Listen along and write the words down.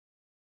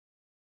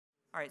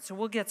All right, so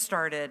we'll get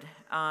started.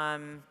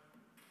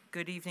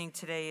 Good evening.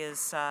 Today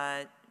is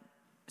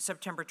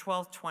September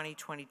 12th,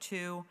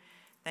 2022.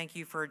 Thank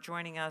you for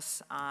joining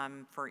us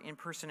for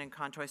in-person in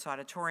Contois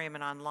Auditorium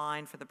and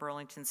online for the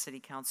Burlington City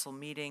Council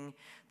meeting.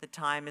 The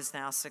time is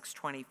now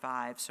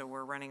 6:25, so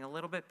we're running a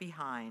little bit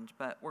behind,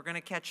 but we're going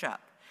to catch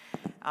up.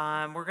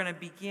 We're going to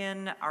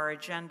begin our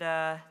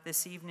agenda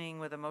this evening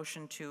with a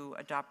motion to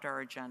adopt our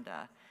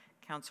agenda.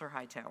 Councilor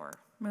Hightower.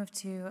 Move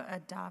to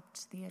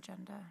adopt the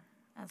agenda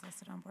as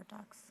listed on board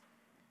docs.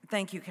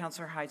 Thank you,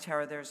 Councilor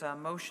Hightower. There's a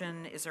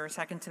motion. Is there a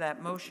second to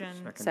that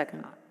motion?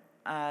 Second.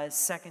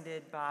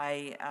 Seconded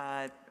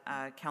by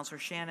Councilor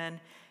Shannon.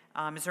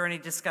 Is there any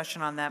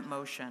discussion on that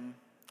motion?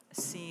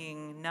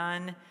 Seeing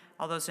none,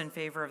 all those in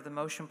favor of the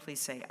motion,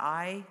 please say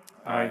aye.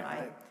 Aye.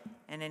 Aye.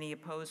 And any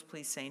opposed,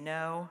 please say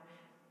no.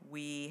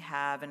 We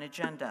have an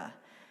agenda,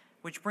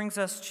 which brings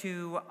us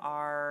to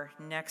our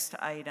next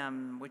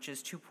item, which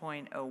is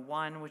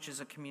 2.01, which is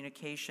a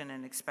communication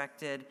and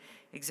expected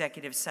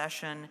executive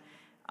session.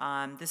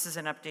 This is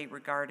an update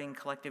regarding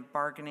collective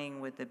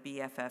bargaining with the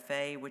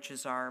BFFA, which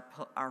is our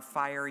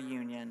fire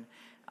union.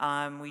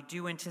 We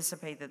do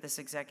anticipate that this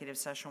executive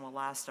session will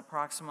last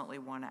approximately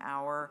 1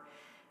 hour.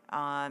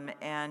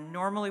 And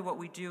normally what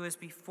we do is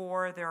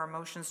before there are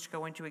motions to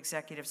go into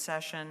executive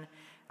session,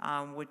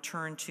 would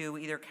turn to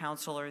either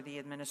council or the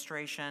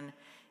administration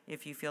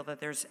if you feel that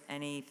there's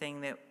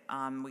anything that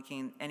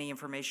any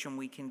information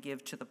we can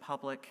give to the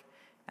public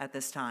at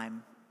this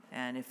time.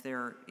 And if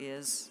there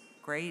is,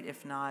 great.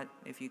 If not,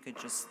 if you could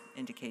just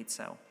indicate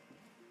so.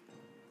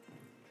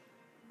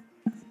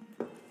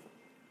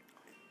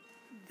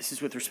 This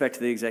is with respect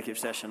to the executive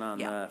session on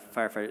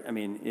firefighter. I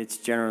mean, it's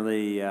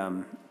generally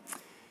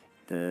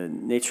the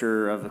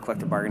nature of the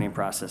collective bargaining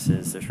process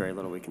is there's very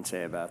little we can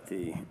say about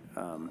the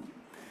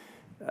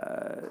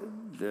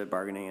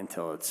bargaining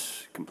until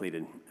it's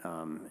completed,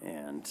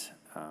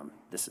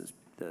 this is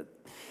the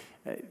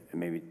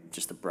maybe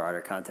just the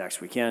broader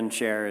context we can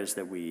share is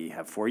that we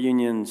have 4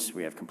 unions.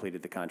 We have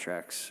completed the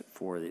contracts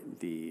for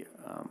the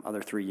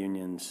other 3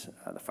 unions.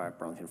 The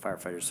Burlington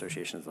Firefighters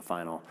Association is the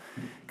final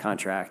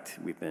contract.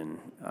 We've been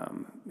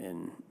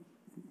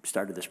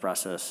started this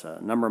process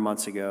a number of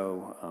months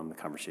ago. The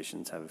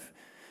conversations have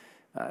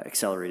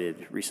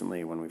accelerated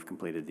recently when we've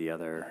completed the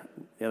other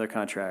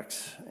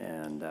contracts,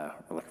 and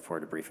we're looking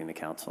forward to briefing the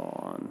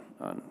council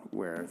on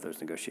where those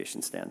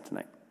negotiations stand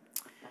tonight.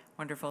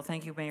 Wonderful.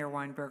 Thank you, Mayor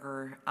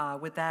Weinberger.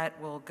 With that,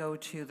 we'll go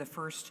to the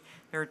first.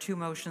 There are 2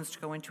 motions to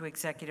go into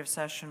executive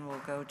session. We'll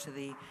go to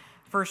the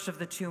first of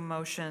the 2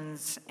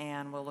 motions,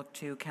 and we'll look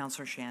to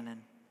Councilor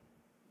Shannon.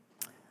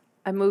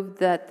 I move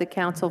that the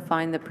council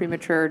find the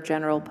premature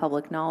general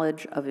public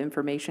knowledge of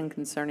information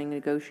concerning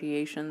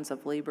negotiations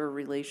of labor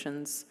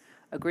relations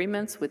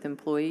agreements with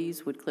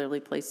employees would clearly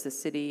place the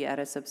city at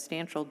a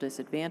substantial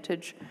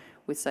disadvantage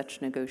with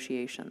such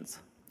negotiations.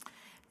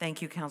 Thank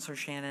you, Councilor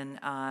Shannon.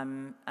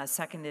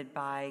 Seconded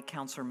by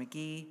Councilor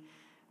McGee.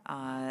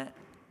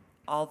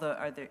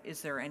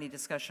 Is there any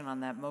discussion on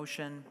that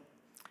motion?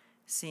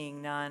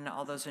 Seeing none,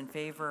 all those in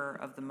favor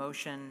of the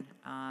motion,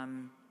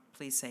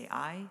 please say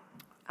aye.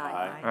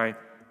 Aye. Aye.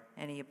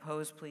 Any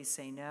opposed, please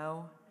say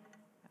no.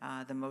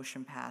 The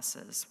motion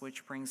passes,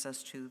 which brings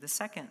us to the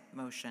second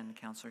motion,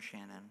 Councilor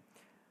Shannon.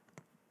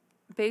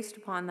 Based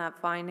upon that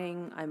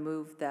finding, I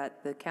move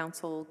that the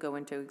council go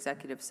into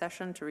executive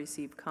session to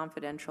receive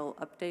confidential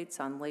updates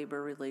on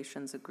labor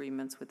relations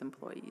agreements with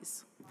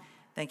employees.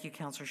 Thank you,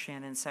 Councilor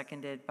Shannon.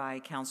 Seconded by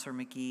Councilor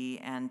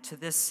McGee. And to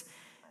this,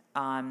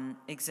 and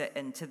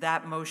to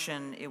that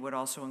motion, it would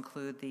also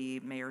include the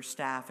mayor's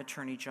staff,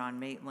 Attorney John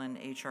Maitland,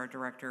 HR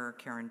Director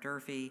Karen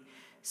Durfee,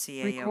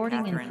 CAO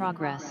Recording Catherine, in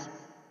progress.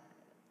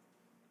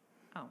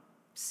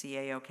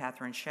 CAO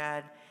Catherine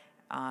Shad,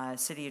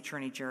 City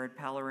Attorney Jared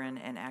Pellerin,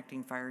 and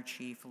Acting Fire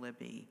Chief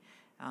Libby.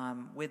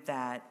 With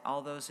that,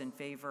 all those in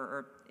favor,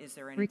 or is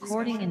there any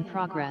Recording discussion? in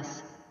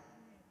progress.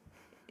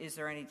 Is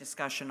there any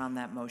discussion on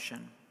that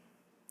motion?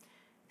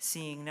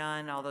 Seeing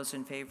none, all those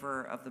in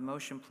favor of the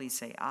motion, please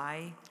say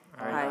aye.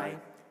 Aye. Aye.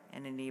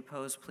 And any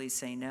opposed, please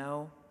say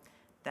no.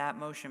 That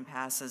motion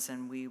passes,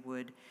 and we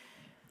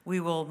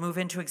will move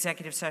into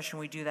executive session.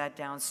 We do that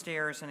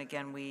downstairs, and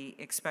again, we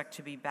expect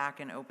to be back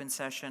in open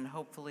session,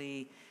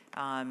 hopefully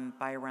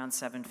by around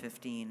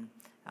 7:15.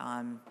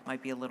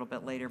 Might be a little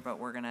bit later, but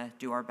we're going to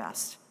do our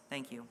best.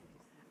 Thank you.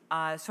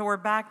 So we're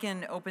back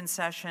in open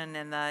session,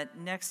 and the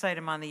next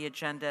item on the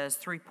agenda is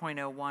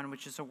 3.01,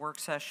 which is a work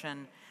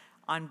session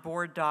on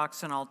board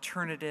docs and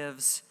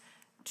alternatives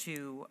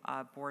to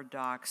board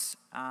docs.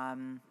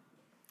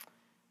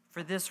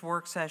 For this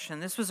work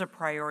session, this was a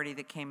priority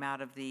that came out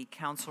of the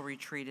council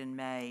retreat in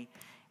May,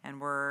 and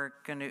we're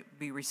going to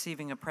be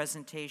receiving a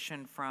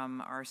presentation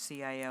from our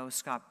CIO,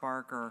 Scott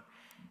Barker,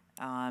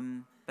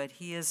 but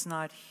he is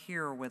not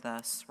here with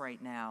us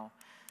right now.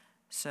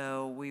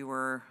 So we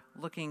were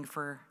looking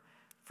for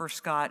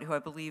Scott, who I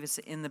believe is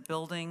in the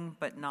building,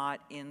 but not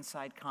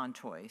inside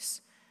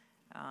Contois.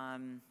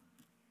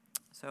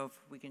 So if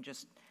we can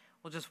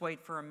we'll just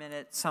wait for a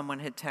minute. Someone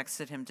had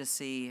texted him to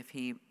see if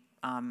he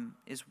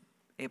is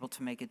able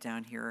to make it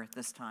down here at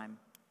this time.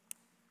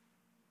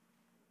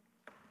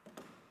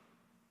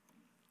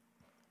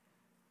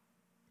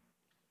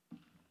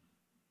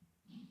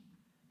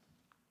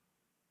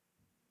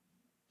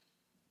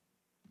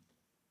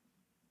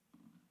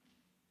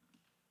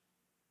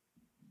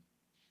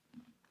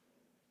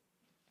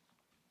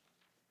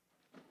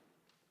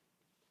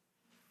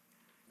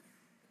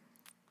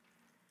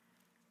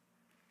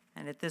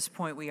 And at this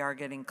point, we are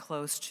getting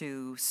close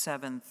to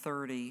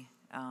 7:30,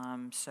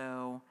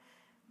 so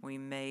we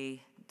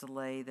may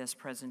delay this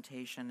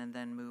presentation and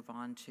then move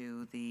on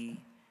to the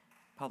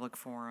public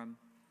forum.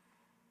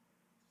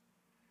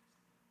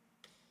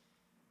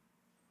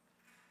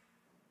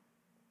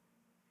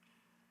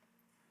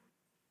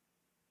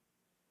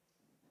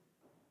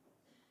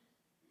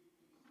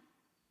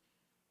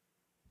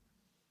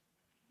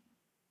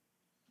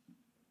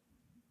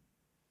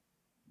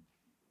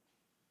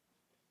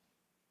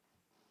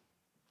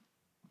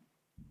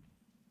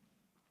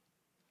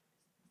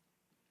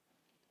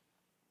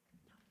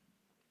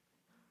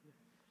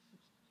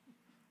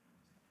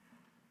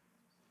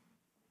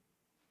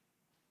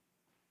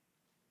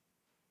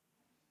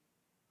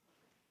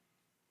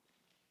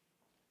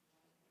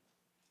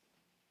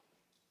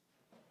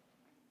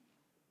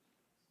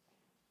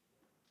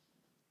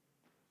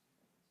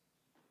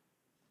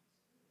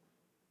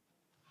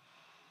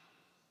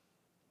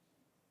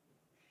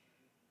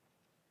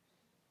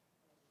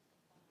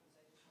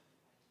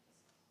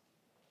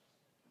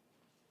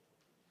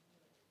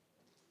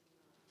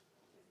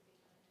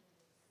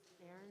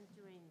 Aaron's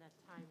doing the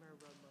timer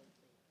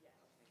remotely. Yeah,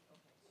 okay, so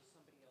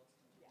somebody else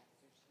can do it,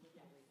 there's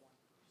literally one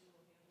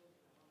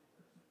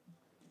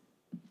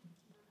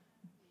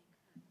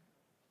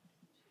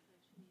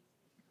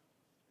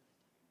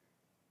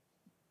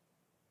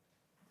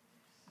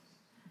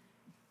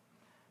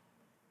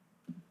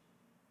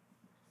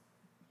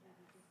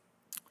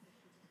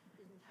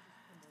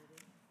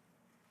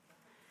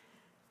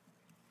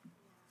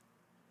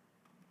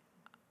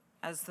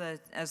As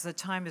the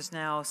time is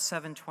now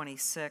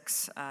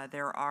 7:26,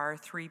 there are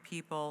 3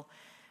 people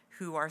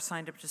who are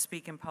signed up to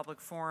speak in public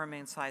forum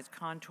inside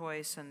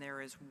Contois, and there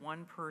is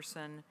 1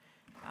 person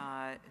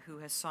who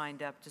has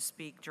signed up to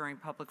speak during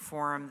public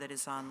forum that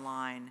is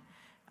online.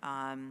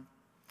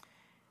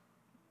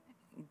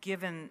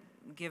 Given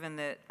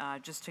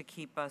that, just to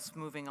keep us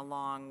moving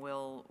along,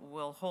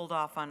 we'll hold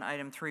off on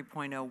item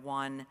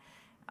 3.01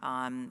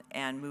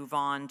 and move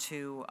on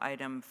to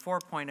item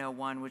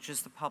 4.01, which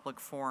is the public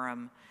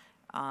forum.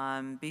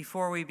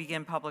 Before we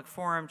begin public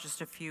forum,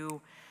 just a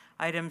few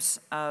items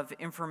of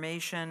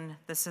information.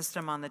 The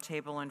system on the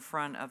table in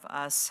front of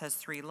us has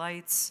 3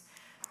 lights.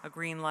 A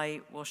green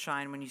light will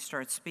shine when you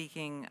start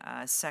speaking,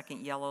 a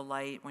second yellow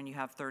light when you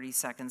have 30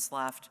 seconds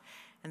left,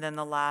 and then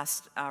the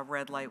last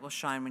red light will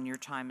shine when your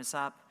time is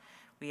up.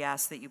 We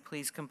ask that you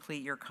please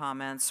complete your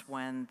comments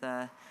when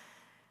the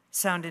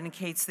sound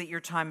indicates that your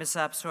time is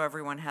up, so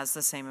everyone has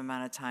the same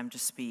amount of time to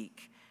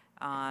speak.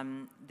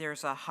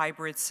 There's a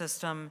hybrid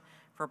system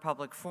for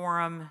public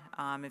forum.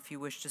 If you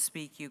wish to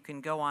speak, you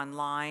can go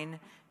online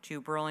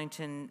to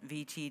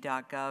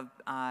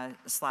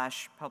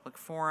burlingtonvt.gov/public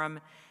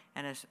forum,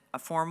 and a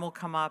form will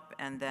come up,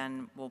 and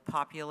then we'll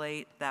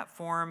populate that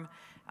form,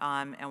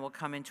 and we'll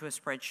come into a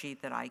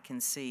spreadsheet that I can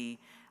see,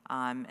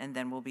 and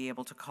then we'll be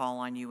able to call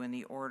on you in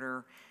the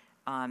order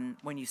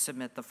when you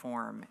submit the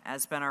form.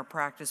 As been our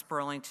practice,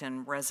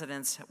 Burlington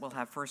residents will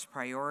have first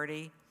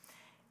priority,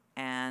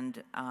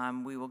 and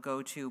we will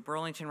go to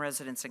Burlington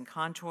residents in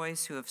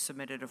Contois who have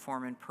submitted a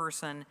form in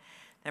person,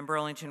 then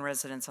Burlington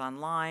residents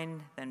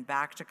online, then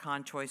back to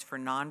Contois for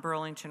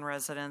non-Burlington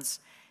residents,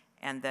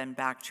 and then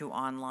back to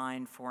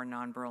online for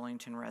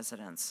non-Burlington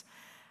residents.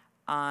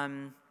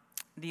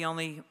 The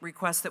only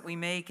request that we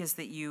make is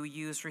that you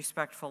use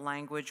respectful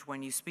language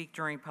when you speak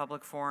during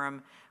public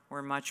forum.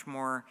 We're much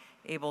more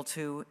able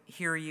to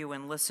hear you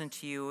and listen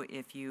to you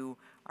if you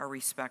are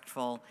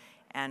respectful,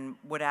 and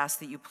would ask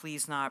that you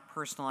please not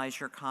personalize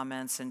your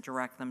comments and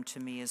direct them to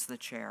me as the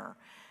chair.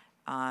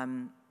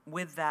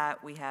 With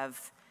that, we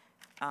have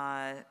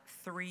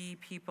 3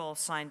 people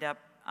signed up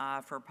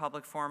for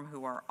public forum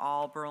who are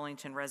all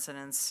Burlington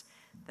residents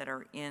that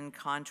are in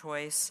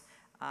Contois.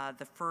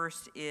 The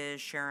first is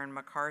Sharon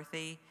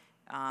McCarthy.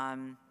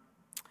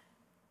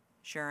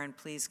 Sharon,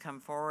 please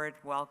come forward.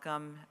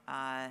 Welcome,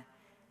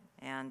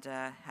 and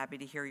happy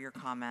to hear your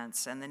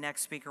comments. And the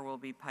next speaker will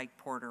be Pike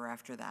Porter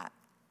after that.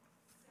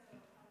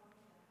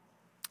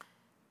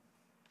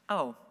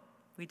 Oh,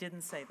 we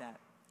didn't say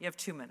that. You have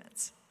 2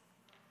 minutes.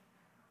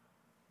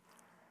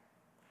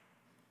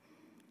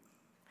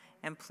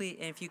 And please,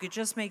 if you could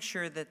just make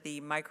sure that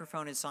the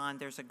microphone is on,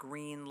 there's a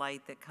green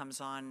light that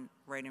comes on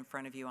right in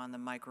front of you on the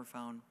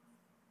microphone.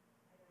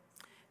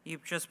 You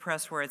just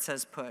press where it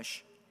says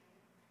push.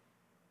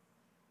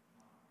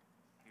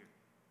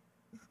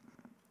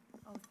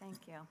 Oh,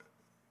 thank you.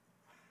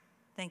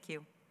 Thank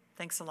you.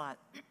 Thanks a lot.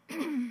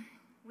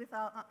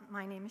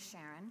 My name is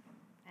Sharon,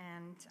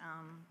 and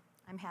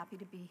I'm happy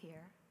to be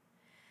here.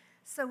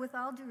 So with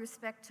all due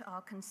respect to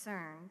all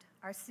concerned,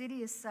 our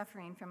city is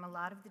suffering from a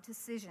lot of the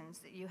decisions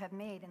that you have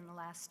made in the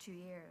last 2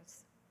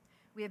 years.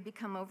 We have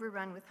become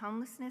overrun with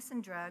homelessness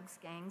and drugs,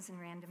 gangs, and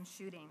random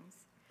shootings,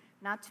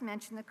 not to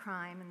mention the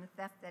crime and the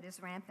theft that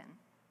is rampant.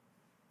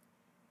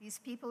 These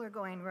people are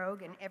going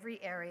rogue in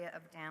every area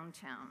of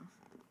downtown.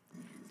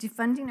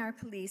 Defunding our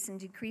police and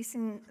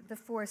decreasing the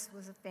force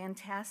was a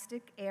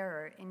fantastic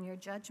error in your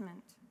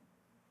judgment.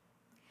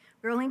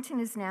 Burlington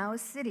is now a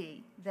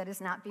city that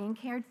is not being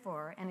cared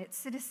for, and its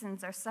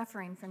citizens are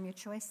suffering from your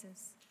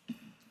choices.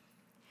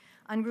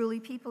 Unruly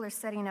people are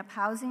setting up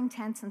housing,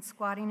 tents, and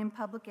squatting in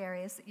public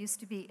areas that used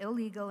to be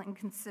illegal and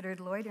considered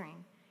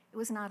loitering. It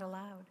was not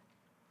allowed.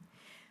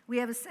 We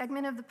have a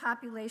segment of the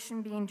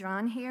population being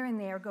drawn here, and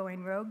they are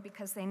going rogue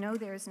because they know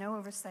there is no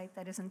oversight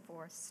that is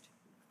enforced.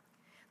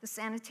 The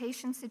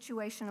sanitation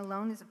situation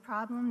alone is a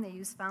problem. They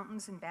use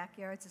fountains in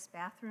backyards as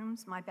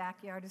bathrooms. My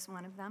backyard is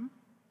one of them.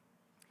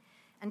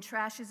 And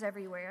trash is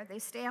everywhere. They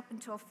stay up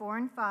until 4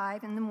 and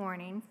 5 in the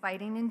morning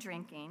fighting and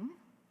drinking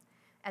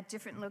at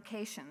different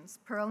locations.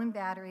 Pearl and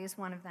Battery is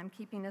one of them,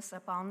 keeping us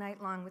up all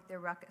night long with their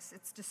ruckus.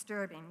 It's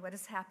disturbing what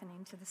is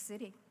happening to the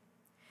city.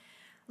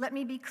 Let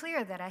me be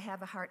clear that I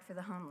have a heart for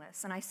the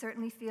homeless, and I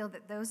certainly feel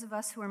that those of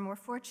us who are more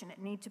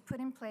fortunate need to put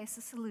in place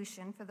a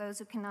solution for those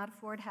who cannot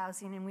afford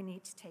housing, and we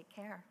need to take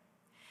care,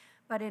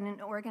 but in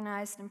an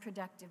organized and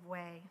productive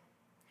way.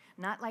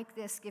 Not like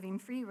this, giving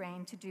free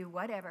rein to do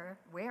whatever,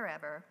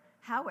 wherever,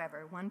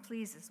 however one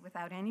pleases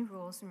without any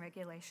rules and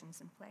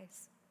regulations in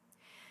place.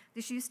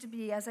 This used to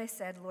be, as I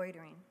said,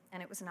 loitering,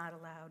 and it was not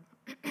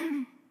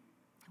allowed.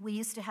 We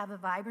used to have a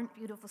vibrant,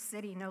 beautiful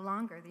city. No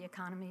longer. The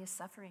economy is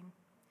suffering.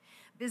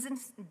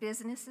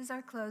 Businesses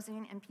are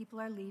closing, and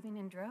people are leaving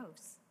in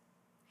droves.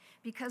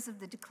 Because of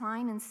the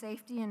decline in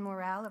safety and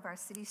morale of our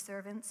city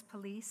servants,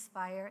 police,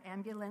 fire,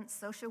 ambulance,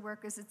 social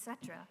workers,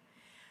 etc.,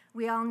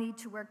 we all need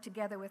to work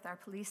together with our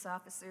police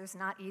officers,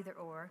 not either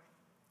or.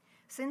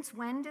 Since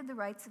when did the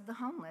rights of the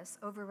homeless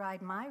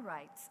override my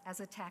rights as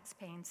a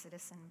tax-paying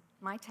citizen?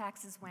 My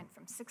taxes went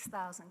from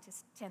 $6,000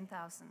 to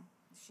 $10,000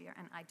 this year,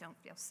 and I don't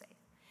feel safe.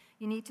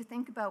 You need to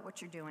think about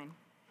what you're doing,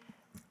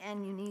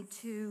 and you need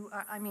to,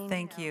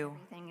 Thank you.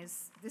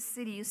 This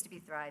city used to be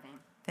thriving.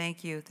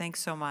 Thank you. Thanks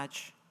so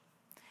much.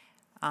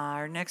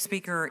 Our next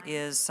speaker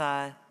is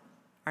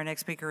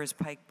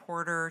Pike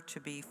Porter, to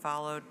be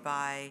followed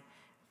by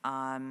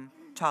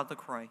Todd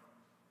LaCroix.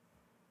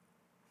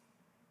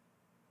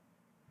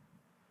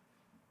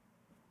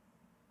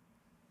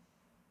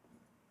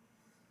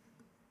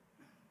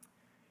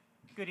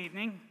 Good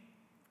evening.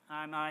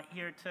 I'm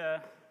here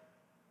to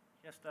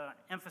just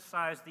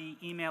emphasize the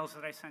emails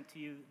that I sent to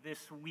you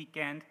this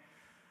weekend.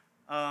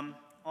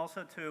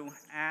 Also to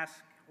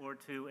ask or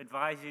to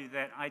advise you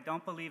that I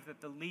don't believe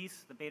that the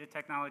lease, the Beta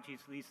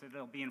Technologies lease that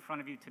will be in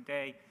front of you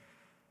today,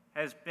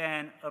 has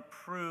been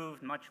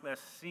approved, much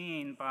less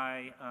seen,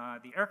 by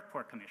the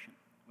Airport Commission,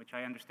 which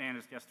I understand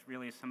is just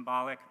really a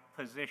symbolic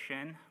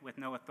position with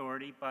no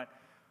authority, but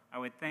I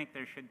would think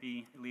there should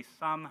be at least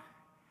some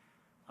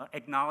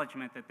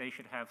acknowledgement that they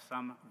should have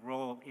some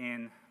role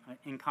in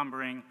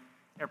encumbering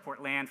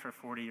airport land for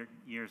 40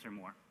 years or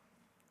more.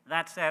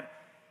 That said,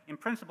 in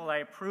principle, I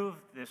approve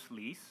this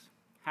lease.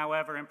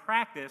 However, in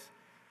practice,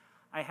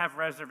 I have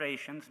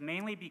reservations,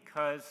 mainly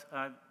because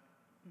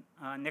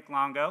Nick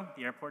Longo,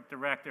 the airport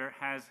director,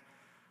 has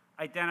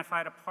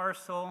identified a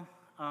parcel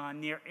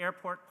near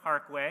Airport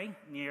Parkway,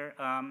 near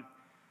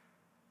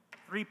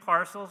 3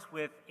 parcels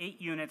with 8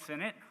 units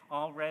in it,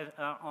 all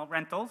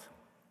rentals,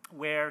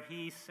 where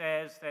he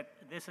says that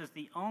this is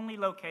the only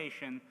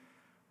location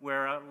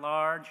where a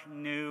large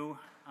new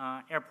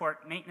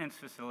airport maintenance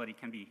facility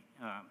can be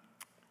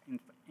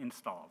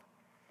installed.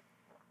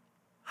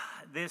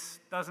 This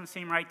doesn't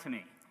seem right to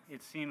me.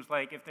 It seems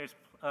like if there's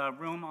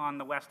room on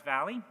the West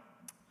Valley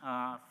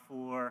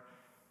for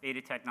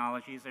Beta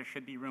Technologies, there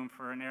should be room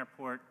for an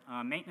airport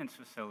maintenance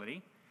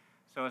facility,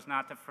 so as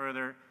not to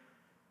further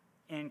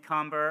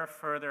encumber,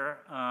 further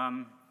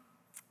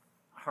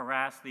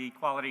harass the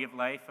quality of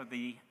life of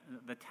the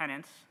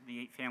tenants, the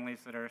 8 families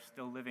that are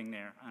still living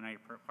there on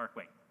Airport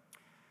Parkway.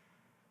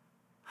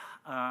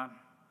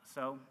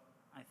 So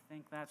I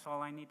think that's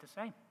all I need to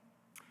say.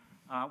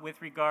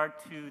 With regard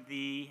to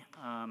the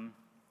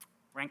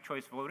ranked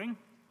choice voting,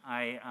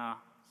 I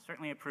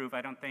certainly approve.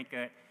 I don't think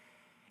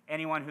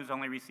anyone who's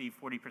only received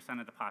 40%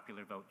 of the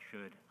popular vote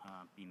should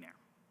be mayor.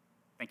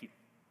 Thank you.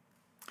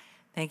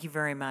 Thank you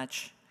very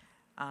much.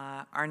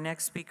 Our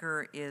next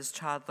speaker is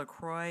Todd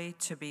LaCroix,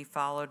 to be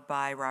followed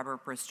by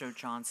Robert Bristow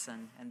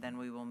Johnson, and then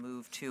we will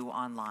move to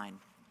online.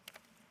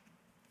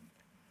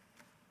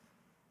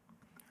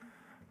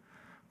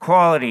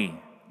 Quality,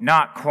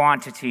 not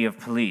quantity of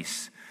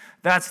police.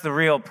 That's the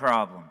real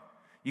problem.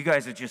 You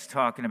guys are just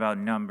talking about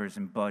numbers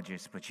and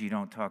budgets, but you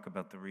don't talk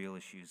about the real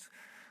issues.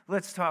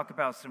 Let's talk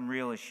about some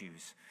real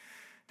issues.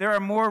 There are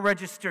more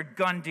registered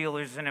gun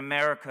dealers in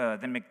America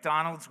than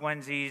McDonald's,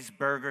 Wendy's,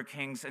 Burger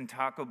King's, and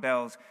Taco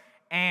Bell's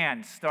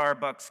and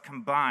Starbucks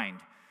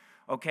combined,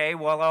 okay?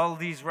 While all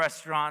these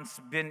restaurants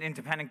have been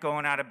independent,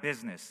 going out of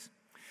business.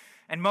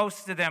 And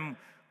most of them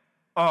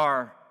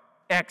are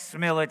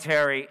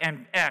ex-military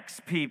and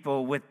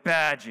ex-people with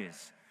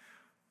badges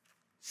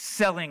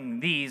selling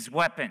these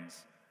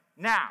weapons.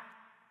 Now,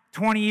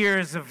 20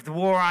 years of the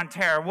war on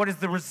terror, what is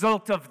the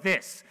result of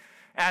this?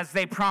 As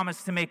they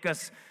promise to make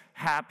us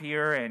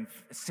happier and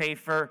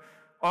safer,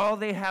 all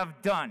they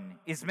have done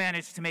is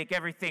manage to make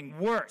everything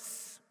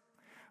worse.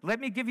 Let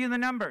me give you the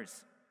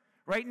numbers.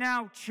 Right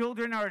now,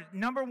 children are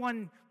number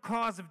one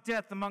cause of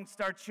death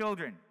amongst our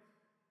children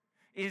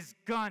is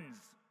guns.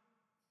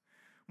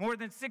 More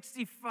than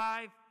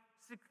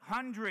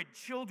 6,500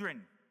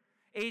 children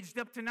aged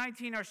up to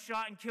 19 are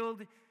shot and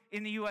killed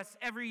in the U.S.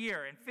 every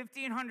year, and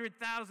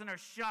 1,500,000 are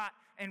shot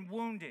and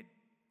wounded,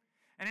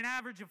 and an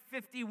average of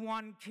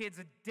 51 kids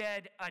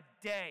dead a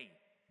day.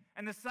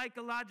 And the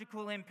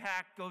psychological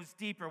impact goes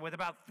deeper, with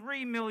about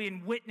 3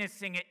 million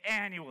witnessing it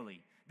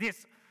annually.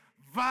 This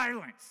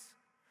violence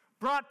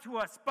brought to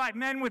us by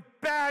men with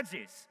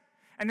badges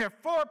and their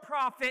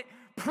for-profit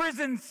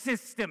prison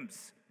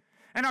systems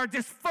and our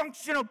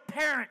dysfunctional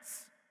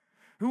parents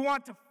who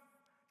want to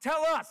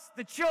tell us,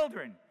 the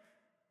children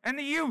and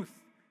the youth,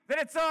 that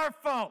it's our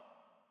fault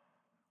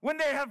when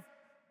they have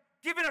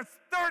given us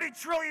 $30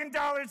 trillion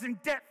in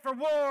debt for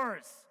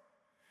wars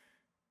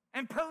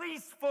and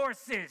police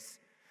forces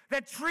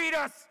that treat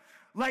us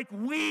like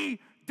we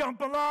don't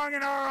belong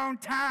in our own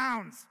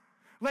towns,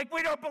 like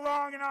we don't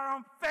belong in our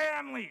own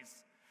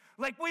families,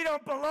 like we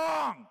don't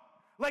belong,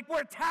 like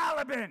we're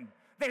Taliban.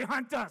 They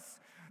hunt us.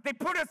 They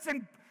put us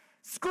in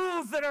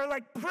schools that are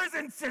like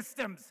prison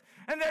systems,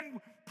 and then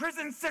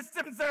prison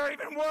systems that are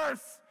even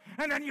worse.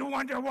 And then you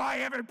wonder why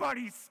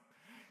everybody's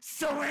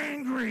so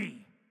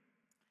angry.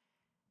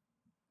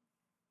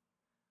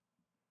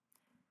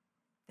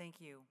 Thank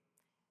you.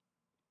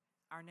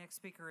 Our next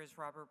speaker is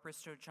Robert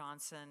Bristow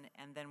Johnson,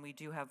 and then we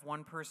do have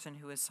one person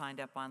who has signed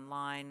up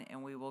online,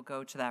 and we will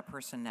go to that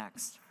person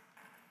next.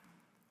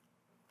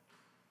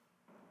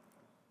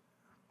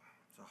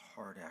 It's a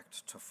hard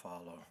act to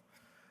follow.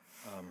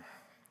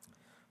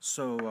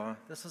 So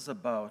this is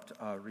about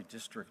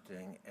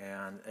redistricting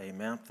and a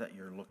map that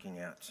you're looking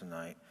at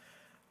tonight.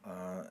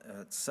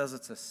 It says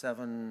it's a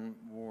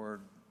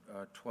 7-ward,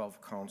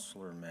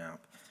 12-councilor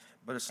map,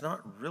 but it's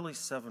not really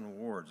 7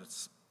 wards.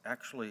 It's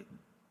actually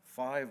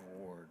 5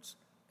 wards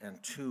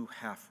and 2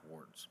 half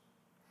wards.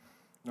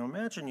 Now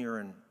imagine you're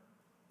on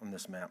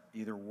this map,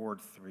 either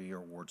Ward 3 or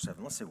Ward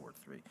 7. Let's say Ward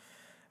 3.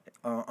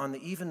 On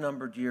the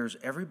even-numbered years,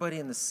 everybody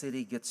in the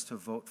city gets to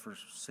vote for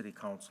city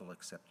council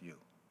except you.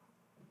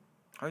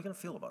 How are you going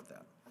to feel about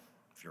that?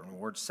 If you're in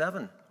Ward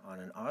 7, on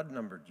an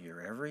odd-numbered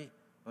year,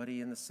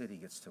 everybody in the city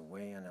gets to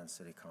weigh in on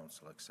city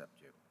council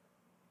except you.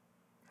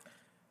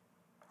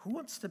 Who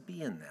wants to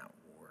be in that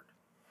ward?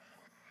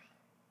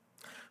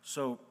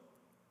 So,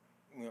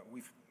 you know,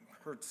 we've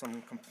heard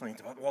some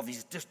complaint about, well,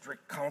 these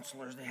district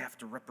councilors, they have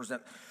to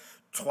represent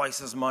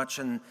twice as much,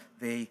 and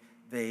they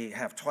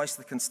have twice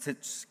the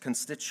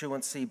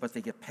constituency, but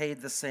they get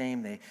paid the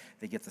same, they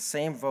get the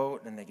same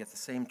vote, and they get the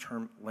same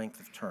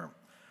length of term.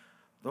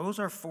 Those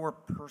are 4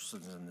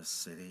 persons in this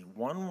city,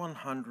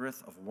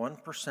 1/100th of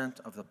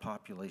 1% of the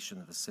population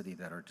of the city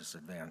that are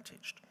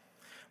disadvantaged.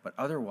 But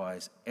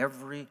otherwise,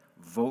 every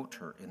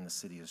voter in the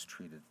city is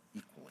treated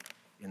equally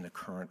in the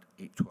current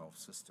 812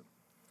 system.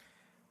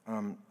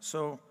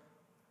 So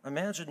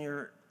imagine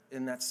you're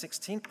in that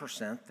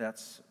 16%,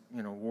 that's,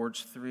 you know,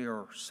 wards 3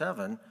 or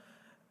 7,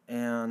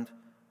 and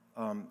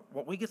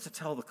what we get to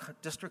tell the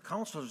district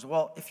councilors is,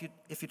 well, if you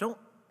don't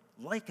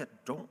like it,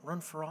 don't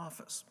run for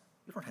office.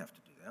 You don't have to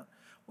do that.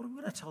 What are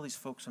we going to tell these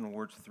folks in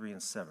wards 3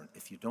 and 7?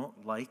 If you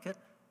don't like it,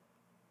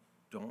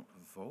 don't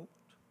vote.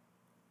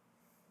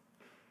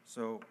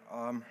 So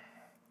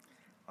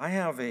I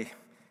have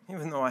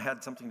even though I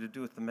had something to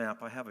do with the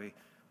map, I have a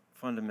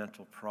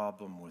fundamental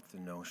problem with the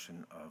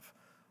notion of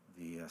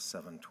the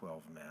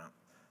 712 map.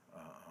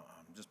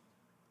 Just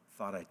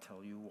thought I'd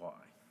tell you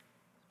why.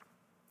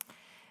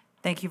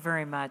 Thank you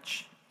very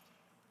much.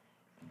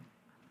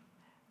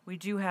 We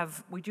do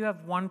have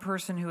one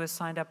person who has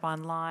signed up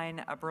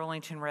online, a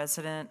Burlington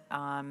resident.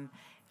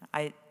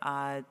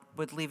 I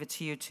would leave it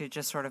to you to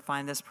just sort of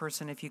find this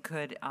person if you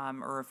could,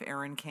 or if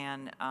Aaron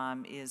can,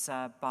 is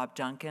Bob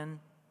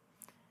Duncan.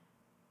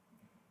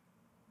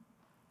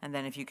 And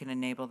then if you can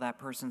enable that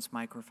person's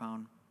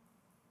microphone.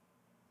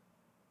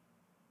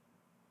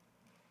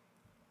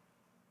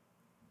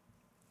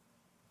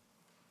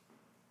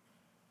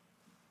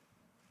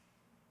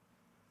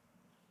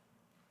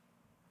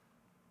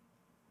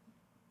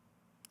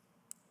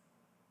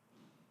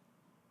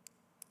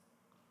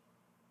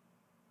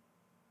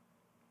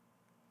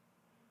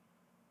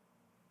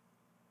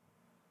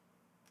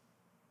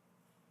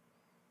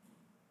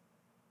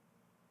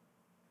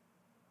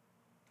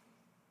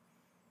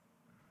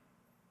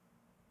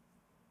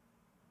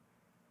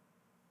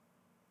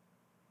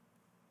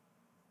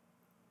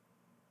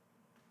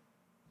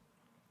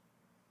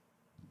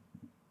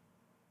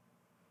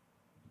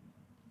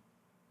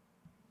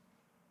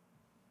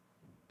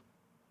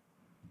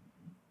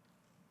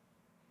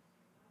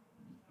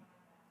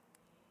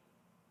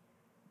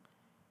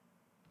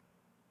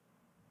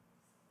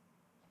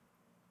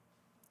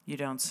 You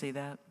don't see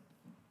that?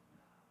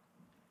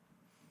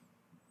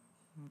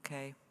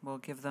 Okay, we'll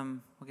give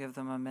them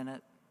a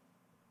minute.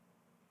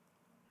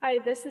 Hi,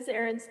 this is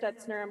Erin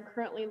Stetzner. I'm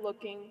currently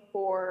looking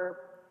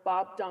for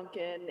Bob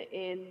Duncan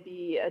in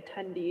the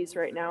attendees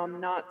right now. I'm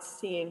not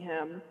seeing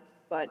him,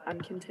 but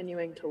I'm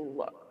continuing to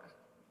look.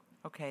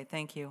 Okay,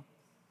 thank you.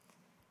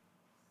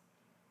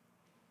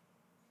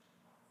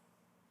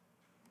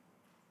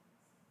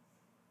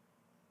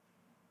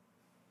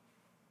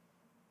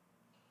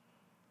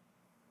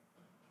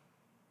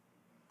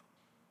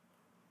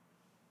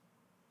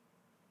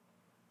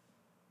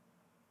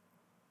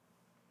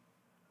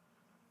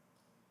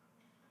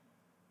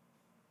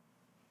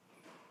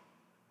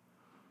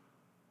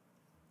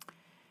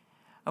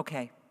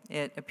 Okay,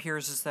 it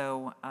appears as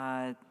though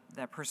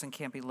that person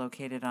can't be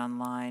located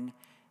online.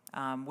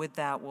 With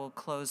that, we'll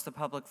close the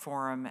public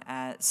forum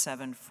at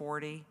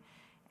 7:40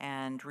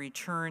 and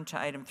return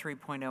to item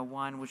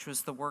 3.01, which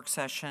was the work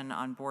session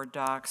on board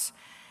docs.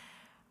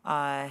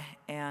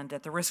 And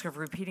at the risk of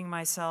repeating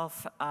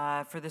myself,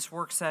 for this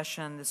work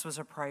session, this was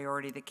a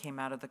priority that came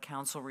out of the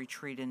council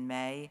retreat in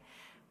May.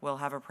 We'll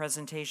have a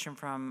presentation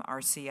from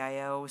our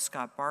CIO,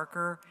 Scott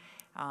Barker,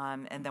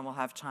 and then we'll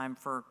have time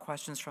for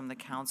questions from the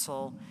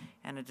council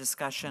and a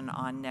discussion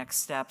on next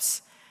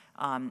steps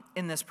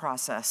in this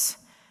process.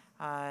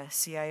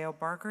 CIO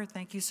Barker,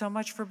 thank you so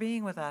much for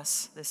being with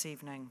us this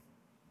evening.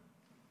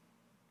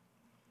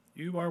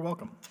 You are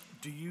welcome.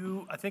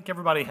 I think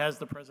everybody has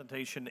the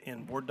presentation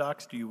in board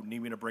docs. Do you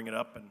need me to bring it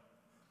up and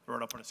throw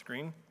it up on a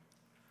screen?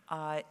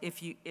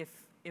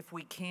 If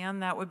we can,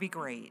 that would be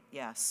great,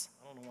 yes.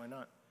 I don't know why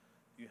not.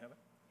 Do you have it?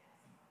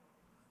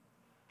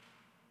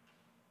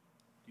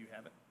 Do you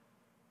have it?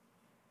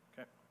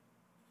 Okay.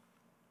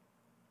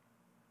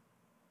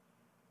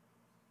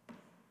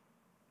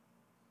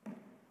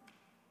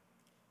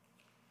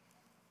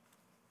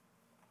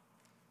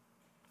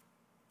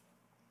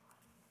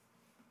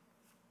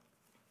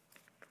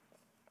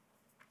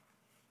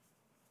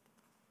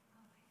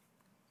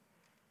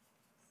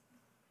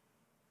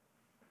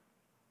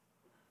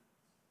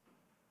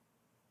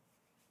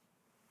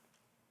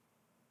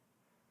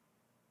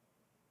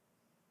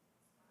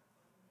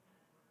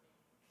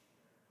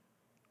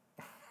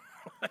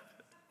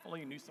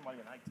 Only you knew somebody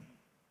in IT.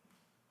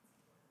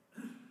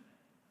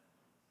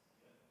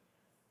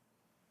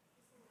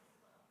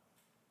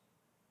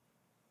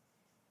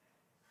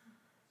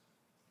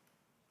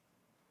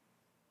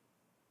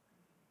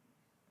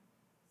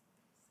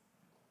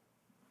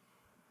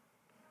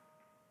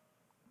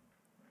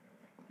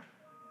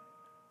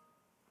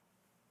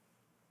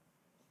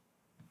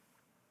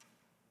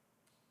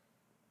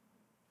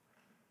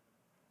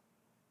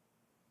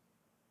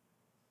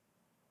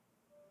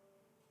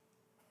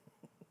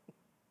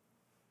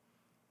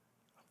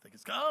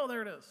 Oh,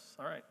 there it is.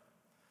 All right.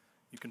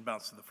 You can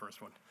bounce to the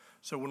first one.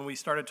 So when we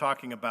started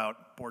talking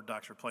about board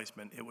docs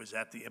replacement, it was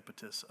at the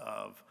impetus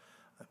of,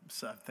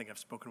 I think I've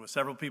spoken with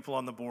several people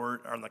on the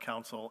board, on the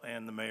council,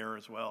 and the mayor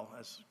as well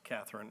as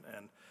Catherine,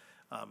 and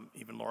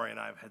even Lori and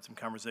I have had some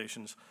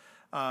conversations.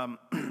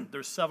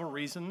 There's several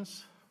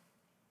reasons,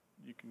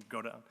 you can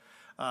go down,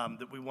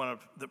 that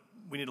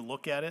we need to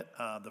look at it.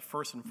 The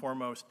first and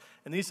foremost,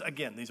 and these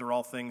are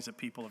all things that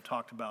people have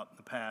talked about in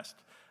the past.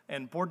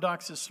 And board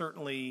docs is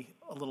certainly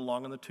a little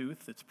long in the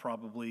tooth. It's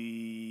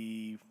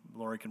probably,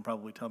 Lori can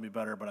probably tell me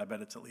better, but I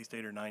bet it's at least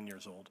 8 or 9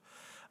 years old.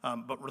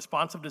 But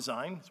responsive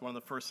design is one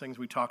of the first things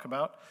we talk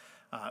about,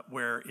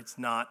 where it's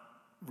not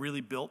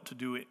really built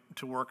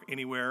to work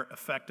anywhere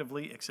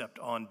effectively except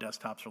on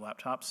desktops or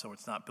laptops, so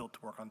it's not built to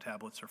work on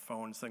tablets or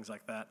phones, things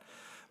like that.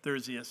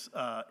 There's this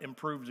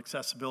improved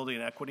accessibility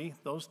and equity.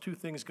 Those two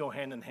things go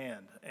hand in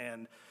hand.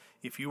 And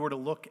if you were to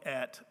look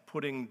at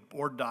putting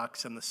board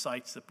docs and the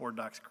sites that board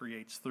docs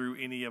creates through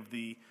any of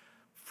the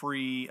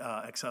free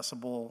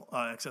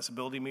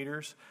accessibility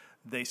meters,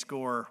 they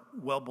score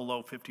well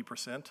below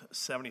 50%.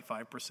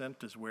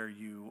 75% is where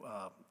you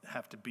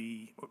have to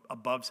be.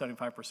 Above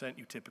 75%,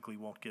 you typically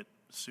won't get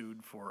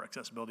sued for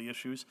accessibility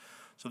issues.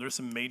 So there's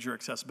some major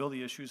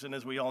accessibility issues. And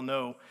as we all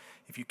know,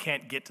 if you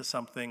can't get to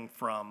something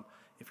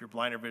if you're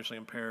blind or visually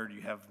impaired,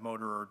 you have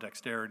motor or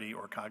dexterity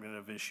or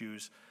cognitive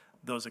issues,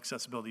 those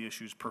accessibility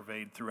issues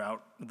pervade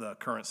throughout the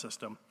current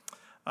system.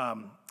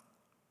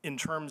 In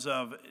terms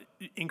of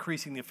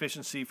increasing the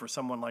efficiency for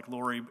someone like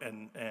Lori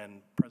and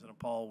President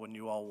Paul, when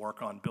you all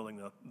work on building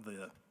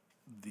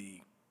the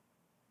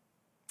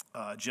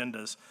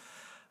agendas,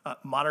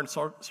 modern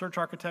search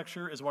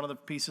architecture is one of the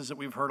pieces that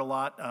we've heard a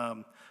lot.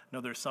 I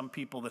know there's some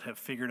people that have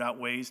figured out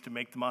ways to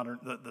make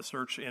the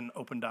search in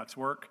Open Docs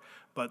work,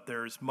 but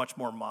there's much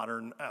more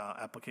modern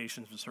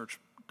applications with search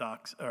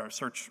docs or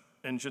search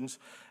engines.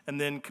 And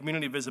then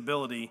community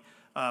visibility.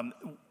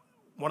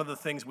 One of the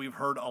things we've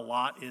heard a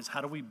lot is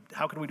how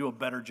can we do a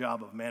better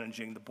job of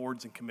managing the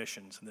boards and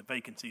commissions and the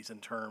vacancies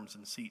and terms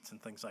and seats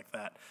and things like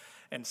that.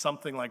 And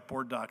something like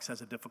board docs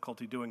has a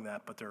difficulty doing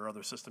that, but there are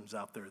other systems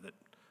out there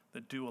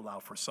that do allow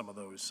for some of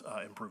those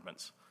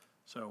improvements.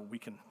 So we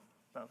can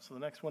bounce to the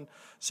next one.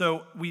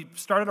 So we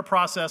started a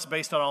process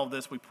based on all of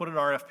this. We put an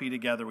RFP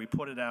together. We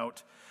put it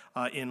out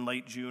in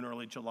late June,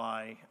 early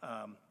July,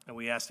 and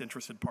we asked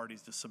interested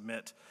parties to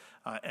submit.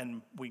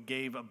 And we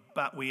gave a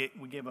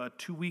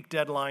 2-week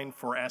deadline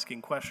for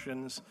asking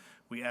questions.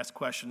 We asked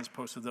questions,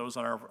 posted those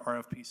on our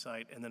RFP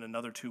site, and then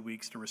another 2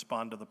 weeks to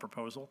respond to the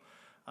proposal.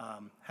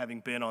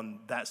 Having been on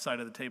that side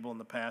of the table in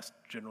the past,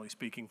 generally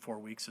speaking, 4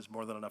 weeks is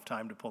more than enough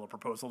time to pull a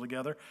proposal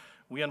together.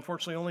 We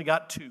unfortunately only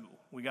got 2.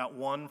 We got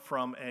one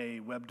from a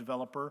web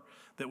developer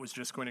that was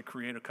just going to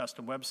create a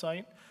custom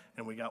website,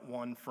 and we got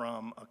one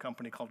from a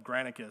company called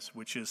Granicus,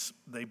 which is,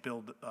 they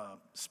build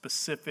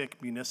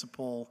specific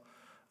municipal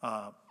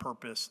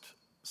purposed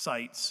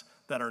sites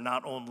that are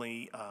not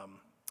only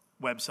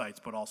websites,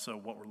 but also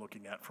what we're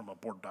looking at from a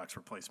board docs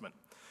replacement.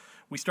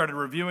 We started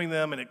reviewing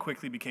them, and it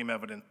quickly became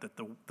evident that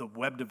the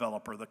web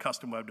developer, the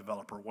custom web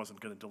developer,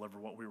 wasn't going to deliver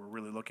what we were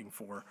really looking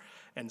for.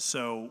 And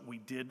so we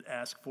did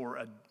ask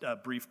for a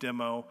brief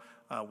demo.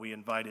 We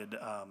invited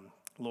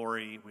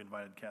Lori, we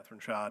invited Catherine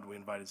Schad, we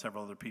invited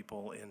several other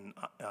people in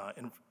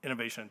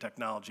innovation and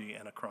technology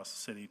and across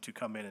the city to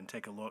come in and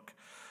take a look,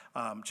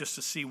 just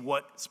to see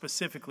what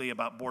specifically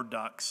about board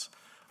docs,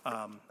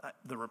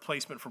 the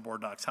replacement for board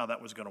docs, how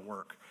that was going to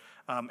work.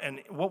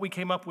 And what we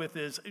came up with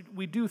is,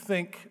 we do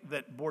think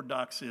that board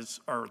docs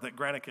that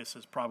Granicus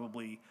is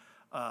probably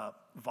a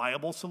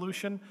viable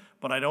solution,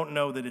 but I don't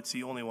know that it's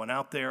the only one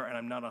out there, and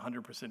I'm not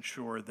 100%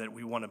 sure that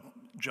we want to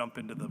jump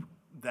into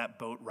that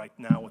boat right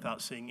now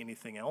without seeing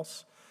anything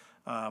else.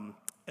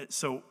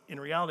 So in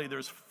reality,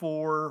 there's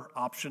 4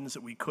 options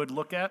that we could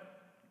look at.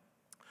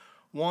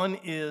 One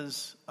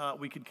is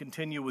we could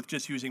continue with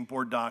just using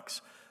board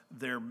docs.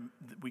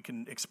 We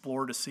can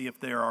explore to see if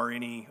there are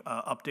any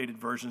updated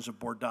versions of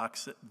board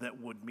docs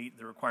that would meet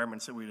the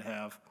requirements that we'd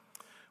have.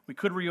 We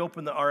could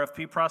reopen the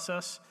RFP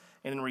process,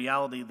 and in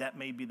reality, that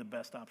may be the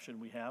best option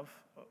we have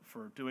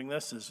for doing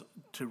this, is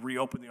to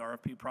reopen the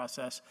RFP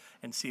process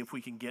and see if we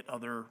can get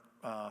other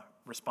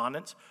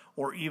respondents,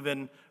 or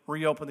even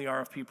reopen the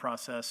RFP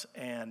process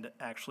and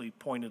actually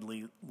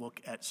pointedly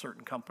look at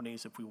certain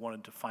companies if we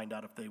wanted to find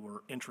out if they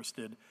were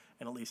interested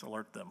and at least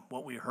alert them.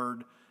 What we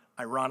heard,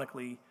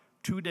 ironically,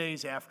 2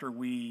 days after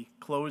we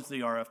closed the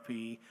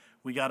RFP,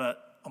 we got a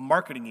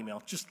marketing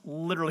email, just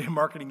literally a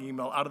marketing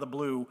email out of the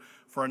blue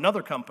for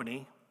another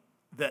company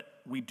that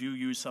we do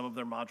use some of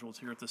their modules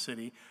here at the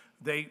city.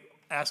 They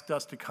asked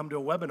us to come to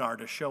a webinar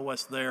to show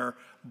us their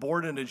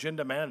board and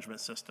agenda management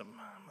system.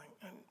 I'm like,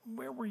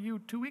 where were you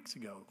 2 weeks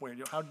ago?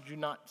 How did you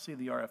not see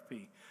the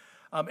RFP?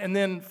 And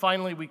then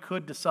finally, we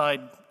could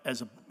decide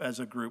as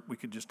a group, we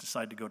could just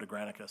decide to go to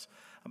Granicus.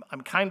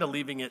 I'm kind of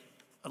leaving it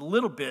a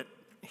little bit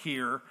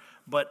here,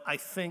 but I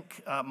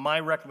think my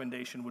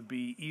recommendation would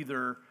be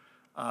either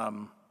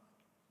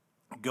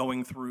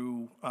going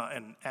through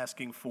and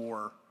asking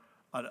for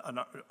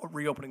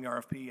reopening the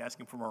RFP,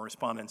 asking for more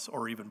respondents,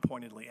 or even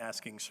pointedly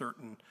asking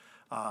certain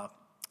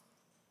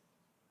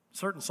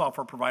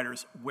software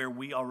providers where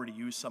we already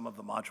use some of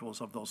the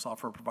modules of those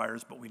software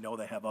providers, but we know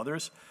they have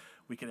others.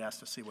 We could ask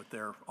to see what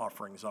their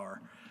offerings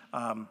are.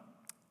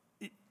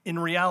 In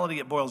reality,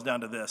 it boils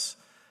down to this.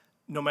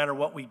 No matter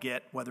what we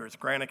get, whether it's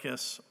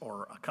Granicus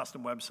or a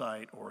custom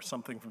website or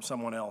something from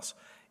someone else,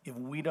 if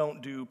we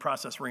don't do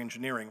process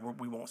reengineering,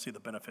 we won't see the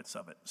benefits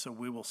of it. So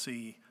we will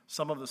see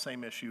some of the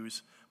same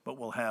issues, but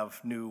we'll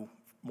have new,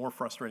 more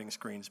frustrating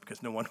screens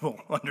because no one will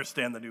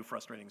understand the new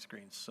frustrating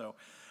screens. So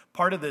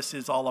part of this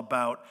is all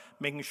about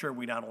making sure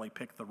we not only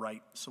pick the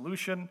right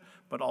solution,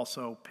 but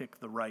also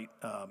pick the right,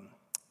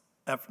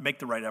 make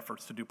the right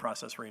efforts to do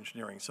process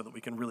reengineering so that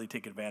we can really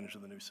take advantage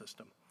of the new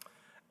system.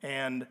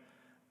 And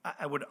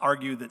I would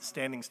argue that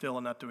standing still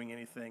and not doing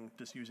anything,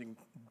 just using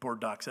board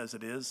docs as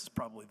it is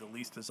probably the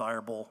least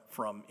desirable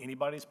from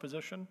anybody's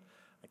position.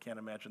 I can't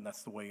imagine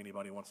that's the way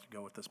anybody wants to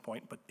go at this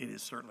point, but it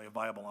is certainly a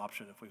viable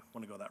option if we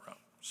want to go that route.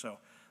 So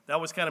that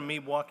was kind of me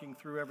walking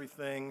through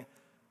everything,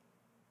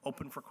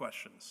 open for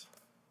questions.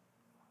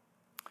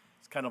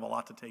 It's kind of a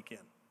lot to take in.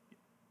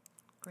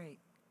 Great.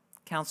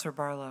 Councilor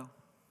Barlow.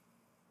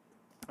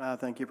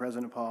 Thank you,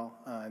 President Paul,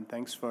 and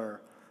thanks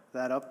for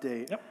that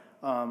update. Yep.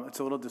 It's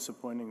a little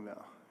disappointing,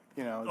 though.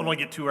 You know, only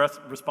get 2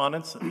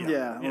 respondents?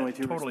 Yeah, only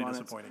 2 totally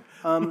respondents. Disappointing.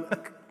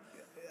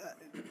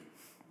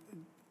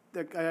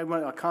 I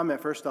want a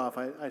comment first off.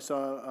 I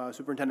saw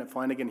Superintendent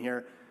Flanagan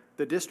here.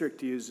 The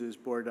district uses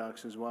board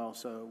docs as well,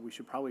 so we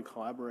should probably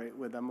collaborate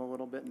with them a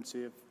little bit and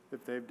see if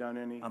they've done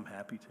any. I'm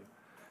happy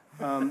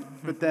to.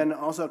 But then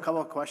also a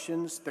couple of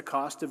questions. The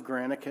cost of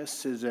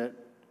Granicus, is it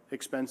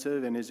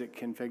expensive, and is it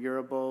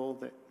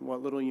configurable?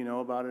 What little you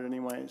know about it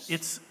anyways?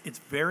 It's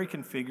very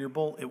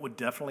configurable. It would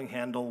definitely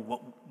handle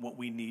what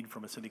we need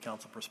from a city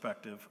council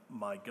perspective.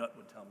 My gut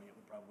would tell me it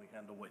would probably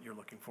handle what you're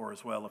looking for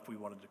as well if we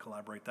wanted to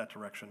collaborate that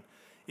direction.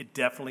 It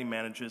definitely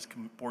manages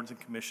boards and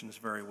commissions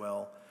very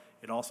well.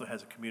 It also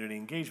has a community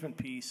engagement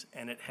piece,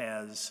 and it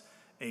has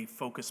a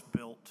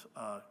focus-built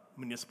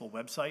municipal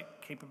website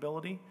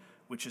capability,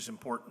 which is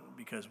important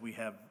because we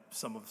have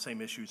some of the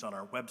same issues on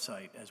our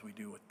website as we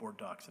do with board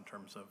docs in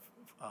terms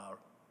of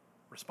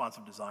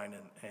responsive design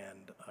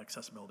and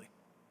accessibility.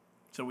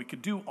 So we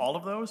could do all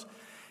of those.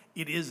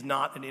 It is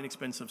not an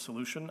inexpensive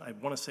solution. I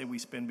want to say we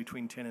spend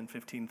between $10,000 and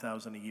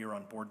 $15,000 a year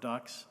on board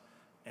docs,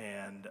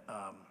 and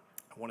I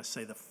want to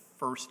say the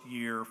first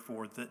year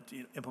for the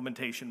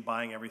implementation,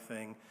 buying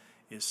everything,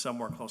 is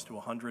somewhere close to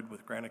 100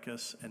 with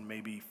Granicus, and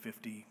maybe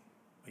 50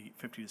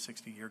 to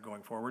 60 a year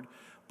going forward.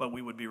 But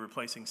we would be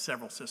replacing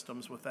several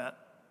systems with that,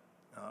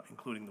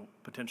 including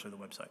potentially the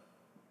website.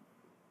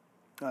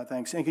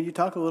 Thanks. And could you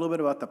talk a little bit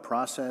about the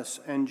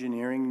process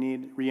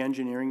engineering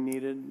re-engineering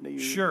needed that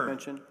you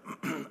mentioned?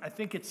 I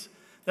think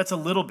that's a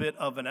little bit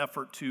of an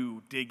effort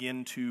to dig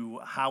into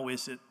how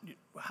is it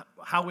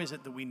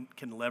that we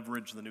can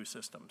leverage the new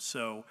system.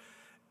 So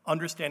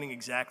understanding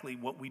exactly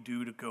what we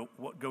do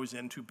what goes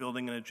into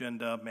building an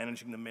agenda,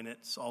 managing the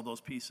minutes, all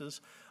those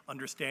pieces,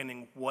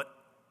 understanding what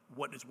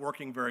is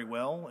working very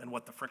well and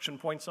what the friction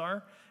points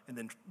are, and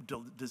then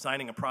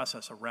designing a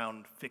process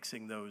around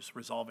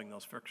resolving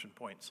those friction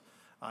points.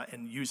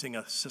 And using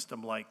a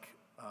system like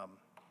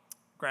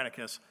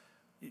Granicus,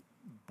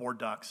 Board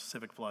Docs,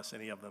 Civic Plus,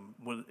 any of them,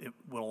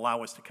 will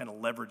allow us to kind of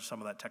leverage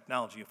some of that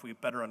technology if we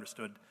better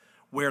understood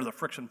where the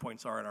friction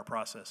points are in our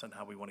process and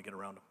how we want to get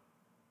around them.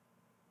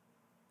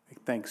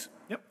 Thanks.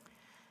 Yep.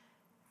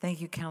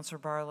 Thank you, Councilor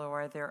Barlow.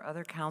 Are there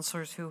other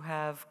councilors who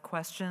have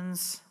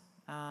questions?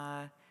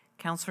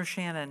 Councilor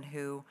Shannon,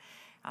 who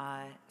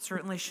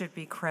certainly should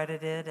be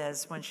credited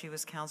as when she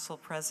was council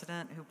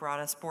president, who brought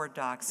us board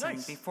docs. Nice.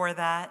 And before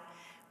that,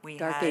 we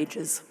Dark had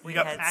ages. we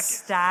got had packets.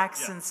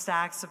 stacks and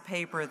stacks of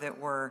paper that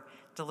were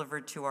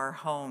delivered to our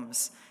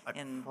homes. I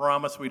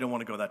promise we don't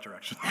want to go that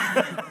direction.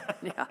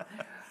 Yeah,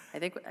 I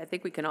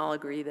think we can all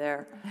agree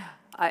there.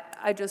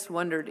 I just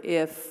wondered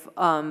if,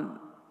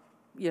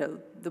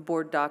 the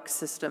board doc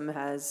system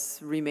has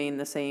remained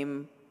the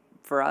same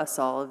for us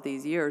all of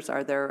these years.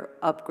 Are there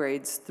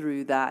upgrades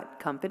through that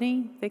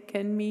company that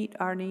can meet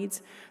our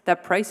needs?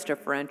 That price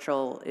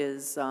differential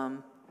is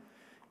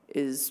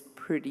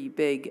pretty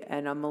big,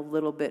 and I'm a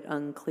little bit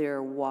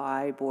unclear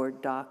why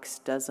board docs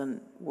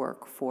doesn't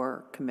work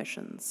for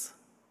commissions.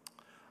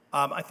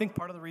 I think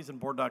part of the reason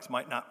board docs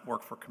might not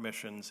work for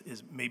commissions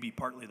is maybe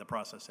partly the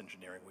process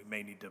engineering. We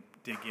may need to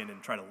dig in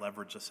and try to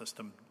leverage the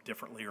system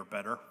differently or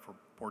better for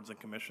boards and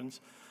commissions.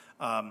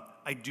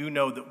 I do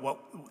know that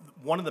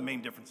one of the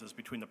main differences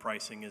between the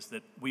pricing is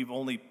that we've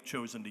only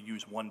chosen to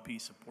use one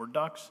piece of board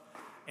docs,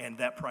 and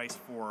that price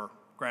for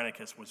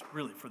Granicus was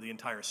really for the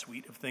entire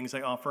suite of things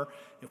they offer.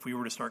 If we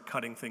were to start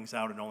cutting things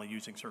out and only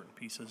using certain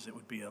pieces, it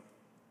would be a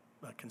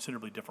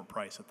considerably different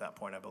price at that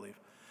point, I believe.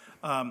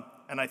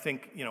 And I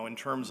think, in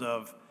terms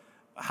of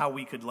how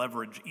we could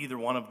leverage either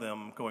one of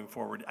them going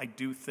forward, I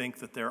do think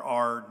that there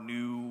are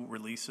new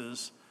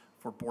releases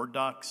for board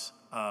docs.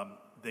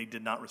 They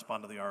did not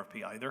respond to the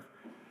RFP either.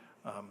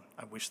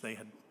 I wish they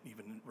had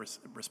even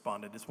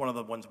responded. It's one of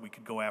the ones we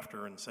could go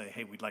after and say,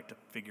 hey, we'd like to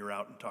figure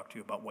out and talk to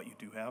you about what you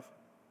do have.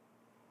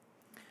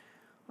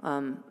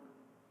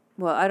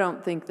 Well, I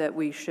don't think that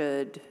we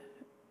should,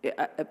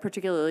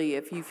 particularly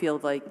if you feel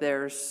like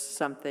there's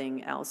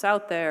something else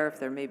out there, if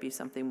there may be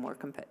something more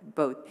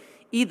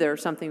either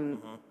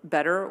something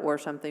better or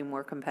something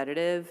more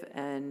competitive,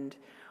 and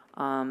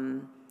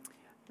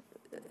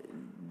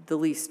the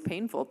least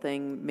painful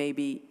thing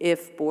maybe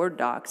if board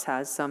docs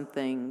has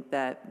something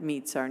that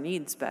meets our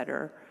needs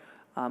better.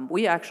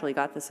 We actually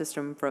got the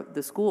system from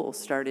the school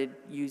started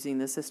using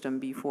the system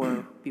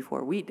before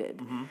we did.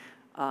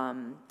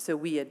 So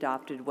we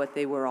adopted what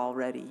they were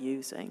already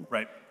using.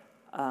 Right.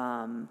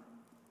 And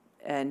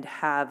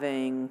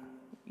having,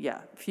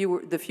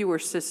 fewer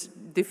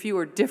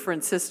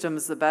different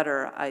systems, the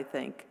better, I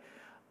think.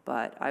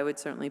 But I would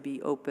certainly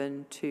be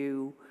open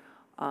to,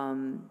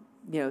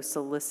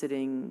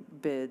 soliciting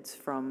bids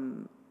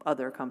from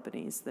other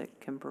companies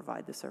that can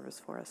provide the service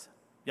for us.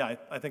 Yeah,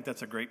 I think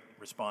that's a great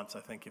response. I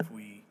think if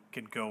we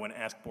can go and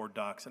ask board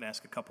docs and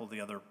ask a couple of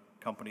the other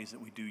companies that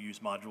we do use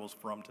modules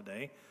from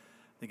today,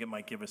 I think it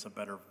might give us a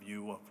better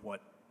view of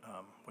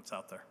what's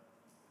out there.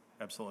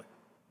 Absolutely.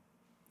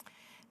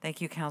 Thank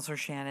you, Councilor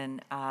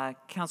Shannon.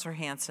 Councilor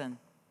Hanson.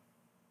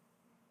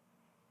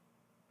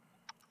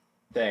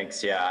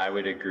 Thanks. Yeah, I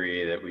would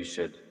agree that we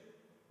should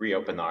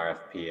reopen the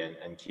RFP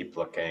and keep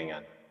looking.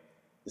 And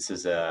this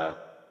is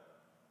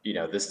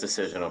this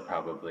decision will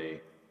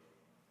probably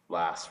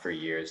last for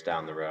years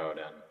down the road.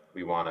 And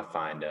we want to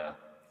find a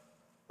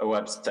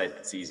website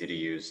that's easy to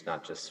use,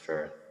 not just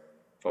for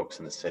folks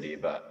in the city,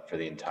 but for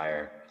the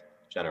entire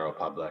general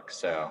public.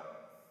 So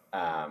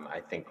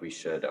I think we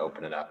should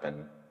open it up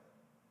and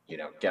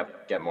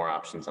get more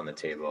options on the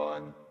table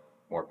and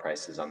more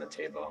prices on the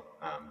table.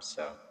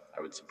 So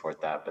I would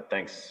support that. But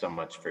thanks so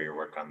much for your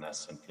work on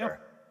this and for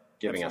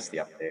giving us the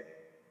update.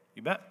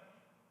 You bet.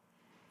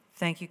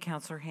 Thank you,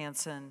 Councilor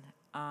Hanson.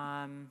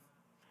 I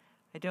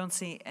don't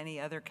see any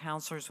other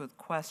councilors with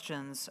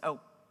questions. Oh,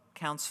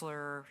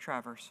 Councilor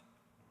Travers.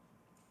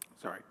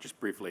 Sorry, just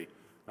briefly.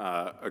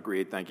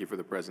 Agreed. Thank you for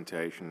the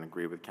presentation.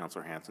 Agree with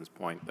Councilor Hanson's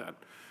point that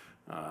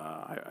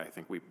I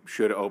think we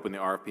should open the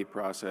RFP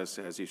process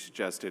as you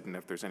suggested, and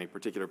if there's any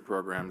particular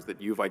programs that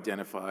you've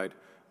identified,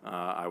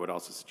 I would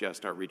also suggest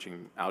start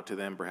reaching out to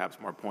them, perhaps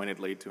more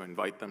pointedly, to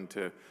invite them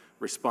to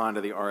respond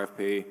to the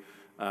RFP.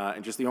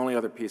 And just the only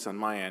other piece on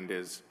my end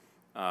is,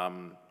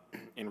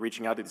 in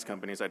reaching out to these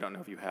companies, I don't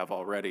know if you have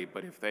already,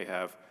 but if they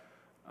have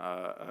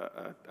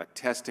a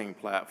testing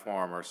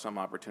platform or some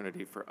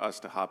opportunity for us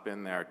to hop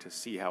in there to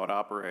see how it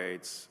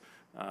operates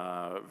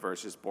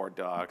versus board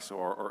docs,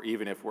 or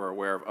even if we're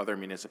aware of other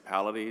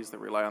municipalities that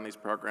rely on these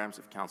programs,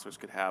 if counselors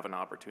could have an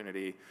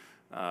opportunity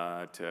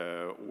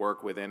to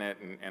work within it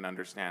and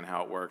understand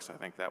how it works, I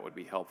think that would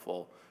be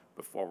helpful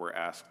before we're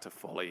asked to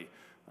fully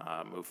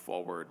move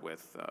forward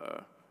with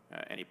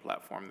any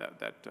platform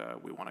that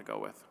we want to go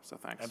with. So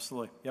thanks.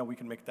 Absolutely. Yeah, we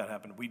can make that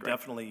happen. We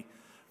definitely,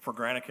 for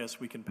Granicus,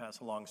 we can pass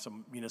along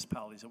some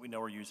municipalities that we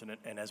know are using it,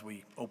 and as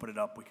we open it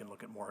up, we can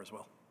look at more as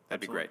well.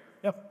 That'd be great.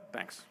 Yep.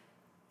 Thanks.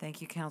 Thank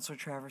you, Councilor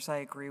Travers. I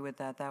agree with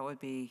that. That would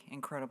be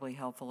incredibly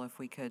helpful if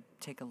we could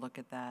take a look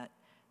at that.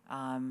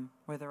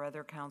 Were there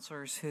other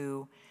councilors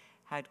who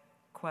had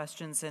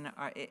questions?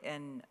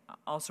 And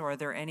also, are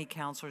there any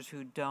councilors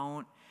who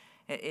don't?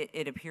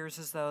 It appears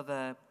as though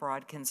the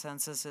broad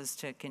consensus is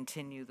to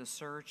continue the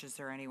search. Is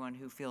there anyone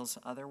who feels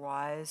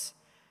otherwise?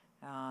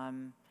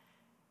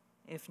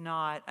 If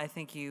not, I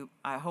think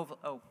I hope,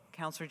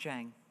 Councilor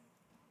Zhang.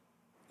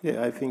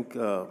 Yeah, I think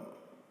the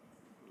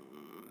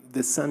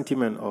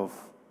sentiment of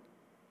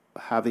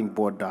having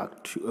board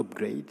doc to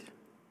upgrade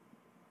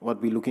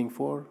what we're looking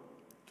for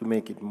to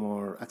make it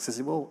more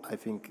accessible, I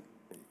think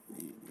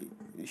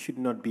it should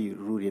not be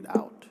rooted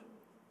out.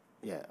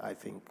 Yeah, I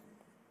think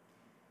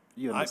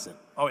you understand.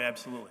 Oh, yeah,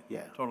 absolutely.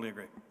 Yeah. Totally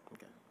agree.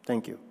 Okay.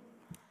 Thank you.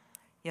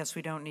 Yes,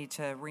 we don't need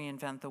to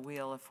reinvent the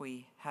wheel if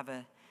we have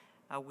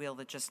a wheel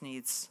that just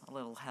needs a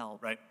little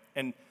help. Right.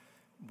 And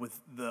with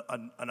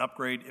an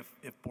upgrade,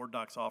 if board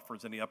docs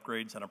offers any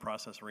upgrades and a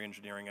process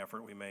re-engineering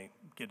effort, we may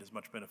get as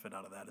much benefit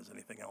out of that as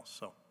anything else.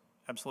 So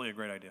absolutely a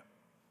great idea.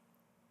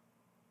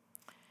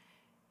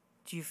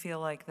 Do you feel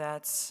like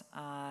that's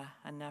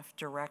enough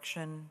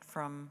direction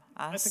from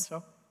us? I think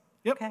so.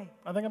 Yep. Okay.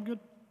 I think I'm good.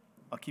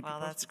 I'll keep you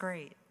posted. Well, that's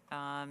great.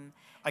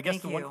 I guess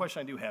the one question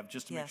I do have,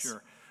 just to make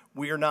sure,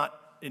 we are not,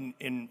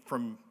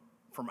 from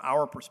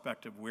our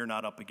perspective, we're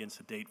not up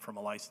against a date from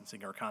a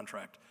licensing or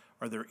contract.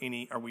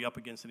 Are we up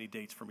against any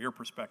dates from your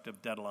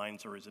perspective,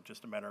 deadlines, or is it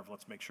just a matter of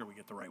let's make sure we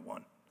get the right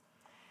one?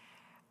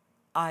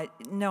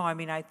 No, I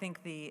mean, I think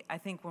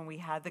when we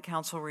had the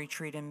council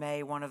retreat in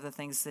May, one of the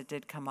things that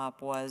did come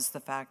up was the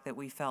fact that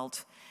we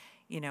felt,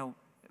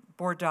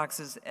 board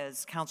docs,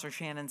 as Councilor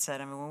Shannon said,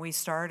 I mean, when we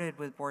started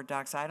with board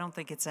docs, I don't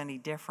think it's any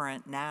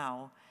different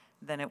now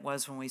than it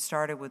was when we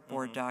started with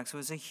board docs. It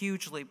was a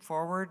huge leap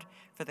forward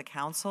for the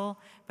council,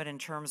 but in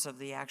terms of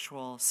the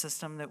actual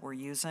system that we're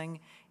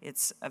using,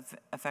 it's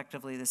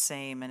effectively the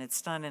same, and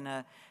it's done in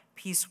a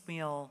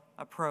piecemeal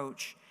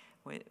approach,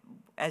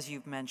 as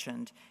you've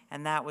mentioned.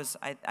 And that was,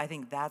 I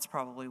think that's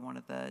probably one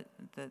of the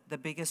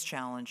biggest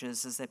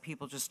challenges, is that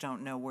people just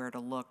don't know where to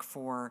look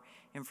for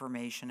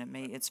information.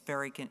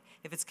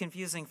 If it's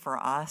confusing for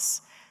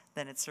us,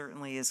 then it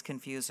certainly is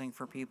confusing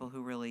for people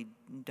who really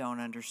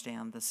don't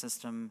understand the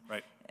system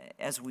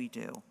as we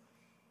do.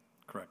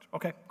 Correct.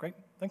 Okay, great.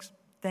 Thanks.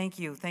 Thank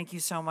you. Thank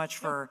you so much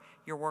for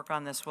your work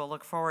on this. We'll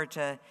look forward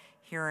to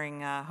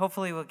hearing,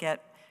 hopefully we'll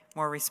get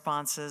more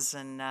responses,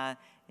 and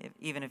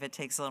even if it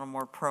takes a little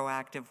more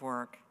proactive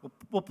work.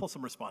 We'll pull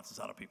some responses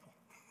out of people.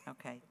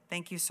 Okay.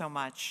 Thank you so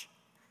much.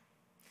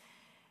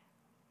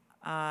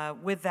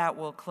 With that,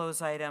 we'll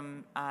close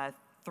item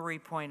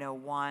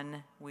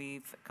 3.01.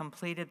 We've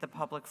completed the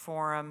public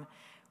forum,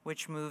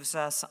 which moves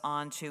us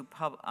on to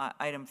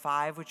item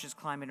 5, which is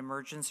climate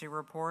emergency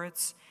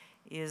reports.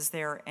 Is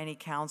there any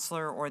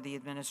counselor or the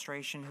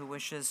administration who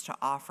wishes to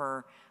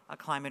offer a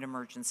climate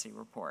emergency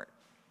report?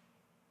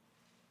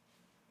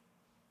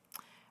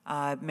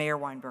 Mayor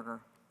Weinberger.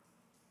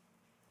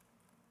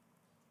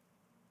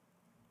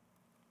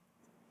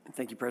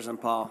 Thank you,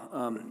 President Paul.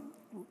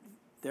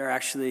 There are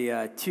actually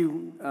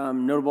two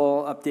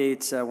notable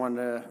updates I wanted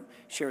to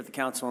share with the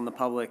council and the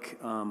public.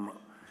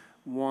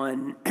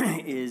 One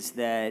is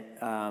that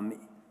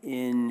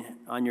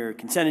on your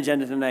consent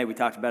agenda tonight, we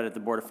talked about it at the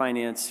Board of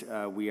Finance.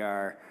 We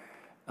are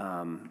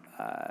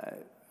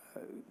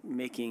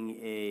making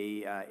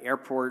a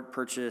airport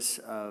purchase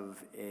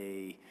of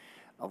a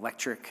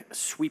electric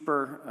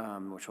sweeper,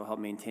 which will help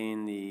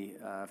maintain the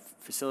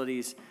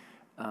facilities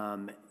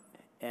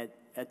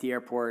at the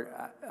airport.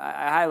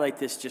 I highlight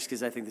this just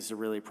because I think this is a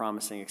really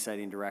promising,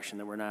 exciting direction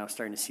that we're now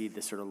starting to see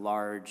this sort of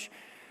large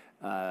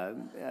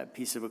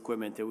piece of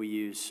equipment that we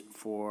use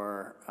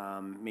for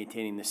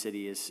maintaining the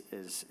city is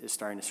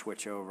starting to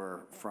switch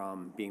over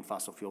from being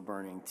fossil fuel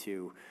burning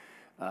to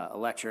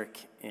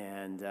electric.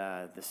 And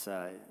this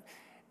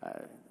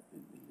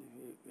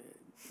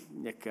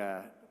Nick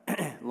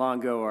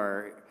Longo,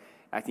 our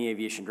acting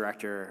aviation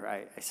director,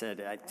 I said,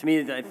 to me,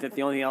 I think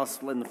the only thing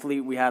else in the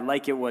fleet we had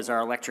like it was our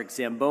electric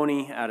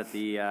Zamboni out at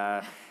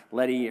the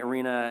Letty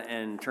Arena,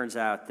 and turns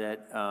out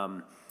that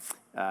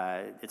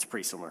it's a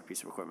pretty similar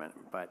piece of equipment.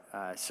 But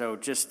so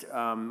just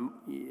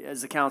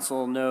as the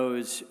council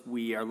knows,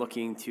 we are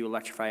looking to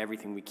electrify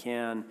everything we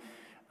can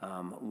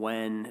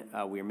when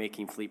we are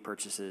making fleet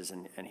purchases,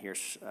 and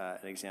here's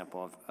an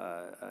example of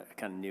a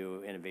kind of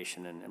new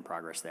innovation and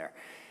progress there.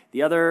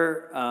 The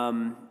other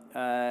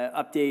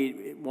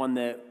update, one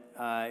that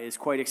is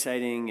quite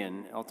exciting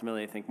and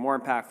ultimately I think more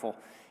impactful,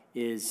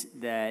 is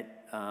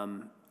that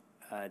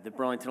the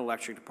Burlington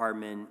Electric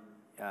Department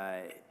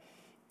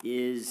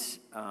is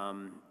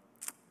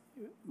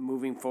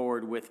moving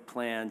forward with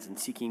plans and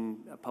seeking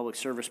a Public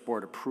Service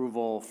Board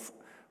approval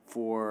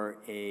for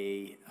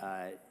a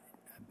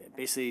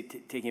basically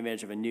taking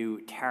advantage of a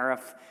new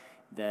tariff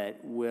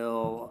that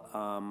will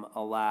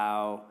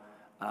allow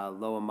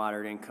low and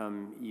moderate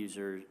income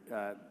users,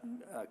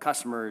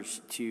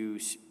 customers to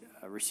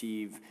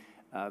receive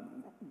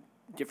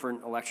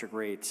different electric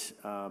rates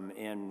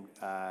and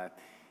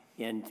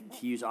to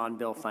use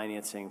on-bill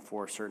financing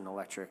for certain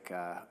electric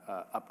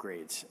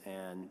upgrades.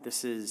 And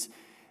this is,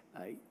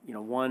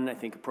 one, I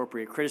think,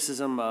 appropriate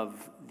criticism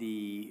of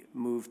the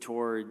move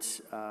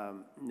towards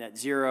net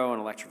zero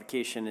and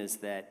electrification is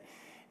that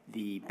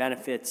the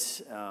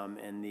benefits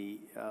and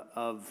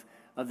of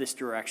this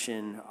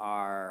direction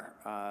are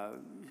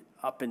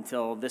up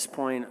until this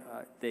point,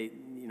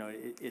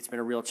 it's been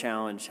a real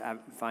challenge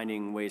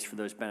finding ways for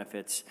those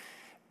benefits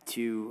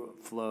to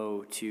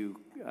flow to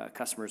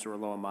customers who are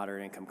low and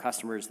moderate income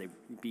customers.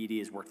 BED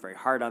has worked very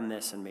hard on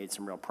this and made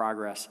some real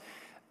progress.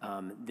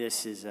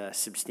 This is a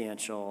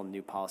substantial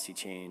new policy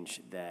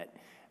change that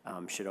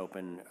should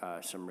open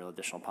some real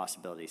additional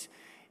possibilities.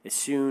 As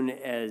soon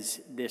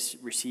as this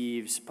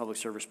receives Public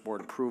Service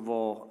Board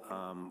approval,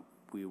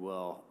 we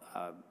will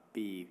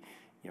there'll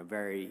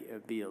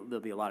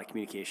be a lot of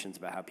communications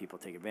about how people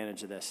take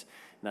advantage of this.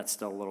 And that's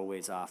still a little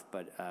ways off,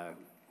 but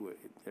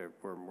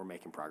we're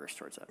making progress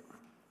towards that.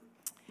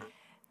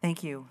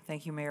 Thank you.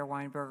 Thank you, Mayor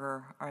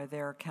Weinberger. Are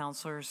there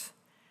councilors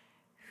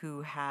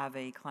who have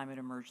a climate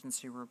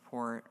emergency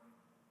report?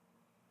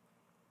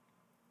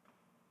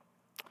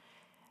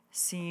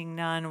 Seeing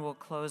none, we'll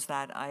close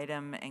that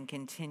item and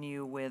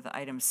continue with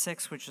item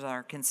 6, which is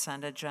our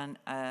consent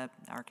agenda.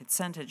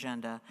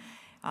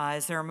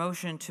 Is there a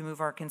motion to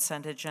move our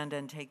consent agenda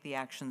and take the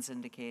actions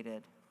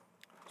indicated?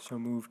 So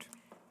moved.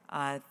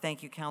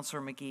 Thank you,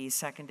 Councilor McGee,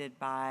 seconded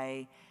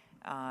by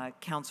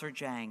Councilor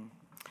Jang.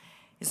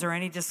 Is there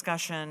any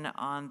discussion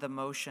on the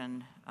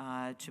motion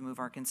to move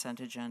our consent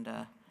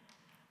agenda?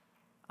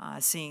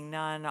 Seeing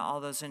none, all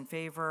those in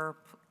favor,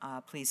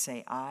 please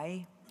say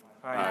aye.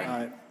 Aye.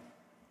 Aye.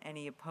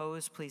 Any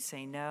opposed, please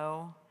say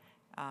no.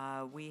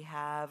 We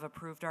have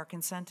approved our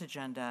consent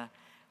agenda,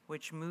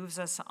 which moves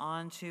us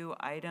on to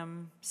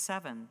item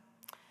 7,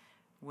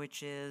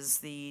 which is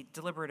the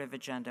deliberative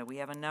agenda. We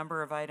have a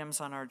number of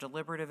items on our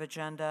deliberative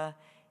agenda.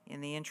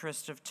 In the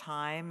interest of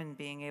time and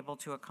being able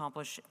to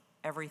accomplish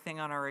everything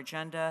on our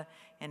agenda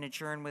and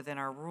adjourn within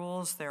our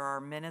rules, there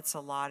are minutes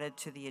allotted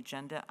to the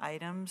agenda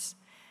items,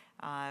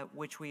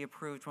 which we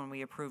approved when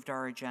we approved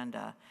our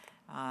agenda.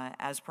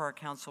 As per our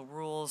council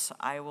rules,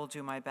 I will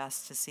do my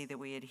best to see that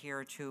we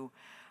adhere to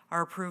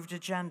our approved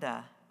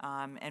agenda.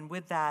 And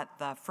with that,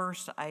 the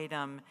first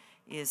item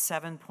is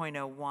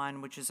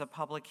 7.01, which is a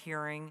public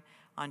hearing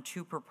on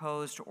 2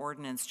 proposed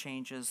ordinance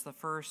changes. The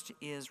first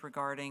is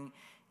regarding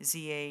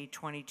ZA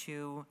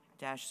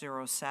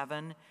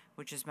 22-07,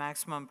 which is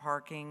maximum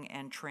parking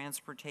and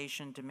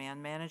transportation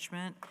demand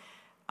management.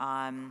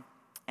 And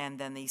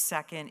then the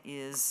second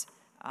is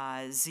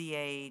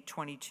ZA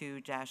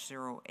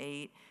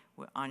 22-08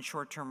 on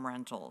short-term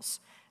rentals.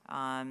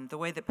 The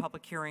way that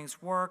public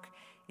hearings work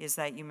is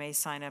that you may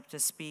sign up to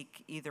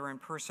speak either in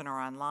person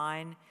or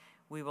online.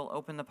 We will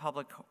open the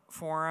public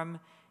forum,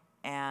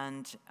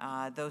 and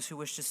those who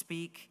wish to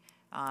speak,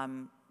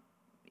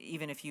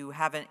 even if you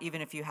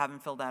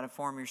haven't filled out a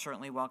form, you're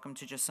certainly welcome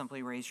to just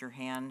simply raise your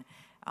hand,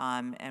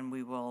 and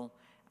we will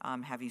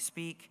have you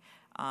speak.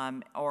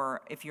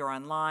 Or if you're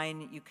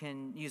online, you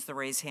can use the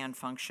raise hand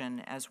function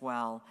as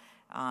well.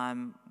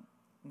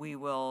 We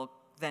will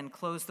then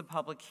close the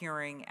public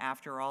hearing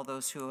after all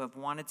those who have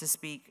wanted to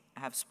speak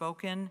have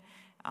spoken,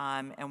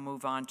 and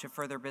move on to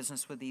further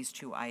business with these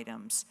 2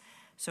 items.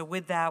 So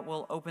with that,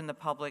 we'll open the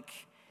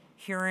public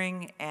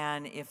hearing,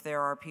 and if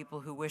there are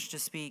people who wish to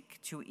speak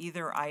to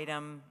either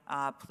item,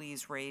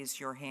 please raise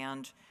your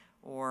hand,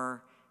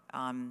 or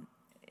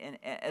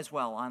as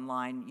well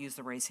online, use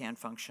the raise hand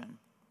function.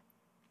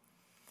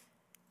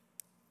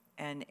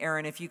 And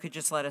Aaron, if you could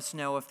just let us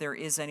know if there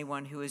is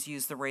anyone who has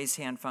used the raise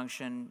hand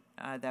function,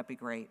 that'd be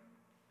great.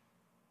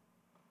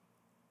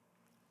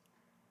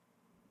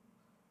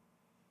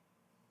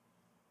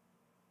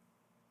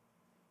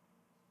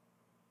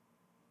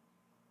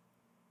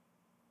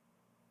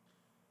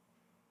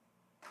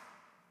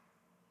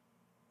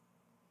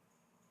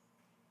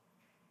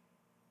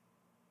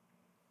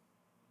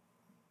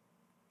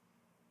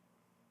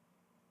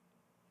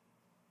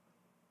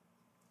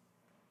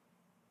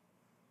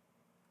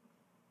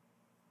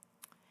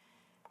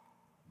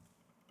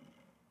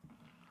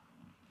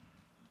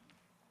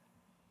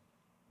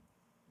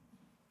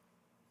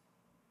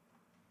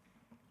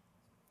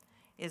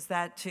 Is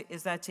that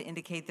to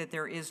indicate that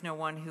there is no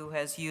one who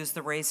has used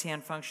the raise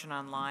hand function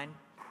online?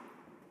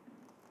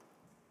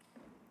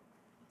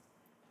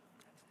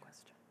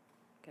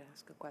 Can I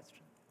ask a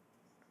question?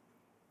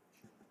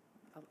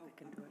 Oh, I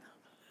can do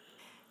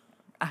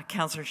it.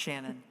 Councilor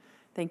Shannon.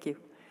 Thank you.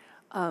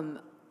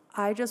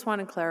 I just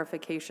wanted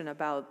clarification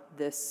about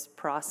this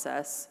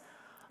process.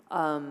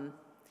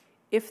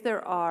 If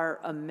there are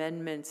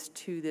amendments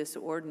to this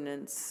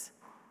ordinance,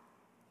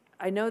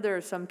 I know there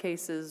are some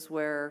cases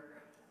where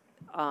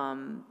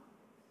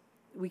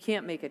we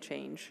can't make a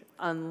change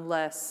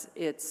unless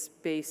it's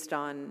based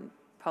on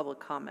public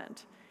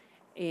comment.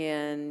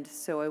 And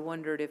so I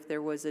wondered if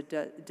there was a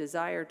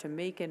desire to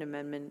make an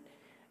amendment,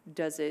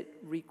 does it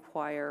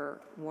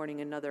require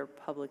warning another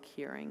public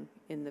hearing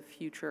in the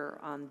future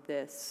on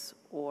this,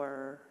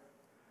 or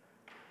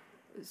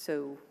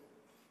so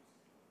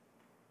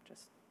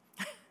just,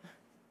 I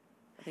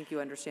think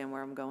you understand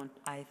where I'm going.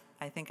 I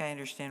think I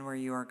understand where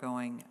you are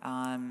going.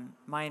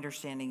 My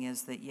understanding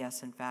is that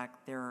yes, in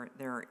fact,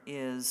 there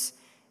is,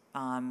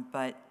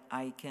 but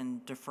I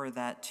can defer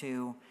that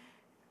to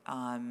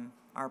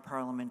our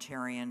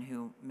parliamentarian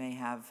who may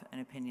have an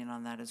opinion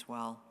on that as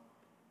well.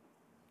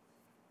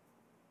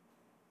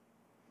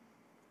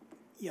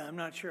 Yeah, I'm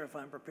not sure if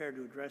I'm prepared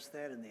to address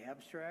that in the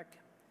abstract.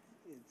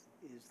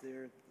 Is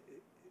there,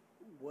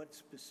 what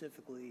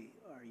specifically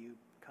are you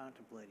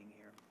contemplating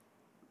here?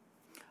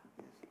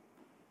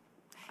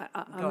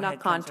 I'm not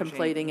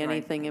contemplating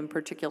anything in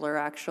particular,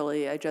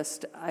 actually. I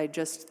just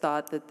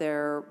thought that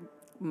there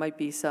might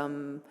be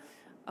some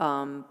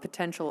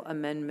potential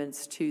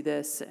amendments to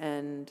this,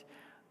 and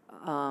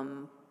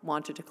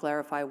wanted to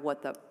clarify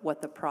what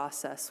the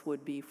process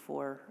would be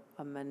for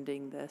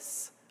amending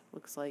this.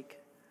 Looks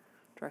like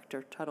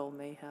Director Tuttle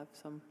may have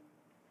some,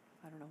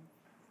 I don't know.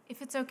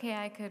 If it's okay,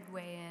 I could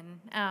weigh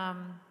in.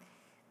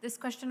 This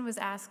question was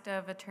asked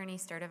of Attorney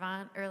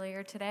Sturdivant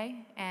earlier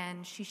today,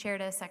 and she shared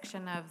a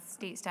section of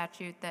state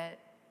statute that,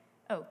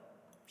 oh,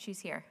 she's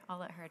here. I'll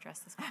let her address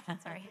this question,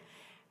 sorry.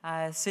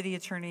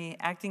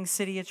 Acting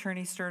City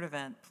Attorney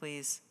Sturdivant,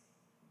 please.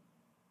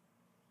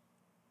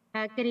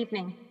 Good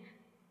evening.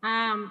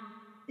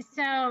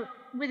 So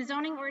with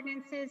zoning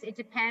ordinances, it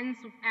depends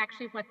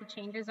actually what the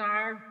changes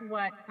are,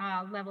 what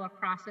level of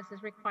process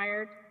is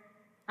required.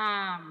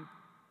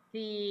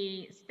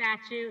 The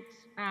statute,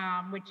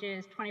 which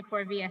is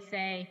 24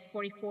 VSA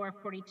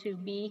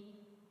 4442B,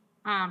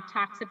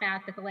 talks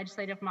about that the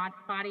legislative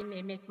body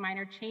may make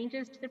minor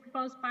changes to the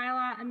proposed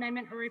bylaw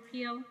amendment or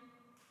repeal.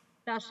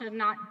 Thou shalt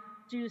not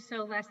do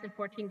so less than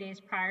 14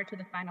 days prior to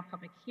the final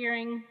public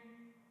hearing.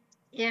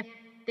 If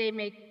they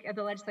make,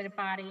 the legislative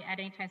body at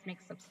any time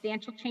makes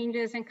substantial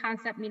changes in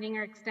concept, meaning,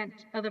 or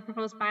extent of the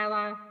proposed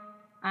bylaw,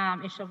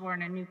 it shall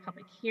warrant a new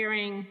public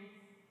hearing.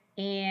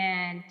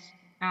 And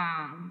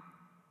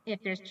if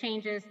there's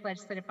changes, the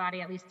legislative body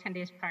at least 10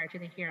 days prior to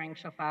the hearing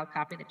shall file a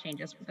copy of the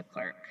changes with the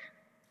clerk.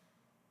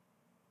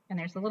 And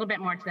there's a little bit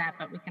more to that,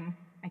 but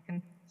I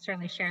can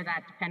certainly share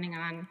that depending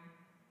on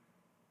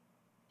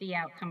the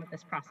outcome of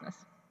this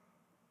process.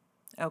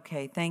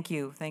 Okay, thank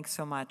you. Thanks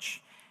so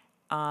much.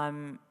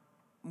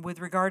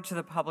 With regard to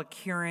the public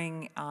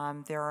hearing,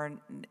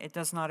 it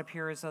does not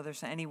appear as though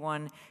there's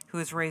anyone who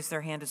has raised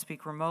their hand to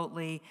speak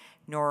remotely,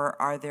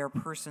 nor are there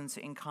persons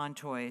in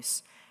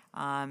contois.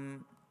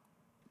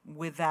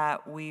 With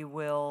that, we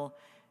will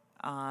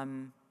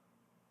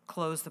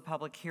close the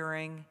public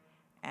hearing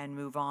and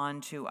move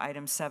on to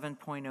item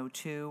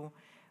 7.02,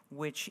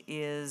 which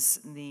is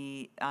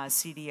the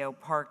CDO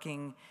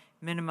parking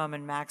minimum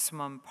and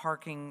maximum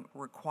parking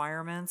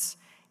requirements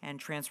and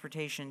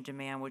transportation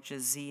demand, which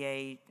is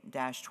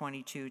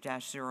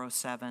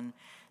ZA-22-07.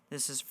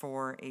 This is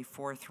for a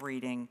fourth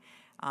reading.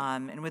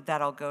 And with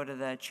that, I'll go to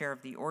the chair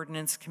of the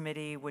ordinance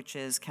committee, which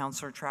is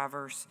Councilor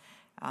Travers,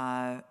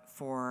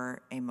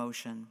 for a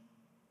motion.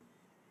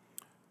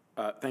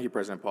 Thank you,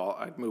 President Paul.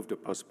 I'd move to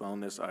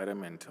postpone this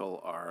item until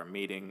our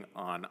meeting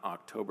on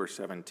October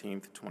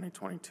 17th,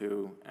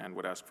 2022, and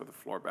would ask for the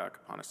floor back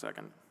upon a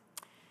second.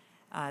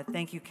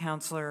 Thank you,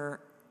 Councilor.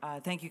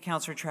 Thank you,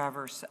 Councilor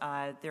Travers.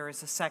 There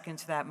is a second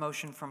to that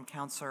motion from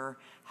Councilor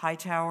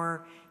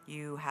Hightower.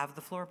 You have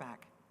the floor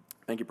back.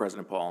 Thank you,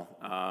 President Paul.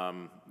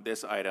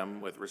 This item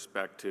with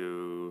respect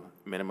to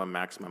minimum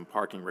maximum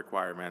parking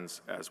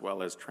requirements as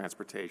well as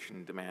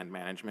transportation demand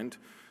management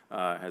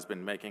has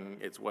been making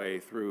its way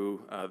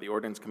through the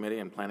Ordinance Committee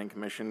and Planning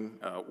Commission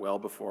well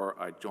before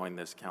I joined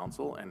this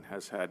council, and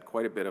has had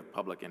quite a bit of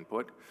public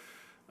input.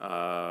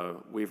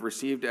 We've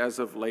received as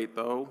of late,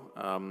 though,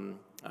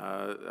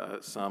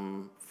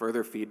 some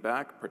further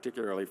feedback,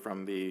 particularly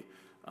from the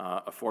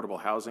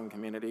affordable housing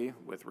community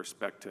with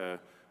respect to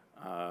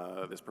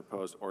this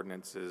proposed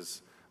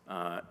ordinance's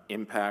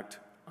impact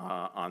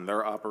on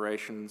their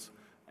operations.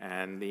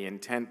 And the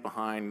intent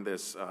behind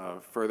this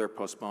further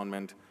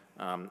postponement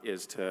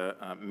is to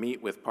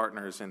meet with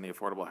partners in the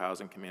affordable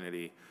housing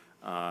community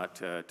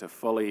to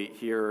fully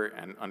hear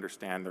and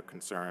understand their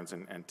concerns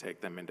and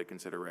take them into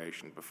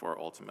consideration before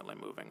ultimately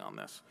moving on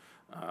this.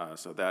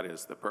 So that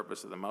is the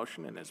purpose of the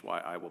motion and is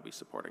why I will be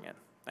supporting it.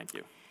 Thank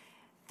you.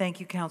 Thank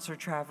you, Councilor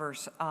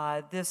Travers.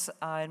 This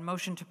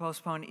motion to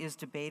postpone is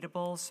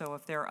debatable, so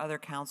if there are other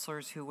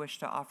councilors who wish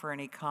to offer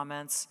any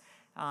comments,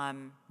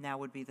 now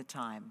would be the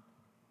time.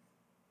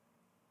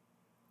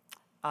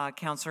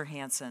 Councilor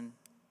Hanson.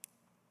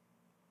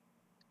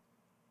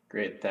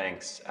 Great,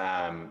 thanks.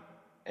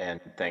 And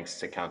thanks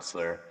to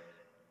Councilor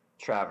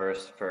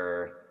Travers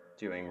for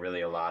doing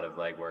really a lot of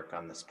legwork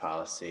on this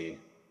policy,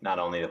 not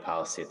only the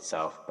policy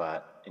itself,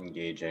 but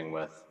engaging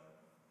with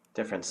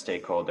different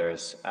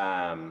stakeholders.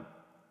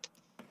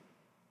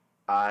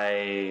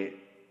 I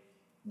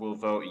will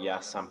vote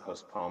yes on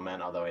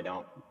postponement, although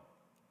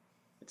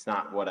it's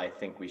not what I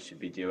think we should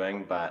be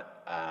doing,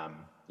 but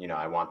you know,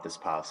 I want this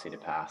policy to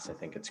pass. I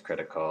think it's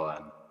critical,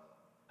 and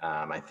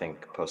I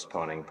think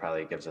postponing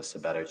probably gives us a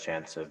better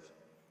chance of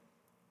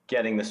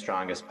getting the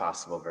strongest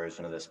possible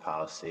version of this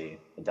policy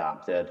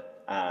adopted.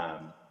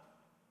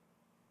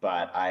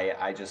 But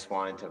I just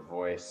wanted to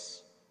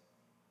voice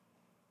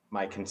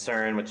my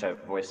concern, which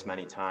I've voiced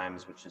many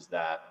times, which is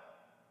that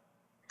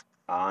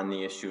on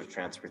the issue of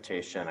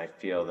transportation, I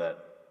feel that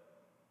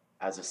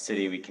as a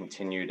city, we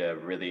continue to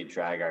really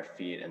drag our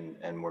feet,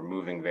 and we're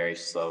moving very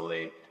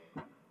slowly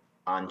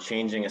on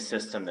changing a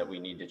system that we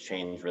need to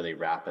change really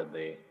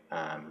rapidly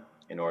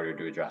in order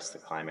to address the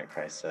climate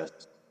crisis,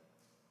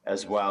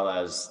 as well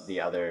as the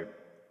other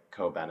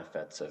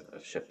co-benefits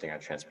of shifting our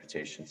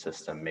transportation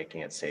system, making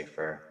it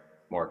safer,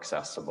 more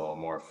accessible,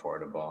 more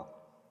affordable.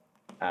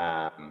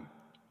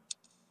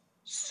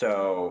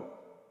 So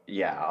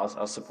yeah,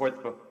 I'll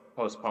support the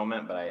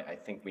postponement, but I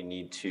think we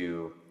need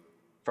to,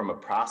 from a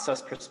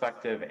process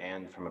perspective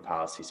and from a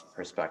policy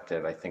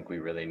perspective, I think we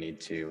really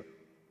need to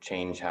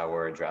change how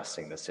we're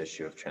addressing this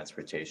issue of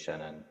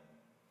transportation, and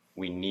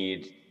we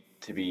need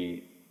to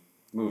be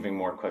moving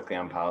more quickly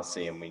on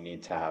policy, and we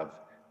need to have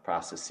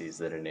processes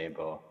that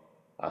enable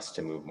us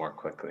to move more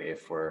quickly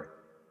if we're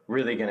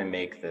really going to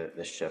make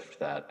the shift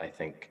that I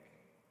think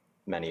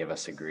many of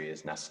us agree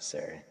is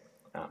necessary.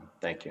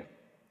 Thank you.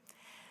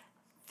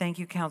 Thank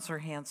you, Councilor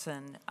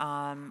Hanson.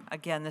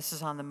 Again, this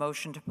is on the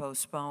motion to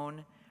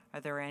postpone.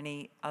 Are there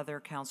any other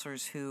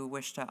councilors who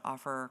wish to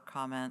offer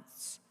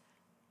comments?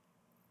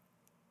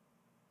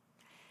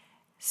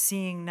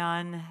 Seeing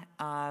none,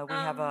 we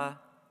have a...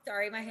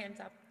 Sorry, my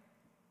hand's up.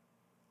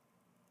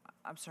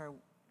 I'm sorry.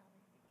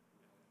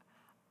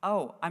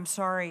 Oh, I'm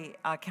sorry,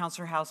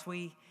 Councilor House.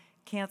 We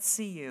can't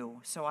see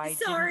you, so I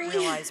didn't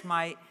realize.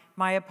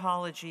 My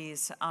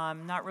apologies.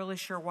 I'm not really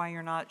sure why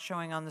you're not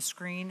showing on the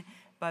screen,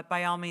 but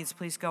by all means,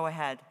 please go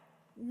ahead.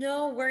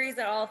 No worries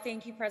at all.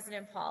 Thank you,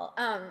 President Paul.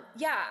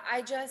 Yeah,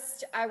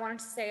 I wanted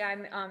to say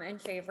I'm in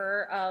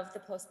favor of the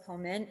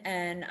postponement,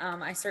 and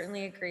I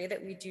certainly agree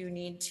that we do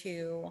need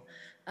to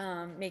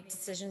make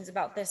decisions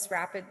about this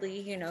rapidly.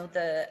 You know,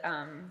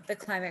 the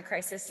climate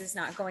crisis is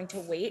not going to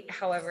wait.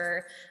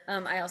 However,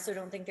 I also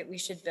don't think that we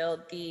should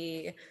build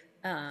the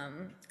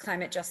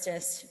climate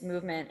justice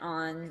movement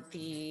on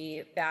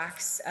the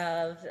backs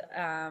of,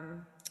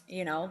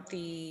 you know,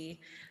 the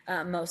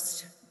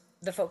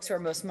folks who are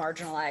most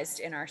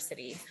marginalized in our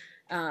city.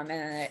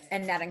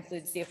 And that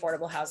includes the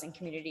affordable housing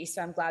community.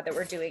 So I'm glad that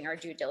we're doing our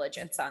due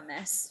diligence on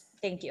this.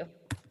 Thank you.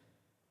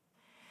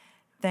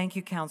 Thank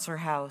you, Councilor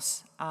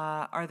House.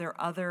 Are there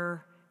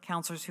other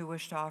councilors who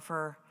wish to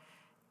offer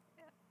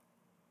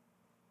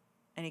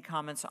any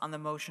comments on the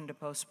motion to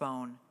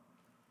postpone?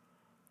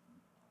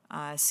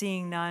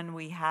 Seeing none,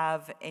 we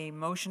have a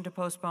motion to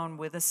postpone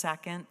with a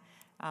second.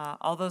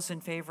 All those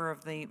in favor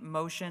of the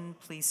motion,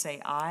 please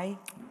say aye.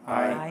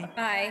 Aye.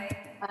 Aye.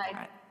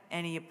 Aye.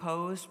 Any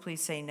opposed,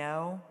 please say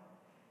no.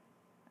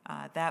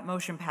 That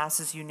motion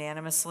passes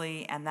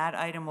unanimously, and that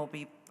item will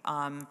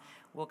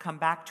come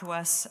back to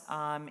us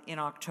in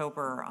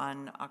October,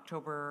 on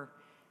October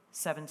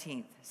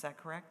 17th. Is that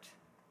correct?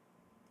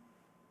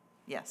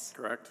 Yes.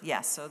 Correct.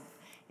 Yes, so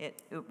it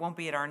won't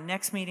be at our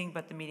next meeting,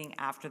 but the meeting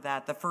after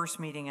that, the first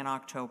meeting in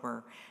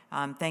October.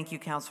 Thank you,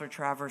 Councilor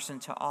Travers, and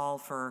to all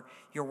for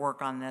your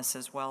work on this,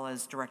 as well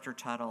as Director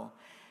Tuttle.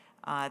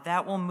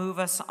 That will move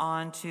us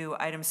on to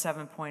item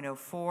 7.04,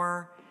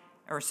 or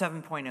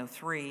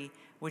 7.03,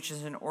 which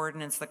is an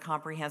ordinance, the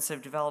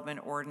Comprehensive Development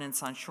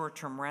Ordinance on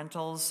Short-Term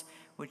Rentals,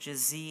 which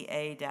is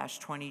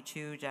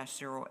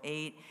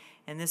ZA-22-08,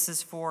 and this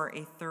is for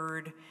a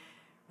third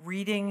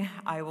reading.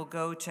 I will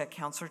go to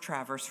Councilor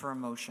Travers for a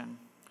motion.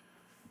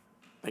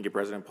 Thank you,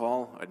 President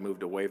Paul. I'd move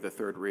to waive the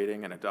third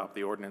reading and adopt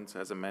the ordinance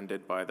as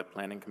amended by the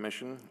Planning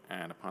Commission,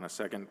 and upon a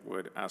second,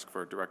 would ask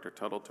for Director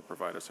Tuttle to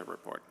provide us a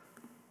report.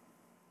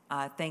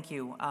 Thank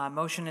you.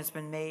 Motion has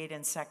been made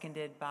and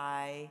seconded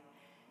by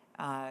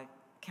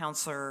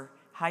Councilor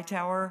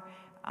Hightower.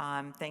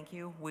 Thank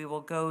you. We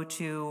will go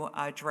to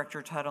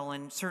Director Tuttle,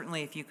 and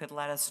certainly if you could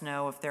let us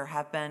know if there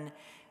have been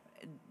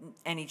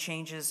any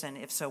changes, and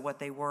if so, what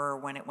they were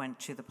when it went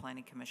to the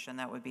Planning Commission,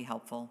 that would be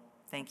helpful.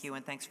 Thank you,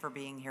 and thanks for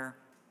being here.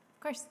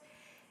 Of course.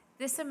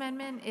 This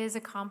amendment is a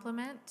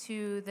complement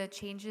to the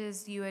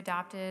changes you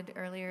adopted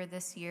earlier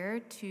this year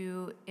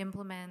to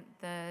implement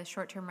the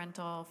short-term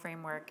rental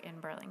framework in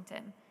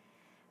Burlington.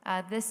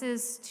 This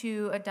is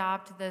to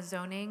adopt the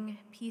zoning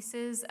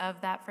pieces of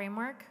that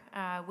framework,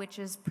 which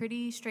is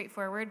pretty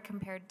straightforward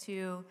compared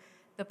to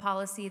the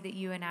policy that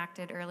you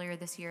enacted earlier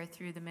this year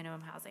through the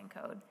minimum housing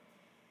code.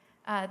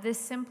 This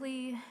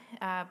simply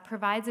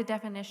provides a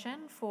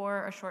definition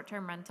for a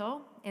short-term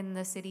rental in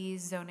the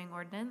city's zoning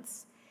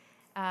ordinance,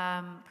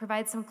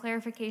 provides some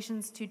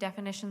clarifications to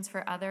definitions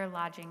for other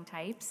lodging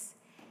types,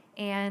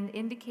 and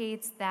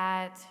indicates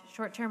that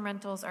short-term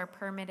rentals are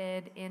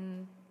permitted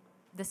in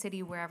the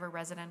city wherever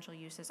residential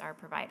uses are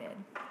provided.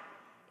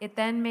 It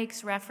then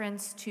makes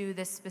reference to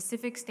the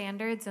specific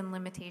standards and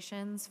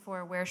limitations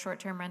for where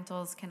short-term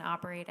rentals can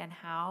operate and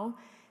how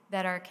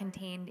that are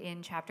contained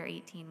in Chapter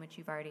 18, which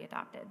you've already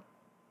adopted.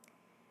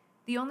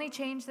 The only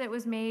change that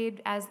was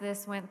made as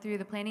this went through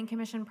the Planning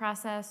Commission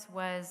process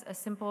was a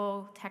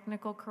simple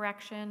technical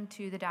correction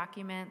to the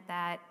document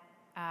that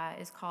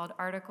is called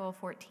Article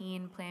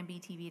 14 Plan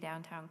BTV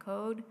Downtown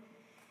Code.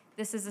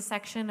 This is a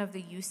section of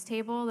the use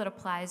table that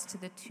applies to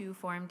the 2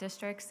 form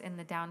districts in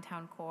the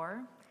downtown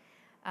core.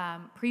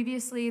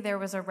 Previously, there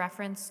was a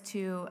reference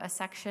to a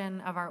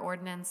section of our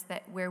ordinance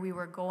where we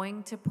were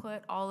going to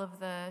put all of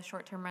the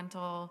short-term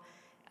rental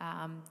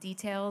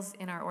details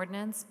in our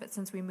ordinance, but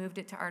since we moved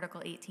it to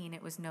Article 18,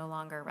 it was no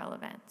longer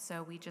relevant.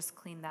 So we just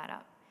cleaned that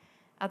up.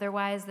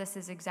 Otherwise, this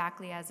is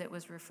exactly as it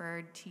was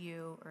referred to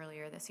you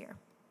earlier this year.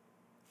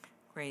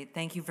 Great,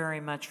 thank you very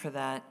much for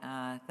that,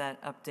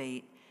 that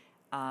update.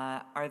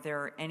 Are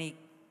there any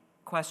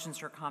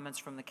questions or comments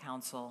from the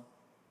council?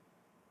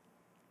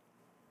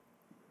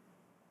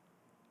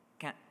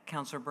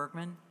 Councilor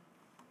Bergman?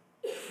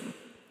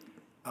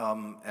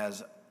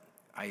 As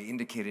I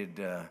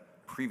indicated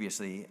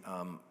previously,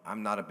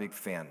 I'm not a big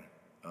fan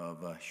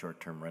of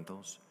short-term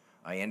rentals.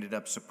 I ended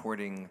up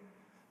supporting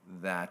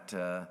that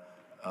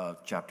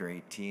Chapter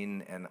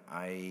 18, and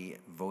I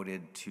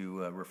voted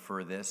to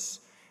refer this,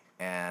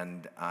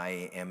 and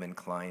I am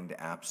inclined,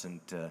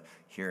 absent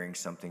hearing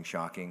something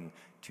shocking,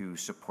 to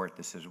support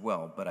this as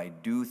well. But I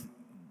do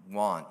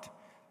want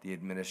the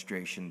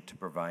administration to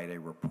provide a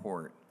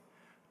report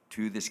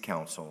to this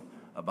council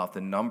about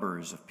the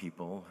numbers of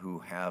people who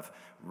have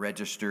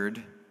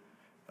registered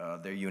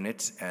their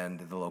units and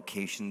the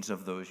locations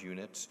of those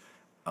units.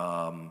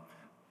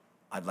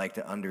 I'd like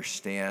to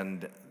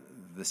understand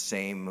the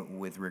same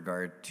with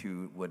regard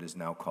to what is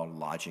now called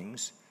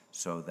lodgings,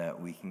 so that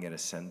we can get a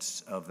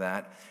sense of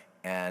that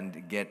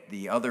and get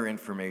the other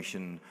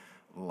information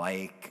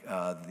like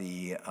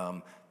the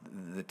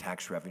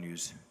tax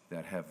revenues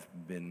that have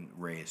been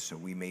raised. So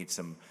we made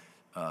some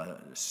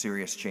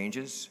serious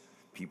changes.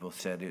 People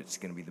said it's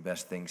going to be the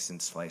best thing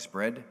since sliced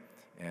bread,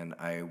 and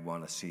I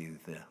want to see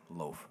the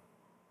loaf.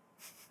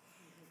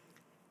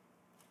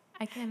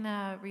 I can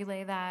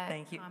relay that.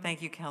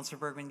 Thank you, Councilor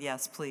Bergman.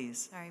 Yes,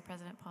 please. Sorry,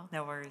 President Paul.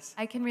 No worries.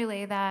 I can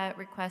relay that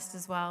request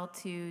as well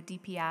to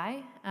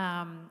DPI.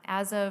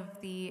 As of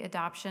the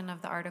adoption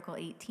of the Article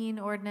 18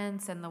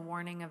 ordinance and the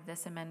warning of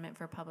this amendment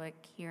for public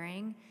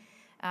hearing,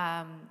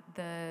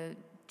 the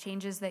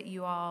changes that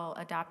you all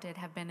adopted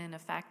have been in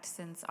effect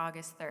since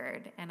August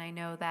 3rd. And I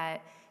know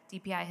that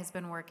DPI has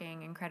been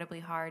working incredibly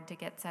hard to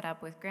get set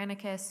up with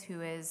Granicus,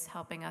 who is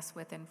helping us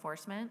with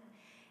enforcement,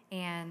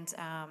 and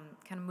kind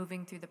of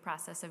moving through the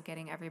process of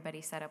getting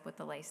everybody set up with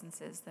the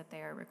licenses that they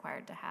are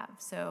required to have.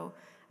 So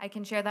I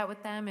can share that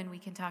with them, and we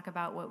can talk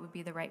about what would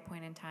be the right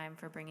point in time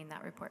for bringing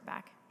that report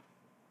back.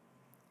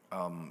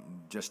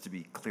 Just to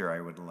be clear,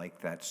 I would like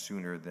that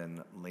sooner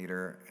than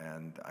later,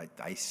 and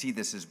I see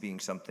this as being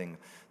something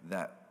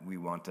that we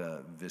want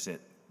to visit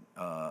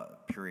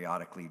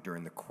periodically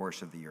during the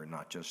course of the year,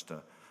 not just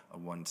a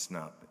one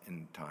snap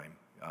in time.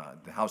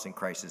 The housing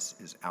crisis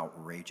is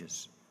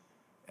outrageous,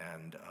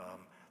 and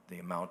the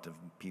amount of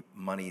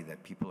money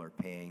that people are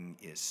paying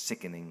is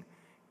sickening,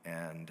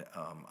 and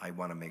I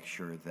want to make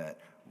sure that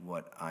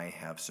what I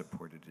have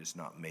supported is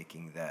not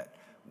making that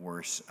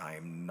worse. I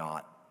am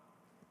not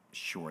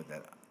sure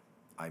that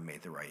I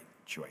made the right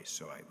choice,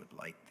 so I would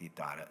like the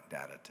data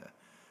to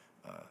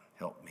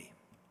help me.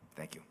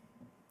 Thank you.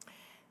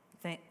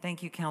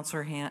 Thank you,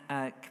 Councilor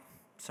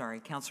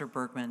Councilor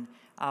Bergman.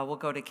 We'll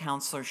go to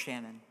Councilor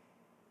Shannon.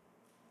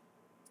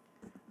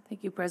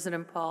 Thank you,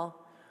 President Paul.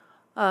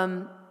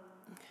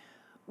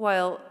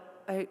 While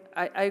I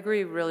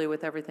agree really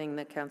with everything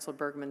that Councilor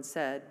Bergman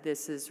said,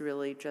 this is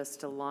really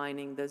just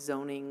aligning the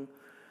zoning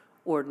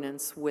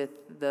ordinance with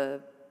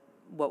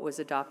what was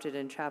adopted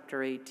in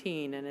Chapter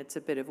 18, and it's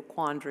a bit of a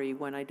quandary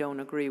when I don't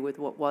agree with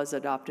what was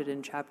adopted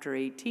in Chapter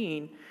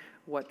 18.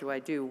 What do I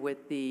do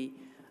with the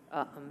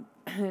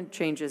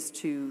changes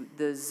to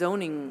the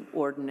zoning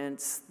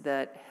ordinance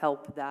that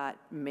help that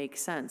make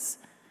sense?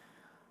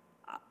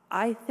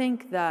 I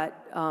think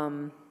that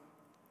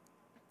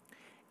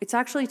it's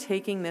actually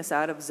taking this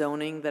out of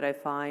zoning that I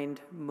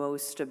find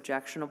most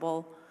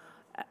objectionable.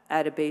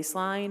 At a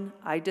baseline,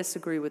 I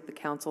disagree with the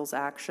council's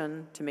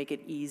action to make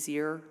it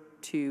easier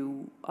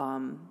to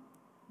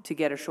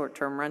get a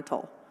short-term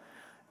rental.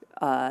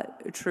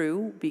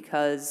 True,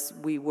 because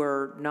we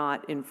were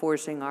not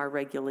enforcing our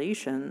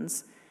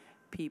regulations,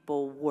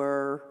 people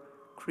were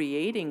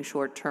creating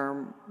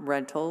short-term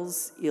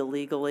rentals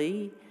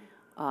illegally,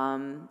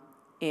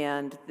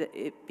 and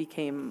it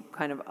became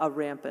kind of a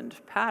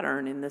rampant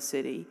pattern in the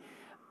city,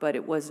 but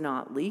it was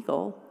not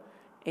legal.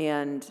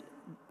 And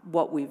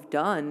what we've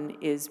done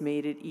is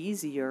made it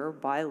easier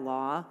by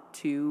law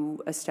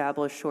to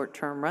establish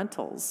short-term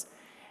rentals.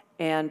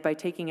 And by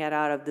taking it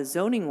out of the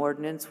zoning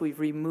ordinance, we've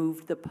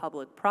removed the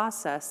public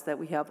process that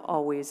we have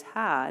always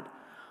had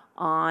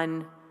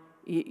on,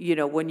 you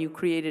know, when you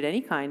created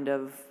any kind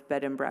of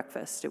bed and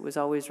breakfast, it was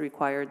always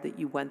required that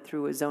you went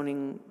through a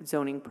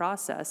zoning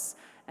process,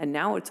 and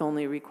now it's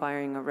only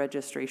requiring a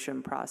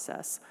registration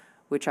process,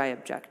 which I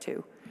object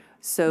to.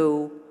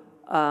 So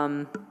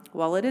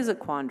while it is a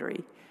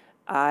quandary,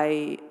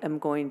 I am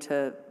going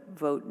to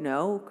vote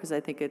no, because I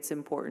think it's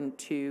important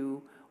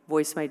to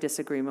voice my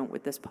disagreement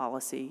with this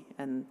policy,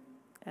 and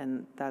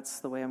that's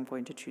the way I'm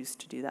going to choose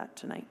to do that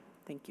tonight.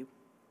 Thank you.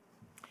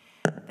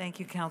 Thank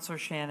you, Councilor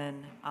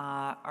Shannon.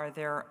 Are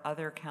there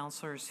other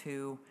councilors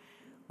who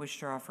wish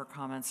to offer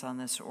comments on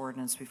this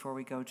ordinance before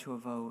we go to a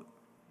vote?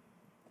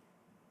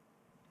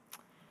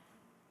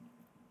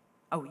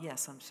 Oh,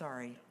 yes, I'm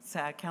sorry.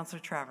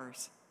 Councilor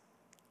Travers.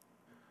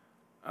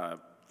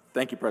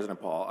 Thank you, President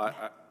Paul.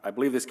 I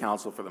believe this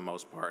council, for the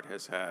most part,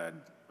 has had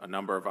a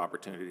number of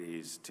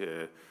opportunities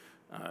to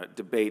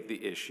debate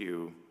the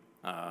issue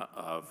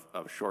of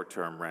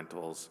short-term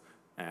rentals,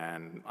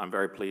 and I'm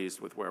very pleased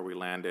with where we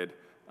landed.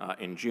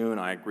 In June,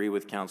 I agree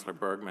with Councilor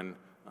Bergman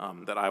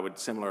that I would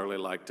similarly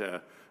like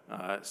to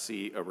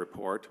see a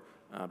report,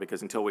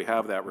 because until we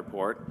have that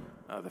report,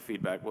 the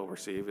feedback we'll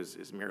receive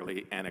is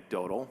merely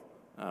anecdotal.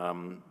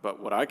 But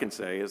what I can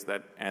say is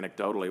that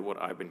anecdotally,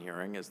 what I've been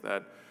hearing is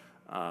that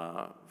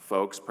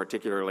folks,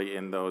 particularly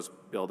in those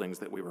buildings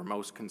that we were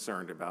most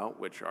concerned about,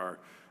 which are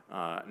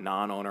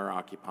non-owner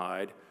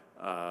occupied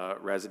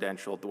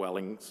residential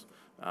dwellings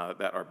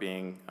that are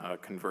being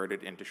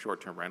converted into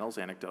short-term rentals,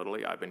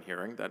 anecdotally, I've been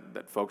hearing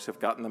that folks have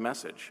gotten the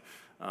message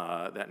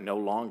that no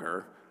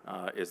longer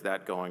is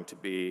that going to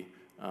be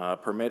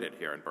permitted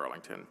here in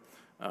Burlington.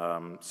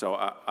 So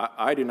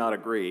I do not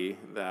agree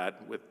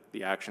that with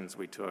the actions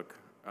we took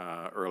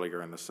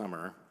earlier in the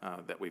summer,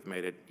 that we've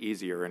made it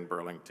easier in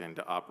Burlington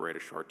to operate a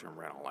short-term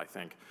rental. I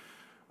think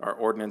our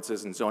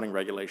ordinances and zoning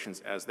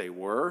regulations as they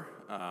were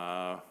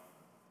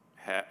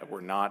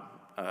not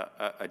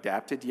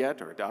adapted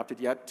yet or adopted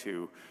yet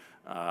to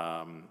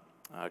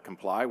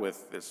comply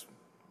with this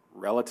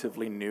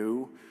relatively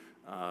new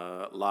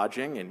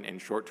lodging in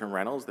short-term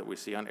rentals that we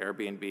see on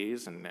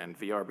Airbnbs and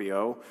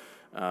VRBO.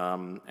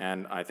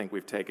 And I think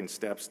we've taken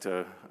steps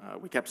to,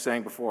 we kept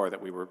saying before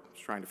that we were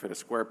trying to fit a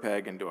square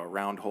peg into a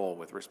round hole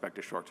with respect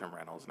to short-term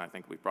rentals, and I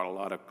think we've brought a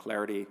lot of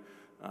clarity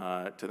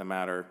to the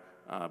matter,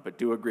 but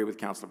do agree with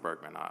Councilor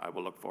Bergman. I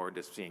will look forward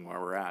to seeing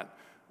where we're at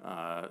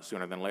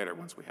sooner than later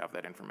once we have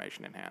that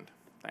information in hand.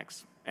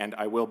 Thanks. And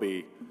I will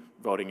be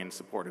voting in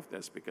support of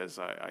this because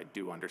I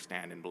do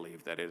understand and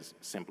believe that is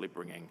simply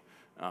bringing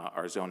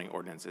our zoning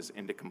ordinances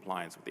into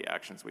compliance with the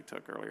actions we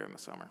took earlier in the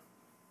summer.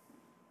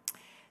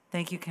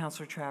 Thank you,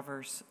 Councilor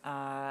Travers.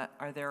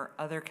 Are there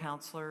other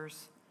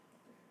councilors?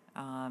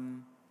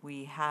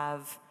 We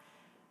have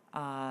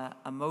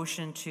a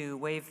motion to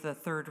waive the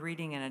third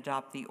reading and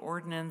adopt the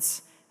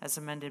ordinance as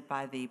amended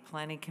by the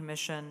Planning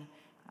Commission.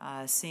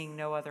 Seeing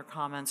no other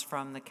comments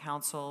from the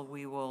council,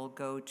 we will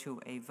go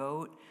to a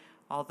vote.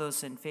 All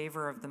those in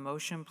favor of the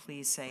motion,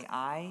 please say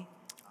aye.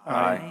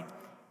 Aye.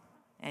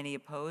 Any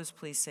opposed,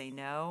 please say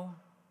no.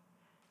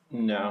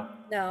 No.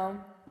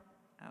 No.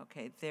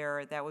 Okay,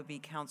 that would be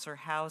Councilor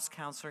House,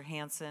 Councilor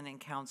Hanson, and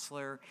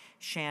Councilor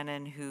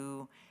Shannon,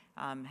 who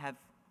have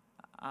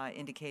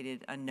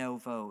indicated a no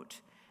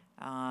vote.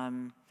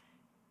 And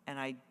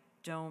I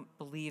don't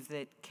believe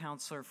that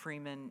Councilor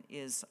Freeman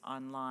is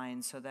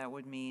online, so that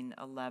would mean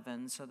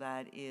 11. So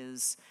that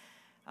is.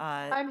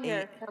 I'm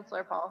here,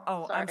 Councilor Paul.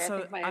 Oh,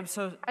 sorry,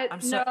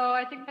 No,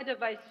 I think my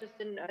device just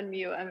didn't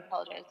unmute. I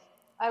apologize.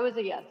 I was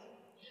a yes.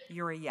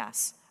 You're a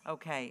yes.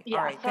 Okay. Yeah,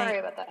 all right. sorry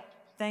about that.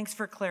 Thanks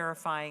for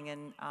clarifying,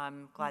 and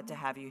I'm glad to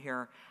have you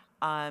here.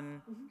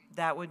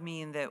 That would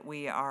mean that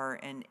we are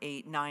an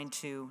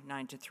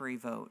 9-3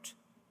 vote.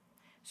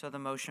 So the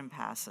motion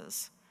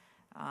passes.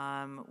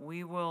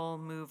 We will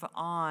move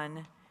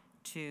on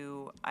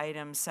to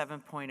item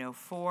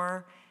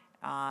 7.04,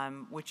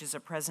 which is a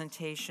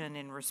presentation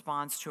in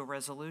response to a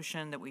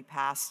resolution that we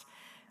passed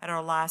at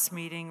our last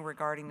meeting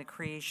regarding the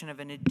creation of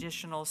an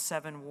additional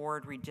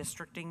 7-ward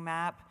redistricting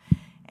map.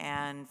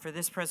 And for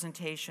this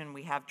presentation,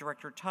 we have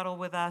Director Tuttle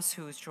with us,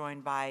 who is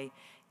joined by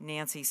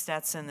Nancy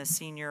Stetson,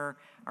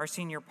 our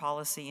senior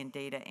policy and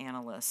data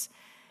analyst.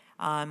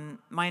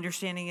 My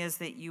understanding is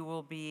that you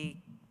will be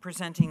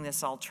presenting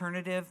this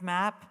alternative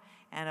map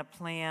and a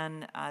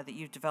plan that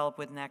you've developed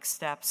with next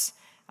steps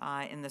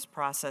in this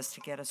process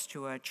to get us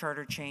to a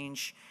charter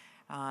change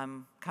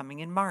coming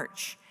in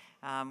March,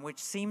 which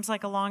seems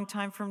like a long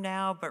time from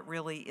now, but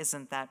really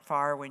isn't that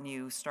far when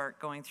you start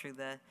going through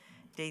the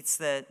dates,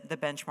 the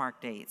benchmark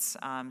dates.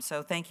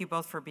 So thank you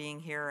both for being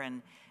here,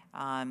 and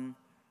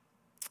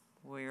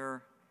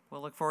we'll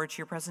look forward to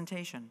your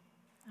presentation.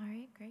 All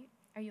right, great.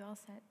 Are all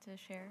set to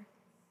share?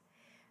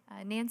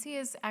 Nancy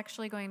is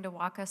actually going to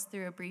walk us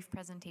through a brief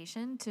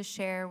presentation to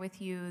share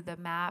with you the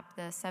map,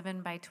 the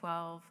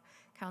 7x12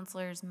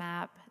 counselors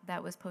map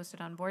that was posted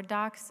on board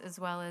docs, as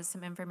well as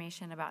some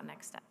information about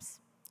next steps.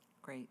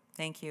 Great,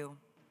 thank you.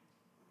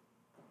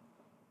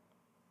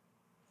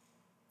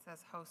 It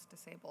says host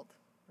disabled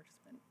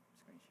participant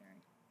screen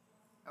sharing.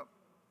 Oh,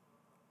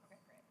 okay,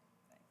 great,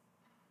 thanks.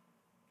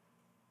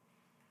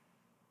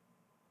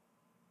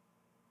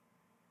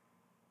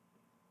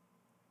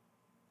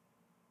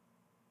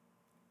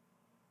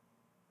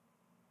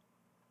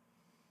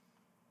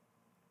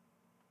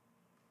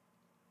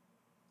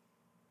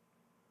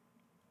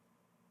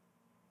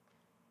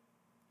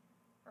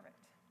 Perfect.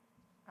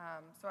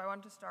 So I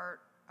wanted to start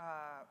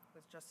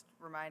with just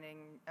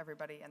reminding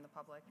everybody and the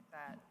public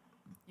that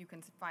you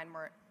can find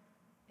more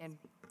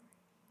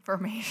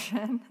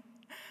information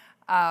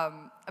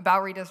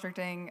about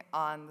redistricting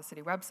on the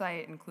city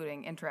website,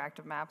 including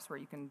interactive maps where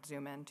you can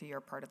zoom into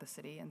your part of the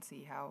city and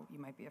see how you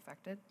might be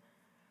affected.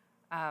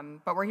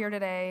 But we're here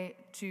today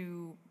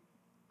to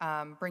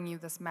bring you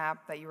this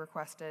map that you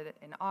requested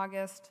in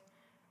August.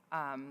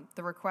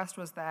 The request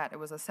was that it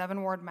was a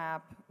 7-ward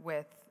map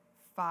with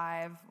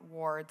 5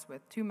 wards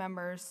with 2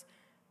 members,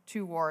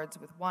 2 wards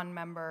with 1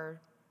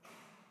 member,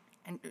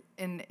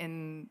 and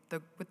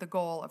with the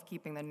goal of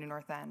keeping the new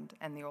North End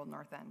and the old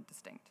North End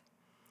distinct.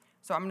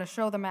 So I'm going to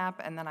show the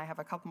map, and then I have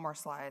a couple more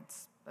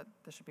slides, but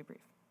this should be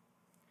brief.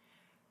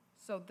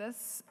 So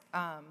this,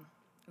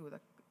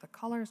 the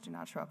colors do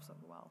not show up so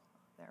well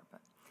there,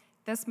 but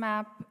this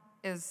map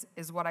is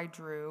what I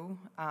drew.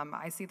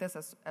 I see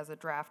this as a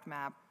draft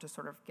map to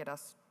sort of get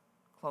us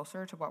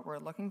closer to what we're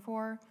looking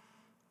for.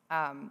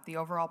 The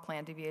overall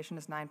plan deviation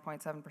is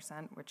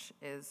 9.7%, which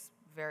is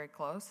very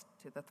close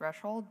to the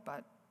threshold,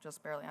 but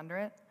just barely under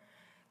it.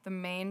 The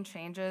main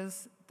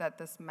changes that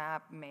this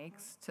map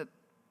makes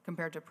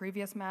compared to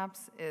previous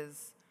maps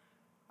is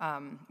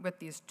with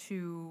these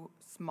 2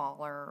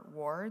 smaller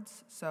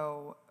wards.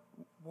 So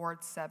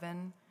Ward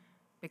 7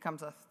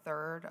 becomes a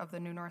third of the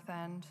new North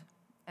End,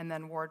 and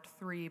then Ward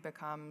 3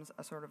 becomes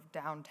a sort of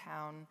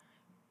downtown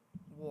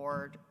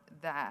ward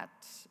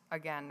that,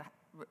 again,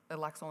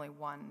 elects only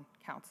 1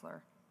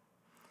 counselor.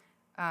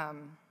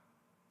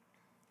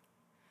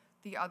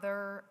 The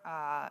other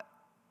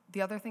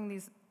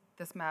thing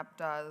this map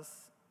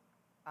does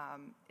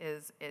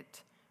is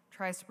it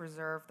tries to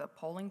preserve the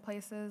polling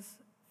places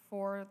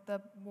for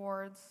the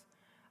wards.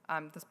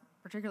 This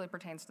particularly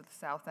pertains to the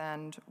South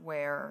End,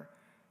 where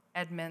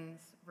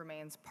Edmonds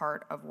remains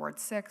part of Ward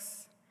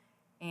 6,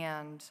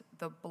 and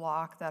the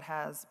block that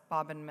has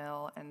Bobbin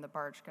Mill and the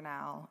Barge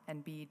Canal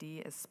and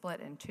BED is split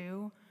in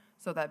 2,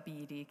 so that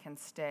BED can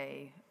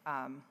stay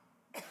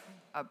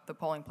the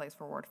polling place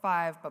for Ward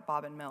 5, but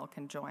Bobbin Mill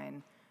can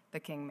join the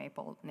King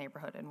Maple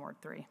neighborhood in Ward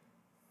 3.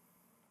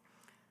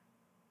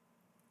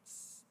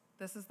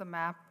 This is the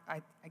map.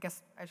 I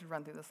guess I should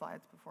run through the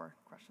slides before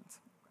questions.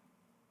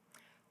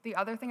 The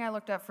other thing I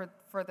looked at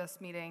for this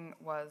meeting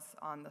was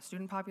on the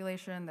student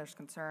population. There's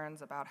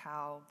concerns about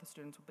how the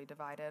students will be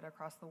divided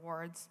across the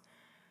wards.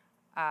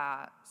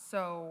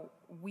 So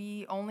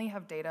we only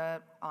have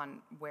data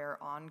on where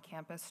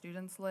on-campus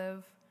students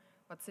live,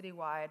 but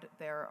citywide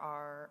there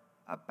are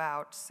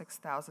about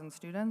 6,000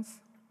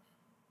 students.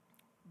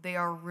 They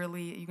are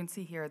really, you can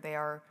see here, they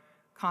are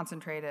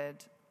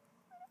concentrated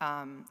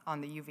on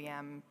the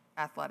UVM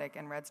Athletic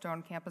and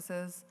Redstone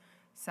campuses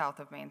south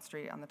of Main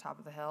Street on the top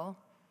of the hill.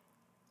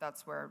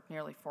 That's where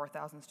nearly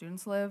 4,000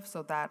 students live,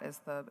 so that is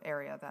the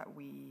area that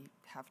we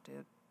have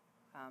to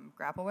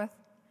grapple with.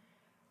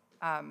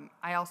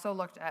 I also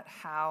looked at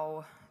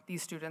how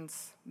these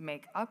students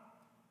make up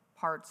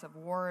parts of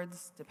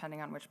wards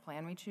depending on which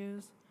plan we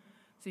choose.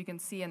 So you can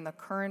see in the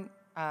current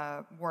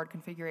ward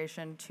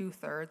configuration,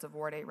 2/3 of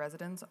Ward 8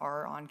 residents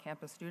are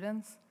on-campus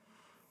students.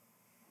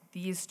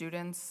 These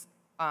students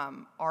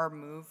are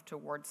moved to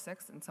Ward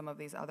 6 in some of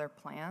these other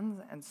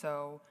plans, and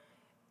so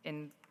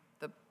in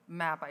the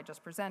map I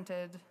just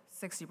presented,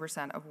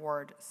 60% of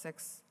Ward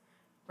 6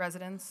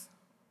 residents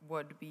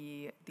would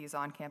be these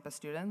on-campus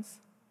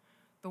students.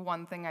 The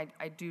one thing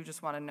I do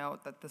just want to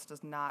note that this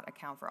does not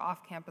account for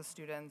off-campus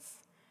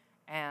students,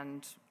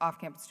 and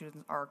off-campus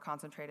students are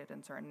concentrated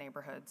in certain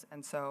neighborhoods,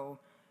 and so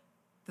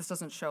this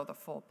doesn't show the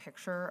full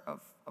picture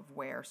of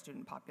where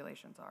student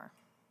populations are.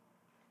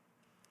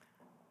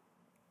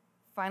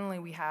 Finally,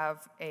 we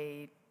have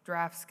a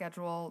draft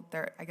schedule.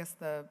 I guess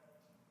the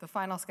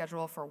final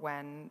schedule for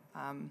when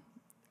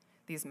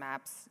these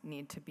maps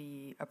need to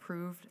be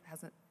approved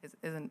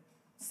isn't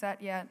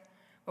set yet,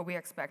 but we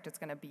expect it's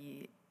going to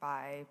be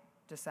by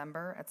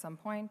December at some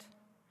point.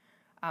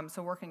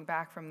 So working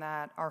back from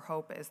that, our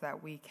hope is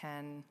that we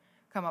can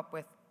come up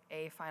with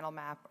a final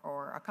map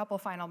or a couple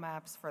final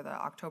maps for the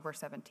October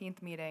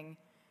 17th meeting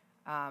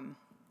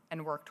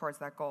and work towards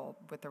that goal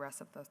with the rest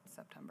of the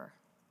September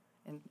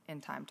in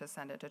time to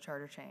send it to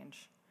charter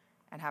change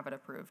and have it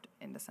approved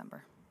in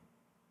December.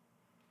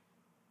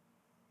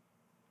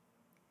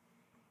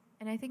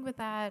 And I think with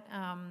that,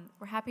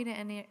 we're happy to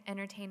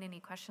entertain any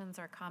questions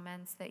or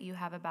comments that you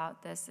have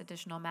about this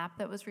additional map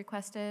that was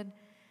requested.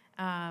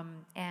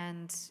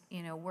 And,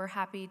 you know, we're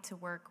happy to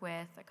work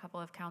with a couple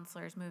of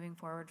counselors moving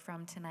forward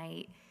from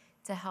tonight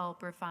to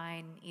help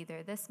refine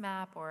either this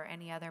map or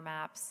any other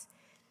maps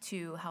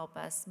to help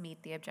us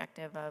meet the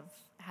objective of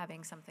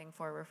having something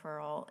for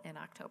referral in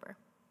October.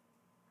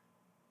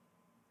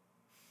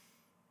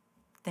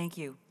 Thank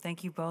you.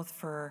 Thank you both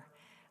for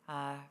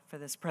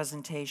this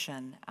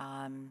presentation.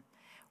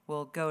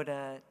 We'll go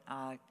to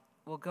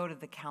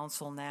the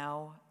council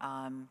now.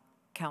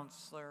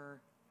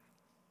 Counselor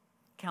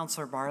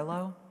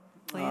Barlow,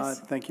 please.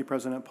 Thank you,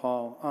 President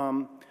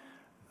Paul.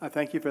 I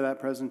thank you for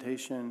that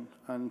presentation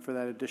and for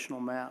that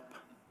additional map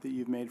that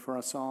you've made for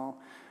us all.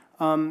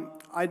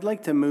 I'd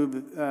like to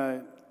move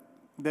that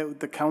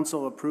the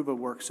council approve a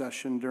work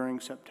session during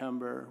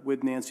September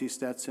with Nancy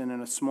Stetson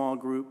and a small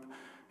group,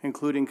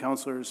 including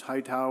Councilors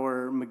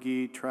Hightower,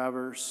 McGee,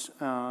 Travers,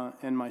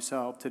 and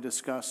myself, to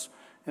discuss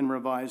and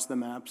revise the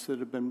maps that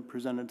have been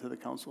presented to the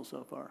council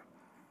so far.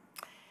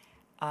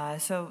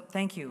 So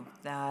thank you.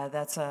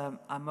 That's a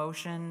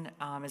motion.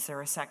 Is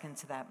there a second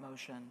to that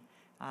motion?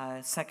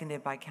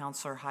 Seconded by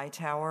Councilor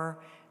Hightower.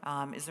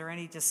 Is there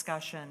any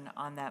discussion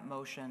on that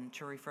motion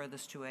to refer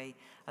this to a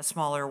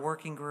smaller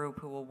working group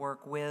who will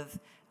work with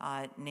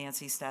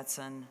Nancy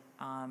Stetson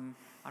on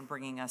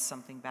bringing us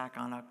something back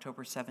on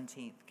October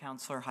 17th?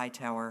 Councilor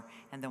Hightower,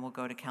 and then we'll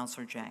go to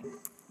Councilor Jang.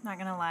 Not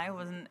gonna lie, I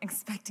wasn't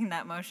expecting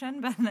that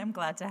motion, but I'm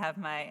glad to have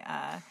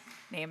my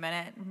name in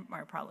it.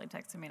 Mark probably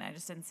texted me and I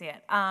just didn't see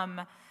it.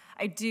 I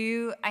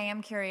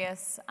am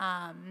curious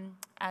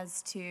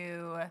as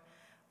to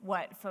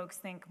what folks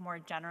think more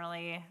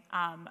generally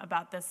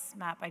about this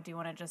map. I do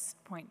want to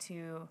just point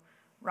to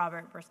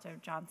Robert Bristow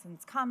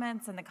Johnson's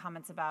comments and the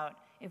comments about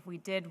if we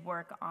did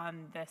work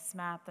on this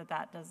map,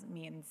 that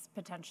means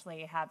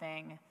potentially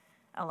having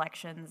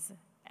elections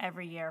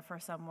every year for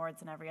some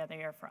wards and every other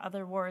year for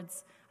other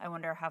wards. I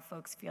wonder how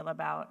folks feel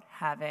about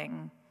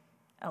having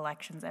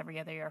elections every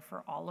other year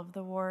for all of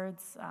the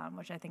wards,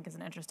 which I think is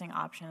an interesting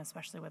option,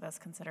 especially with us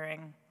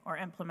considering or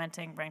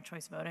implementing ranked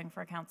choice voting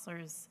for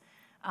councilors.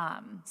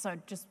 So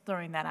just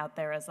throwing that out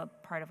there as a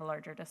part of a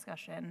larger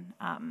discussion,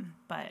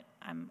 but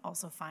I'm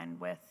also fine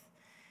with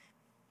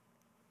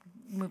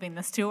moving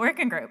this to a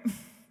working group.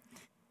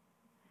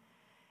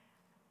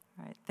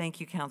 All right, thank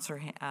you, Councilor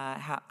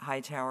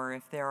Hightower.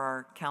 If there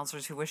are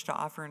councilors who wish to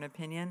offer an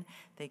opinion,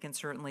 they can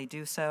certainly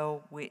do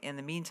so. In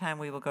the meantime,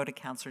 we will go to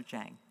Councilor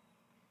Jang.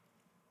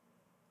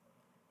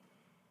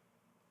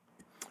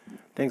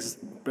 Thanks.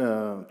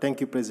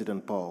 Thank you,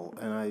 President Paul.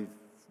 And I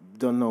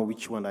don't know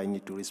which one I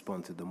need to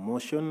respond to, the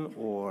motion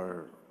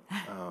or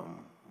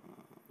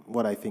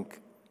what I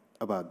think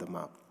about the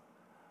map.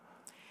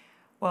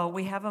 Well,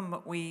 we have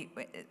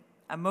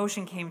a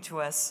motion came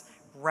to us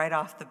right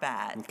off the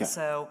bat. Okay.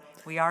 So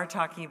we are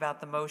talking about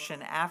the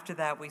motion. After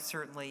that,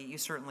 you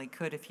certainly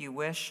could, if you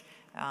wish.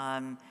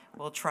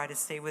 We'll try to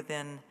stay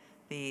within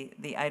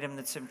the item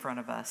that's in front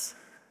of us.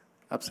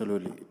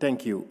 Absolutely.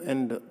 Thank you.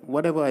 And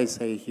whatever I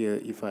say here,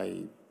 if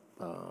I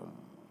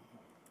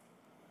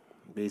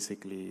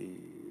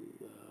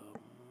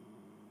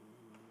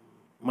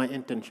my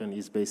intention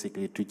is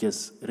basically to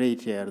just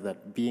reiterate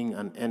that being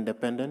an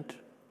independent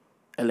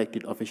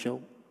elected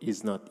official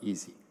is not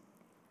easy.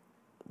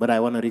 But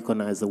I want to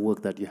recognize the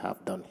work that you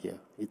have done here.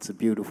 It's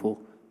beautiful.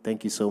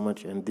 Thank you so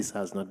much. And this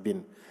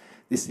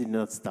did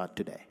not start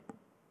today.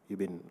 You've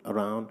been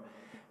around.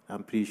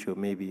 I'm pretty sure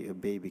maybe a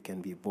baby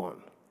can be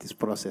born. This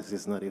process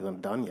is not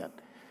even done yet,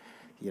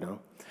 you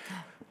know.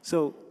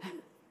 So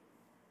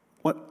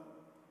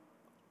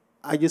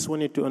I just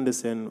wanted to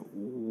understand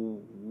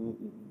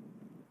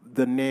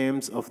the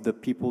names of the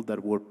people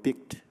that were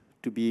picked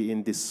to be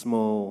in this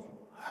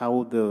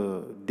how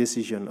the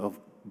decision of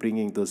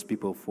bringing those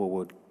people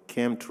forward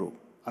came through.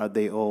 Are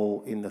they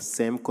all in the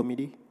same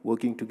committee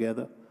working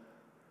together?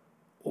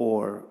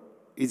 Or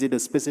is it a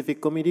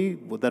specific committee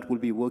that will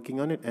be working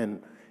on it?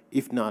 And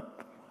if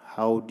not,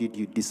 how did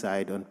you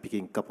decide on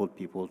picking a couple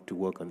people to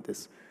work on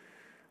this?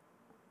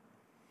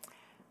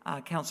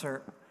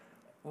 Councilor,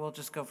 we'll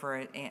just go for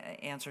an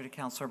answer to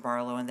Councilor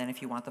Barlow, and then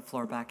if you want the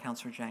floor back,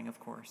 Councilor Jang,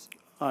 of course.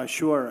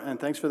 Sure, and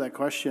thanks for that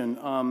question.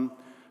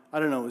 I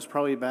don't know, it was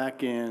probably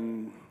back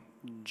in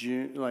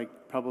June,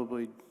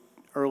 probably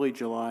early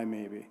July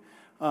maybe.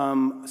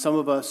 Some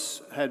of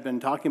us had been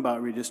talking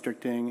about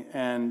redistricting,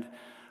 and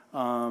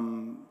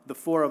the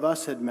four of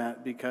us had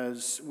met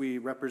because we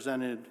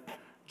represented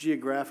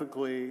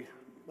geographically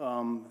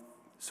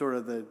sort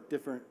of the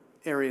different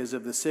areas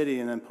of the city,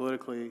 and then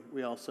politically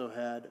we also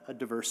had a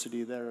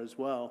diversity there as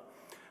well.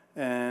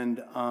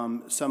 And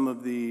some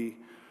of the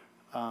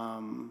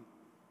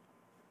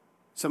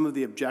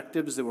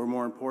objectives that were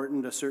more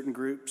important to certain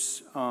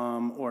groups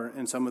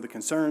and some of the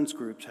concerns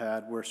groups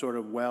had were sort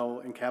of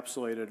well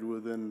encapsulated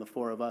within the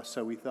four of us.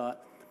 So we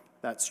thought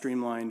that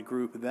streamlined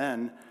group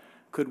then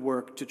could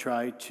work to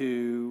try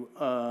to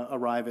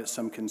arrive at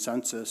some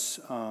consensus,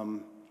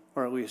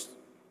 or at least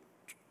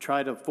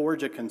try to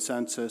forge a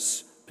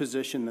consensus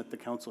position that the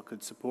council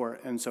could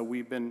support. And so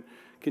we've been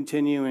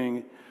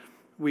continuing,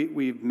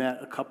 we've met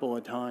a couple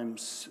of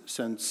times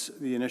since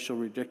the initial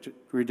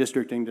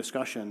redistricting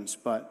discussions,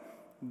 but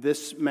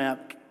this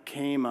map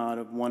came out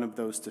of one of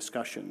those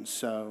discussions.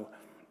 So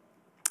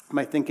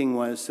my thinking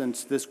was,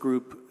 since this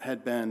group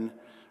had been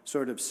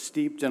sort of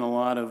steeped in a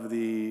lot of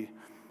the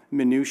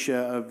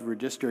minutia of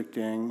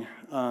redistricting,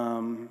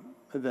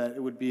 that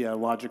it would be a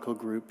logical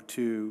group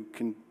to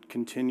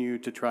continue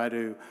to try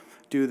to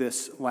do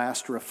this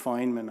last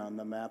refinement on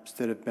the maps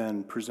that have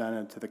been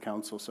presented to the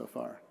council so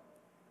far.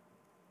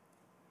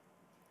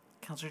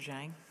 Councillor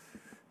Jang.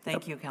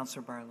 Thank you,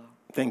 Councillor Barlow.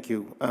 Thank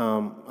you.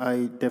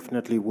 I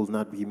definitely will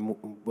not be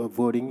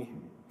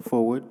voting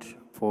forward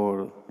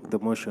for the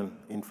motion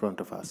in front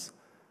of us.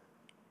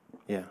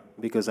 Yeah,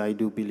 because I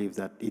do believe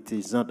that it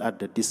is not at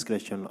the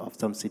discretion of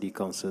some city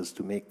councils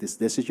to make this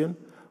decision,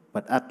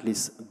 but at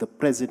least the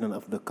president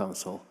of the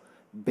council,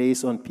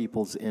 based on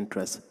people's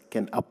interests,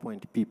 can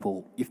appoint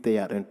people, if they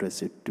are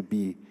interested, to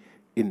be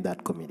in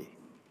that committee,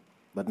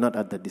 but not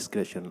at the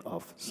discretion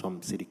of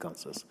some city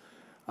councils.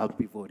 I'll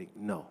be voting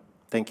no.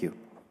 Thank you.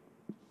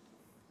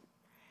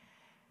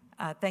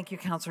 Thank you,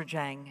 Councillor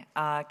Jang.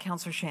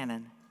 Councillor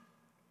Shannon.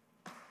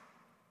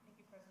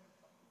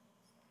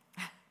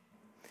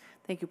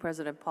 Thank you,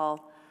 President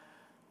Paul.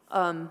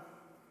 I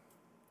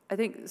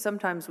think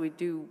sometimes we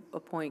do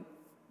appoint,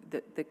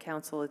 the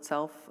council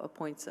itself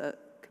appoints a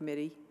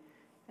committee,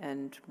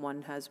 and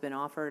one has been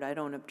offered. I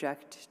don't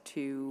object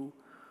to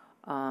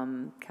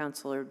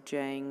Councillor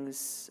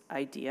Jang's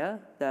idea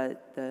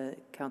that the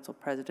council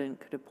president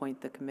could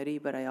appoint the committee,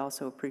 but I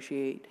also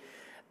appreciate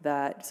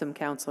that some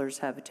councilors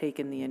have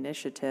taken the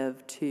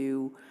initiative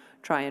to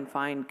try and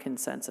find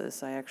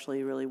consensus. I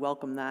actually really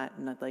welcome that,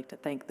 and I'd like to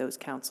thank those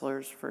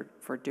councilors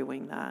for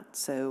doing that.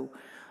 So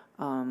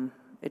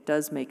it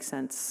does make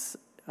sense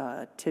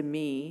to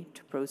me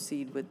to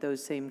proceed with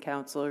those same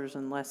councilors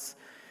unless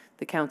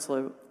the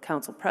council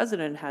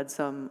president had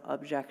some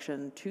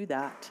objection to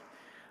that.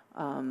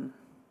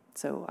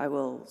 So I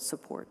will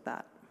support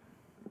that.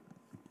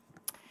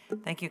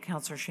 Thank you,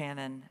 Councillor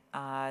Shannon.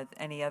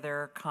 Any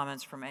other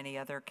comments from any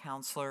other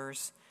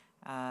councilors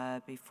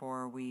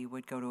before we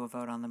would go to a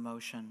vote on the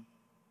motion?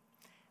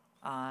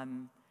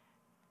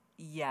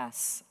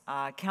 Yes.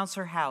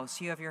 Councillor House,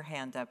 you have your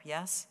hand up,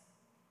 yes?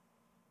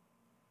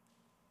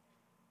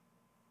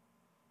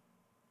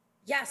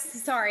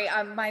 Yes, sorry,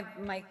 my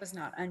mic was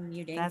not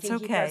unmuting. That's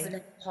Thank okay. you,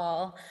 President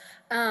Paul.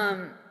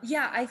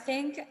 Yeah, I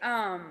think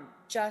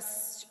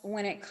just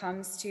when it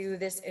comes to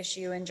this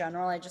issue in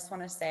general, I just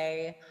want to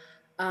say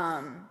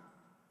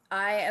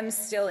I am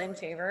still in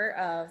favor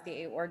of the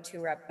 8 Ward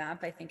 2 rep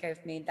map. I think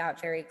I've made that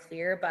very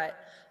clear, but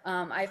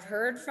I've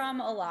heard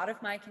from a lot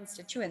of my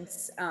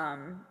constituents,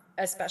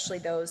 especially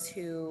those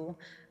who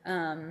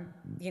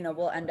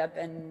will end up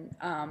in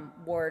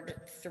Ward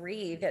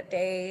 3, that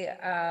they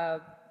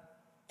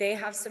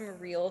have some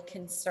real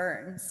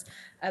concerns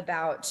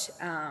about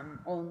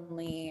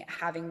only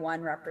having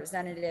one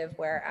representative,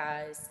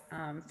 whereas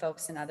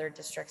folks in other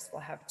districts will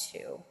have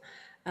 2.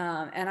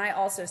 And I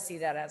also see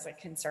that as a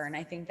concern.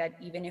 I think that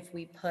even if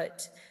we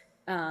put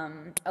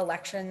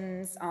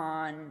elections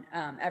on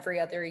every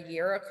other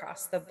year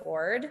across the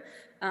board,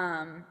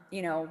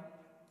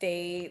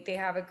 they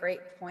have a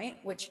great point,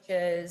 which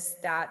is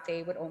that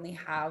they would only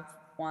have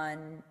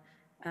one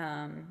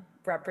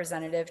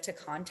representative to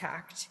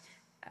contact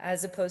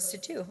as opposed to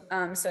 2.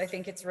 So I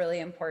think it's really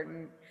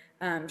important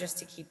just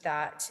to keep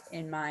that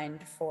in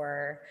mind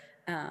for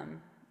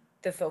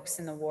the folks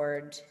in the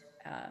ward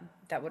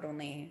that would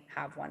only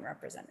have one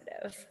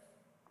representative.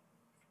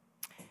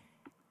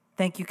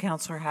 Thank you,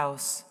 Councillor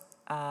House.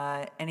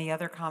 Any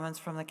other comments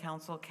from the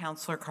council?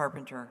 Councillor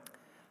Carpenter.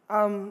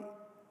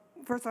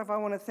 First off, I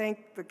want to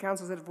thank the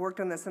councils that have worked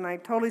on this, and I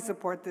totally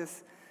support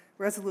this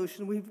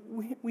resolution.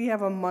 We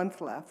have a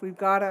month left. We've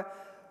got to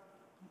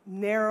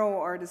narrow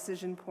our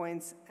decision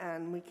points,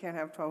 and we can't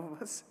have 12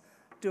 of us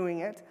doing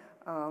it.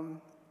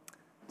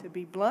 To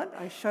be blunt,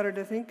 I shudder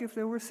to think if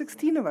there were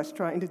 16 of us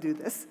trying to do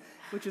this,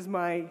 which is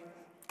my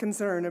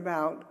concern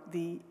about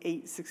the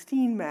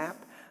 816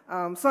 map.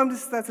 So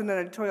that's an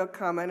editorial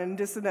comment, and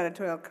just an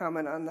editorial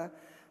comment on the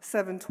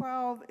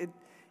 712.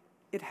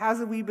 It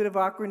has a wee bit of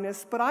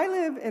awkwardness, but I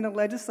live in a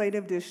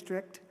legislative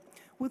district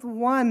with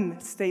one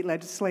state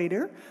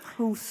legislator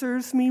who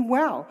serves me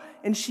well,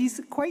 and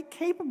she's quite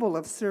capable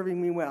of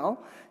serving me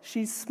well.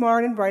 She's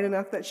smart and bright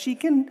enough that she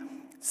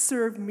can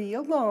serve me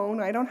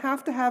alone. I don't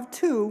have to have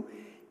 2,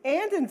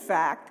 and in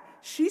fact,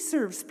 she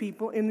serves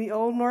people in the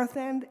old North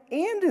End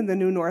and in the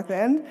new North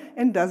End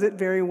and does it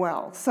very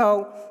well.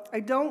 So I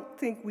don't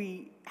think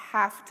we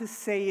have to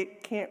say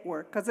it can't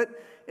work, because it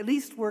at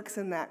least works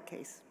in that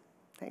case.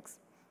 Thanks.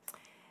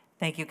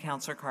 Thank you,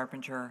 Councillor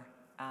Carpenter.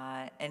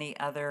 Any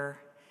other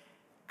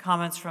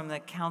comments from the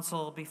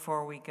council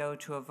before we go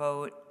to a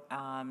vote?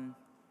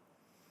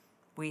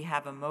 We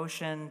have a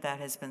motion that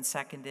has been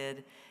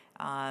seconded.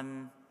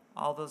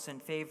 All those in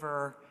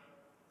favor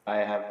I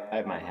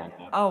have my hand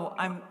up. Oh,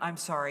 I'm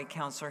sorry,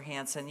 Counselor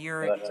Hanson.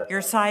 You're No, that's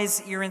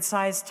okay. you're in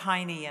size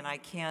tiny, and I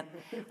can't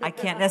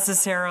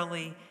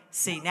necessarily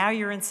see. Now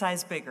you're in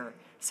size bigger.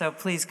 So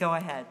please go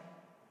ahead.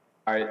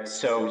 All right,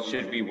 so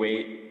should we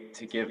wait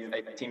to give,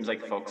 it seems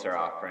like folks are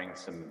offering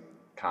some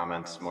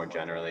comments more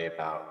generally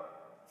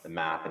about the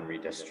map and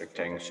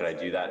redistricting. Should I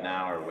do that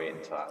now or wait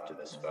until after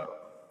this vote?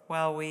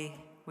 Well,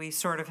 we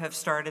sort of have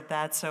started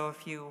that, so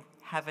if you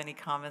have any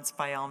comments,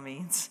 by all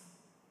means,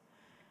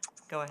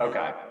 go ahead.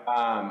 Okay,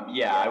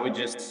 yeah, I would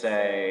just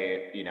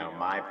say, you know,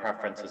 my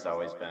preference has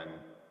always been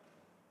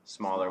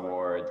smaller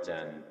wards,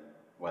 and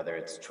whether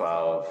it's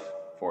 12,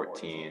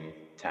 14,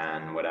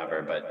 10,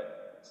 whatever, but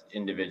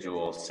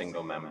individual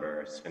single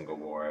member, single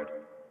ward,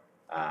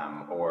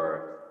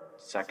 or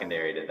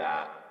secondary to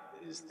that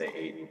is the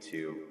 8 and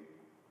 2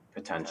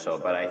 potential.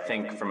 But I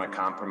think from a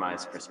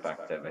compromise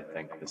perspective, I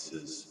think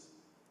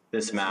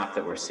this map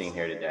that we're seeing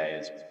here today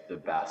is the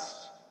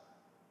best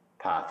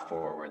path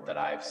forward that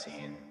I've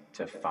seen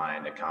to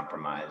find a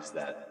compromise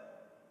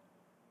that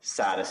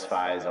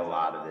satisfies a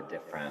lot of the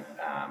different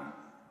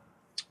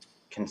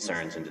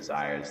concerns and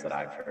desires that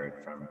I've heard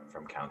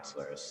from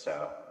counselors.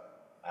 So,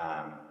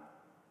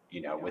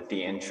 you know, with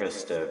the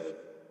interest of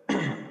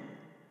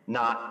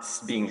not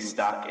being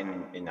stuck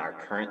in our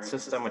current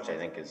system, which I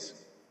think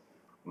is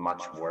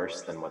much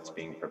worse than what's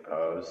being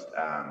proposed.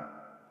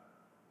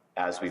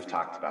 As we've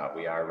talked about,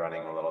 we are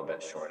running a little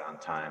bit short on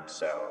time.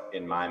 So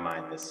in my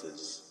mind, this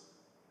is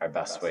our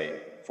best way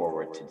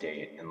forward to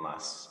date,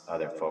 unless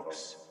other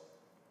folks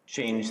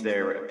change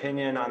their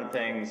opinion on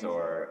things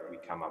or we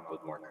come up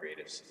with more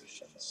creative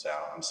solutions. So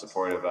I'm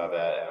supportive of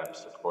it, and I'm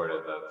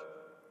supportive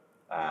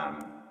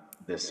of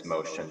this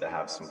motion to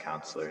have some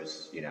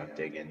counselors, you know,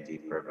 dig in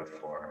deeper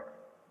before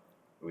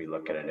we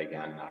look at it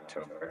again in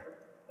October.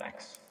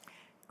 Thanks.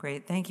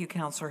 Great, thank you,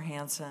 Counselor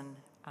Hanson.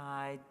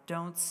 I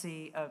don't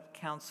see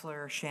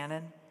Counselor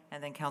Shannon,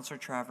 and then Counselor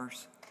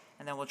Travers,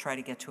 and then we'll try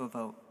to get to a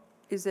vote.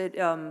 Is it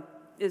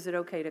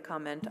okay to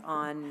comment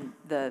on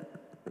the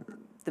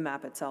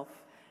map itself?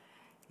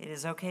 It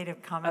is okay to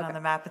comment on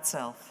the map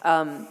itself.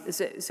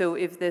 So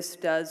if this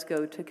does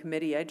go to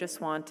committee, I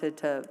just wanted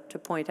to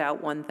point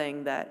out one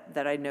thing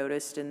that I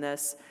noticed in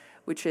this,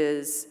 which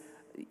is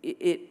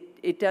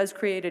it does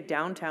create a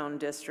downtown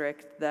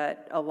district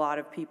that a lot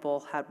of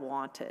people had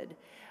wanted.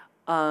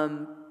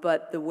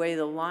 But the way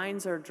the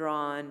lines are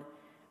drawn,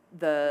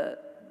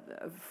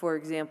 for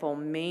example,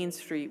 Main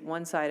Street,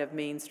 one side of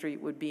Main Street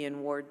would be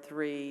in Ward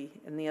 3,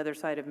 and the other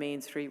side of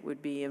Main Street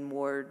would be in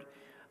Ward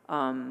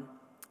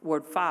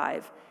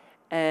 5.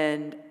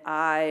 And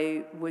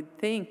I would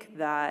think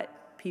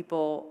that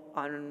people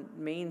on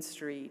Main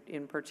Street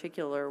in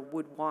particular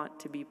would want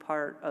to be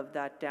part of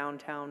that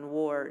downtown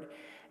ward.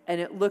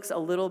 And it looks a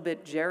little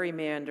bit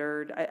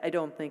gerrymandered. I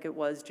don't think it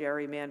was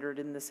gerrymandered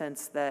in the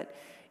sense that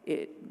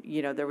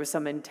there was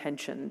some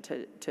intention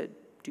to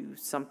do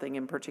something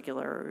in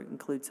particular or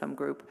include some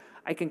group.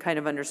 I can kind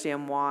of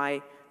understand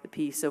why the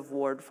piece of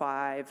Ward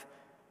 5,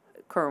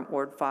 current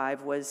Ward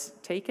 5, was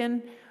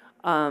taken.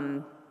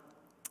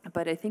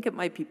 But I think it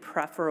might be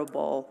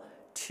preferable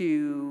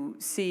to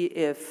see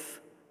if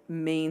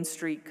Main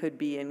Street could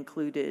be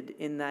included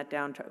in that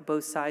downtown,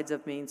 both sides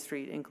of Main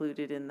Street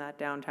included in that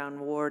downtown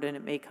ward, and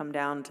it may come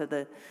down to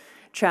the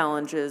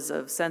challenges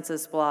of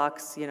census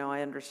blocks. You know,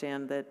 I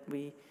understand that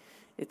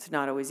it's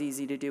not always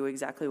easy to do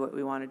exactly what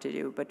we wanted to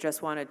do, but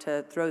just wanted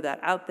to throw that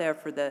out there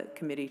for the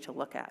committee to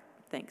look at.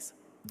 Thanks.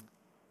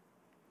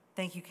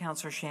 Thank you,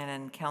 Counselor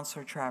Shannon.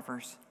 Counselor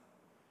Travers.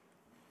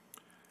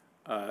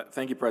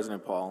 Thank you,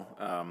 President Paul.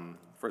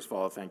 First of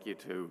all, thank you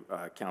to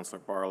Counselor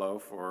Barlow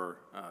for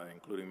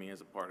including me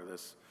as a part of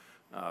this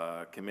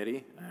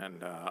committee,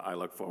 and I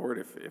look forward,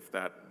 if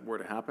that were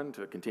to happen,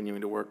 to continuing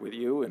to work with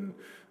you and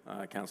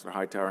Counselor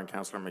Hightower and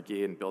Counselor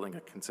McGee in building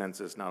a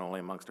consensus not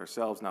only amongst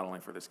ourselves, not only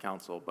for this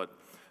council, but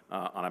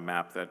on a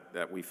map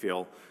that we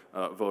feel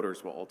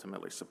voters will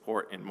ultimately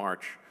support in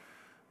March.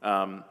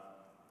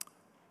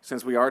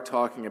 Since we are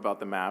talking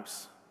about the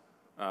maps,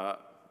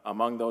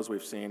 among those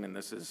we've seen, and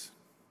this is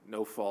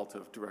no fault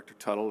of Director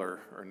Tuttle or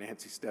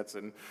Nancy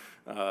Stetson,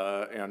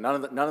 none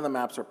of the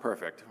maps are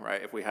perfect,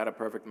 right? If we had a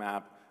perfect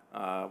map,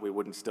 we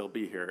wouldn't still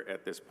be here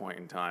at this point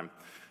in time.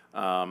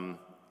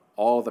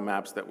 All the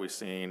maps that we've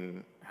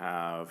seen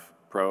have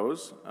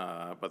pros,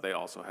 but they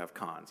also have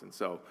cons, and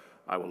so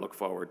I will look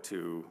forward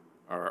to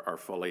our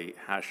fully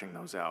hashing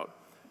those out.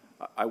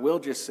 I will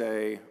just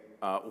say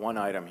one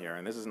item here,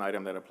 and this is an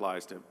item that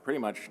applies to pretty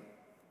much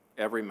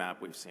every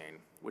map we've seen,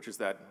 which is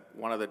that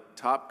one of the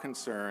top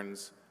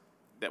concerns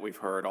that we've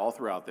heard all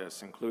throughout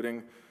this,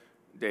 including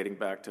dating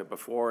back to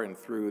before and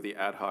through the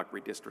ad hoc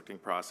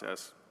redistricting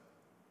process,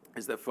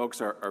 is that folks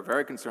are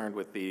very concerned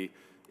with the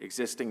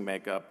existing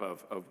makeup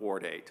of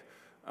Ward 8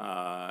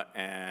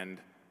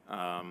 and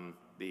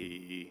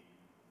the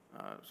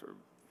sort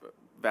of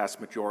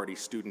vast majority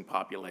student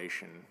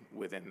population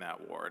within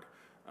that ward.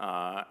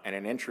 And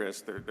an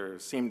interest, there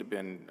seemed to have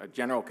been a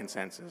general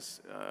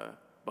consensus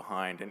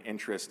behind an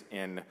interest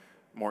in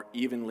more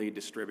evenly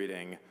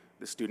distributing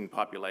the student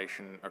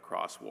population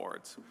across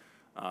wards.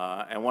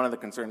 And one of the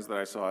concerns that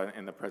I saw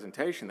in the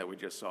presentation that we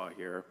just saw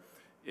here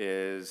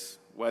is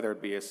whether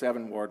it be a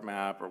 7-ward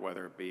map or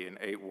whether it be an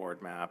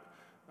 8-ward map,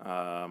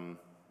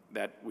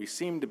 that we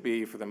seem to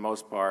be, for the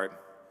most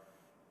part,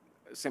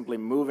 simply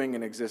moving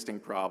an existing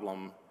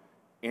problem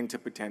into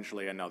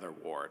potentially another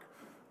ward.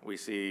 We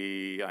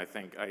see, I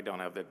think, I don't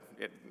have it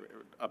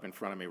up in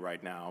front of me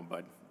right now,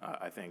 but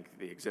I think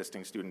the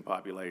existing student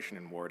population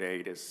in Ward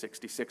 8 is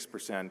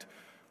 66%.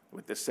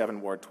 With the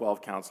 7-ward,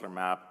 12-counselor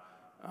map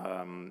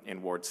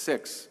in Ward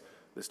 6,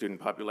 the student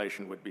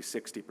population would be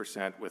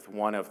 60%. With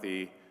one of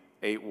the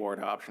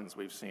 8-ward options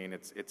we've seen,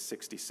 it's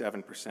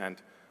 67%.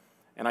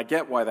 And I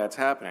get why that's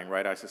happening,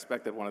 right? I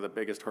suspect that one of the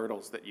biggest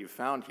hurdles that you've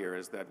found here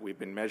is that we've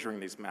been measuring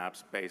these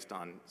maps based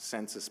on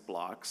census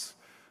blocks.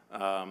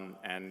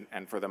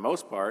 And for the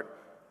most part,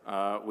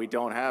 we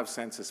don't have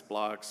census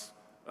blocks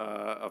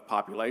of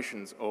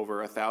populations over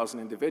 1,000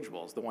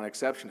 individuals. The one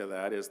exception to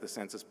that is the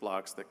census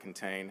blocks that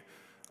contain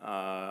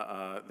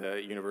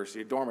the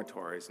university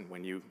dormitories. And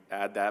when you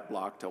add that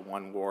block to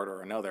one ward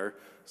or another,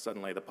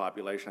 suddenly the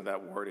population of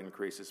that ward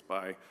increases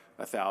by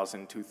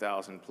 1,000,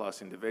 2,000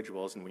 plus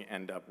individuals, and we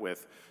end up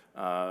with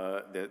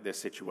this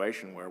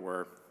situation where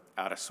we're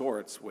out of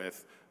sorts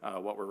with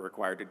what we're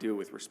required to do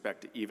with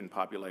respect to even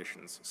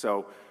populations.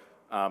 So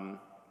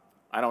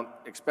I don't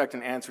expect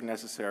an answer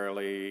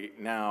necessarily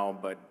now,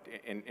 but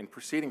in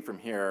proceeding from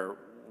here,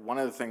 one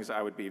of the things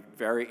I would be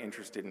very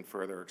interested in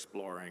further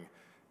exploring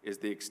is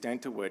the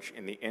extent to which,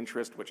 in the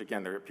interest, which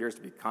again, there appears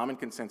to be common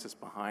consensus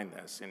behind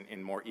this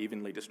in more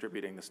evenly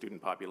distributing the student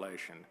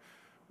population,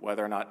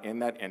 whether or not in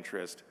that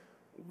interest,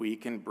 we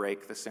can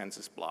break the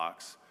census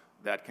blocks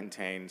that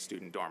contain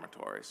student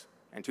dormitories.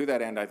 And to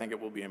that end, I think it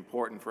will be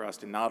important for us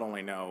to not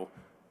only know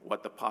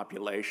what the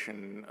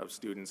population of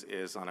students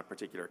is on a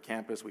particular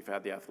campus. We've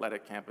had the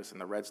athletic campus and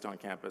the Redstone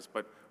campus,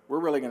 but we're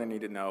really going to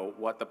need to know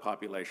what the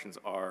populations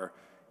are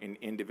in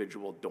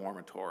individual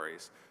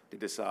dormitories to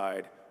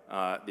decide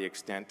the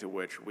extent to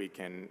which we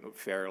can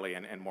fairly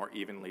and more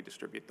evenly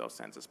distribute those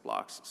census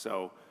blocks.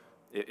 So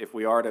if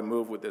we are to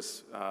move with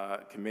this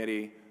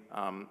committee,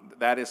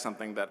 that is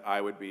something that I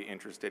would be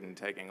interested in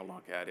taking a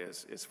look at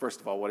is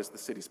first of all, what is the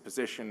city's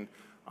position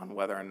on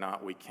whether or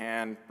not we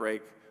can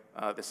break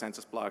the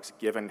census blocks,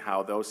 given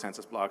how those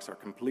census blocks are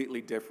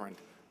completely different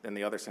than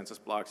the other census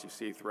blocks you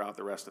see throughout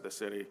the rest of the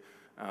city.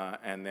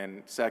 And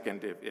then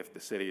second, if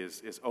the city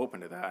is open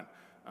to that,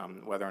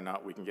 whether or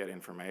not we can get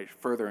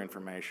further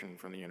information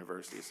from the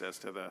universities as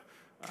to the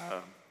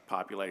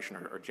population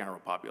or general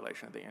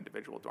population of the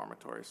individual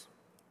dormitories.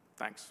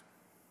 Thanks.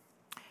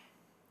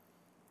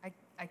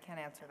 I can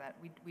answer that.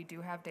 We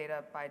do have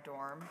data by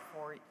dorm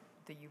for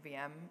the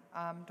UVM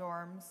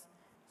dorms.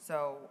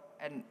 So,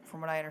 and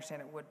from what I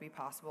understand, it would be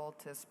possible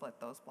to split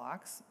those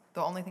blocks.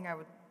 The only thing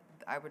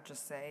I would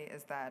just say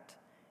is that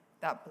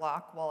that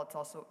block, while it's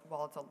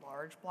a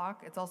large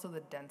block, it's also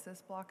the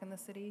densest block in the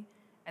city,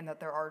 and that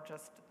there are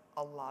just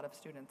a lot of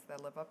students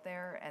that live up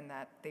there, and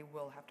that they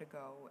will have to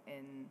go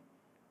in,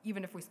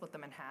 even if we split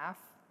them in half,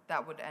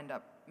 that would end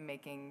up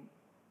making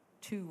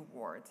 2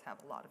 wards have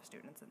a lot of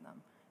students in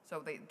them.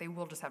 So they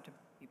will just have to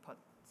be put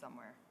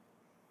somewhere.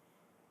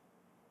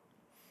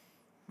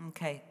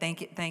 Okay,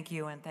 thank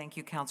you, and thank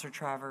you, Councilor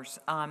Travers.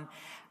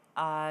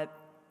 I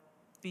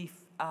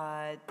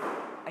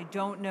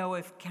don't know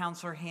if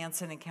Councilor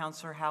Hanson and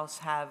Councilor House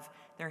have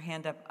their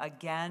hand up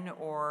again,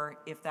 or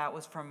if that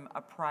was from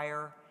a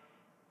prior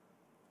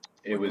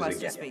request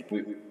to speak.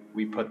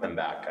 We put them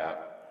back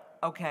up.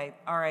 Okay,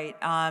 all right.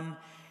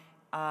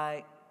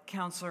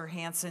 Councilor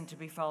Hanson to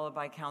be followed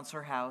by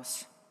Councilor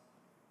House.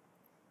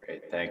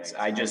 Great, thanks.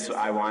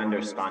 I wanted to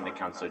respond to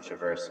Councilor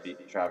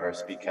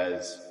Travers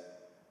because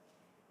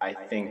I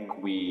think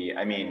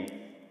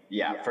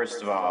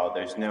first of all,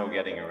 there's no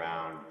getting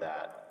around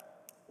that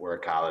we're a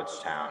college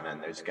town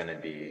and there's going to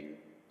be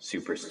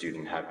super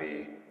student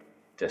heavy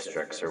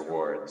districts or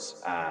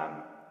wards.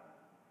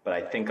 But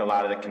I think a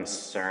lot of the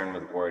concern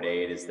with Ward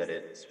 8 is that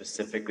it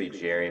specifically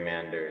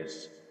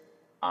gerrymanders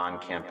on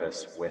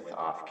campus with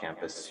off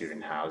campus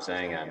student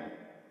housing, and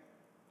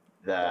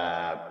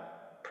the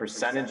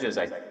percentages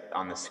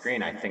on the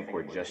screen, I think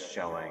we're just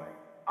showing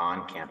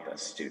on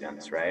campus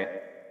students,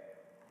 right?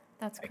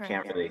 That's correct. I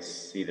can't really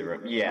see the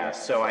room. Yeah,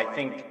 so I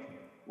think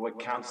what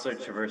Councilor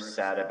Travers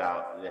said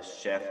about this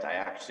shift, I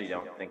actually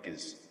don't think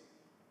is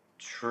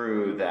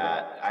true.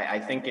 That I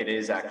think it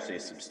is actually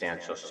a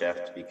substantial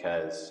shift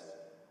because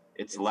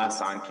it's less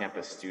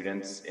on-campus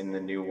students in the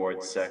new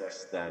Ward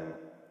 6 than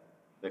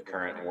the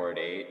current Ward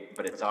 8,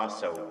 but it's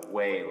also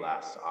way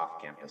less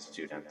off-campus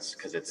students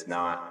because it's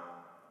not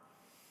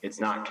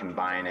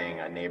combining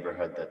a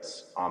neighborhood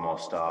that's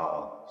almost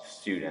all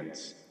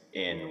students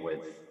in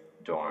with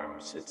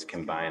dorms. It's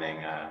combining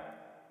a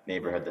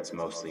neighborhood that's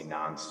mostly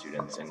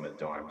non-students in with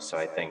dorms. So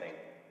I think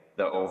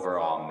the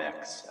overall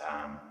mix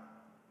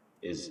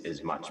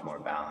is much more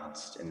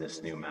balanced in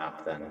this new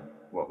map than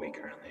what we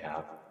currently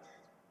have.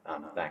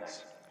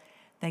 Thanks.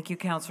 Thank you,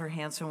 Councilor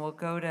Hanson. We'll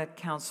go to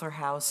Councilor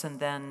House, and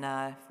then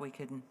if we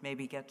could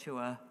maybe get to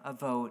a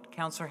vote.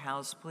 Councilor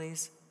House,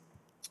 please.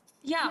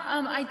 Yeah,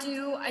 I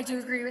do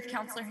agree with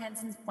Counselor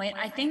Hansen's point.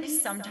 I think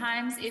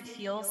sometimes it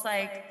feels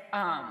like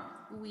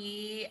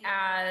we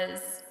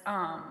as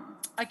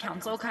a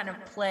council kind of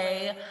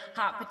play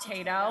hot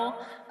potato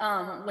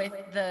with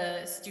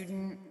the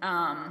student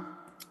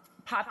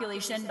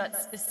population,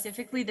 but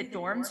specifically the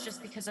dorms,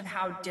 just because of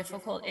how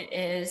difficult it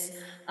is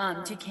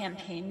to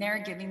campaign there,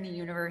 given the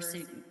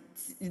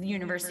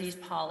university's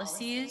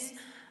policies,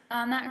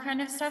 that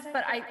kind of stuff.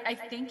 But I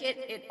think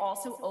it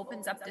also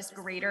opens up this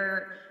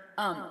greater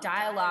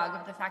dialogue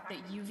of the fact that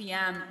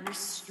UVM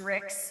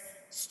restricts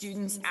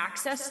students'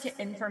 access to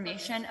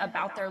information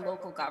about their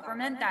local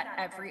government that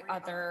every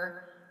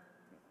other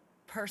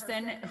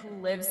person who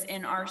lives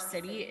in our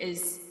city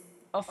is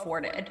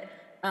afforded.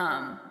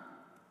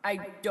 I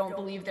don't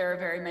believe there are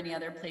very many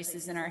other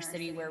places in our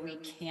city where we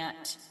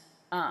can't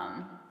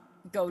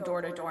go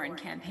door to door and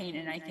campaign.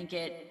 And I think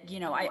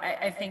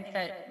I think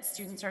that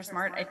students are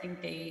smart. I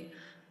think they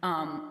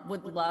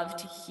would love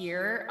to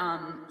hear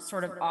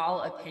sort of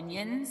all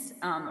opinions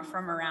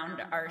from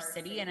around our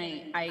city. And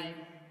I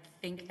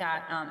think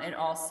that it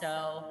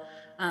also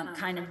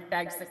kind of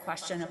begs the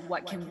question of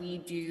what can we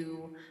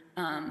do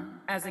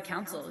as a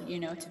council,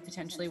 to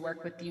potentially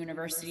work with the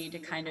university to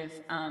kind of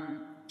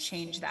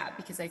change that,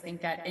 because I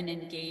think that an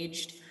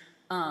engaged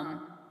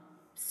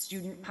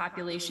student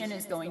population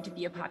is going to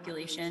be a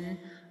population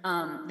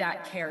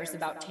that cares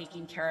about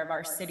taking care of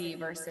our city,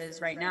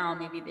 versus right now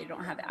maybe they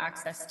don't have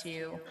access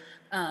to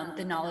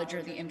the knowledge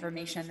or the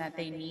information that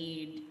they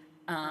need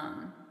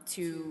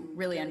to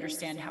really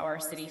understand how our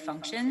city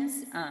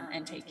functions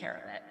and take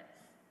care of it.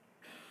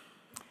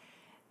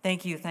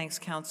 Thank you. Thanks,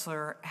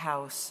 Councillor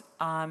House.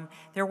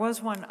 There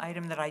was one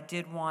item that I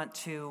did want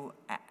to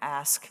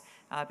ask,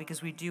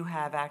 because we do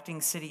have Acting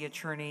City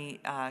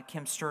Attorney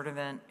Kim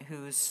Sturdivant,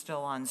 who's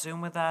still on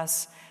Zoom with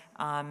us.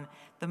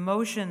 The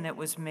motion that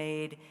was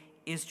made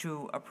is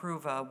to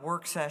approve a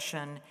work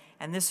session,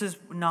 and this is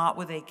not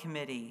with a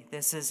committee.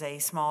 This is a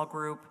small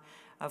group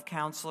of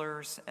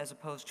counselors as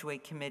opposed to a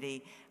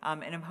committee.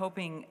 And I'm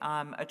hoping,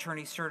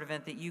 Attorney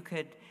Sturdivant, that you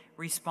could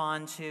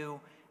respond to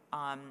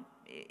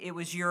it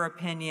was your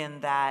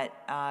opinion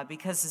that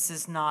because this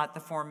is not the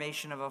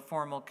formation of a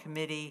formal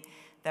committee,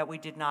 that we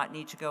did not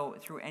need to go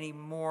through any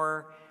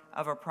more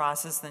of a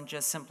process than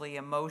just simply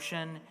a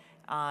motion.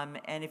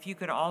 And if you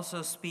could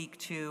also speak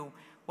to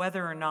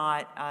whether or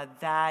not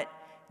that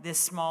this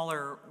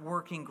smaller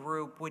working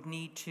group would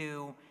need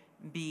to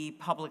be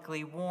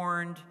publicly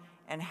warned,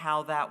 and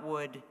how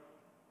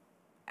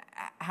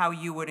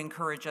you would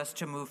encourage us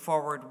to move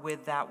forward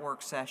with that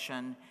work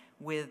session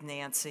with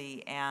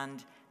Nancy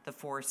and the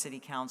 4 city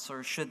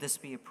councilors, should this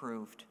be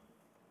approved?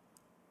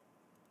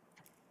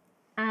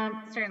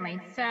 Certainly.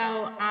 So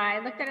I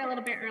looked at it a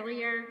little bit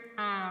earlier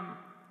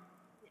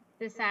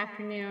this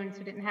afternoon,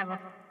 so didn't have a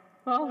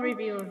full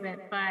review of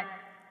it, but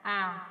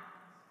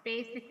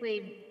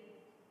basically,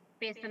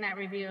 based on that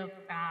review of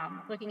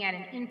looking at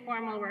an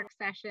informal work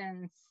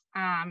sessions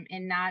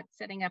and not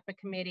setting up a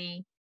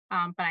committee,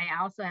 but I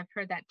also have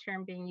heard that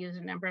term being used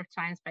a number of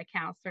times by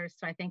counselors,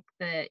 so I think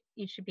that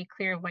you should be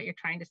clear of what you're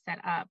trying to set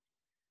up.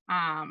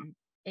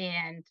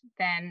 And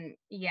then,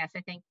 yes,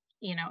 I think,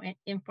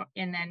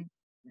 and then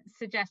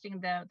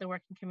suggesting the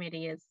working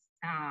committee is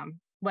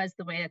was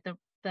the way that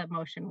the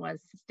motion was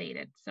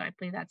stated. So I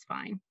believe that's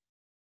fine.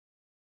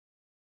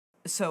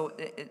 So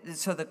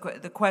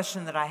the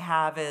question that I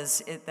have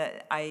is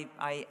that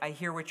I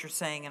hear what you're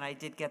saying, and I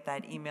did get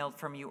that emailed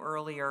from you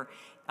earlier.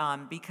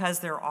 Because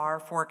there are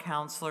 4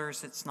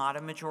 counselors, it's not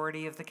a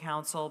majority of the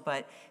council,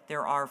 but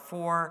there are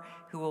 4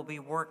 who will be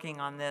working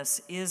on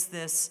this. Is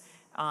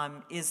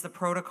the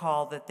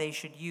protocol that they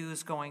should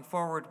use going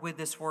forward with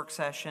this work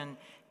session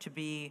to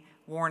be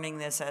warning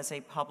this as a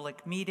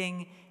public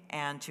meeting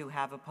and to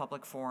have a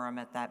public forum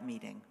at that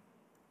meeting?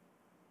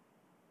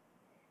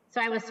 So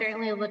I will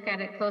certainly look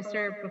at it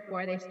closer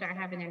before they start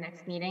having their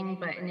next meeting,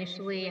 but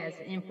initially as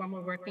an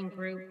informal working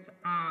group,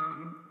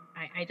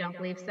 I don't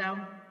believe so,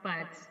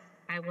 but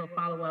I will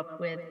follow up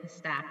with the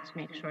staff to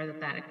make sure that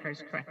that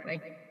occurs correctly.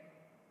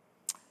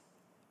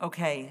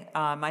 Okay,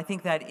 I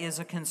think that is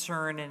a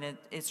concern, and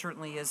it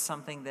certainly is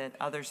something that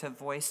others have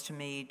voiced to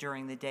me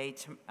during the day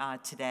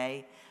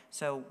today.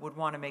 So would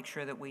want to make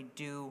sure that we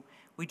do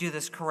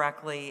this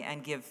correctly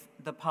and give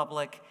the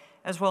public,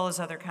 as well as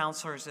other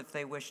counselors, if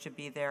they wish to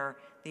be there,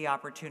 the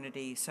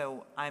opportunity.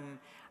 So I'm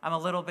a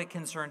little bit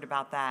concerned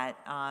about that.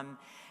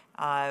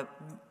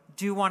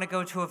 Do want to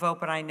go to a vote,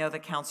 but I know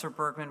that Councilor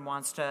Bergman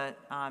wants to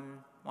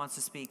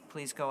speak.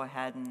 Please go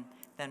ahead, and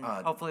then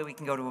hopefully we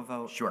can go to a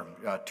vote. Sure.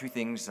 2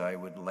 things. I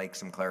would like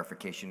some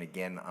clarification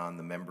again on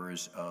the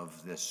members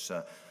of this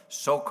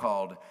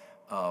so-called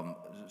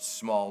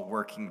small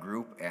working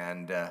group.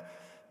 And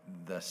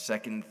the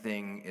second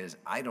thing is,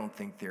 I don't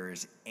think there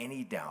is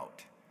any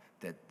doubt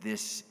that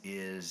this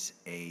is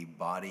a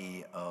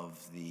body of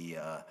the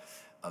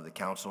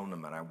council, no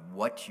matter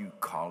what you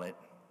call it,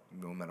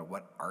 no matter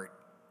what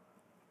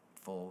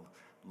artful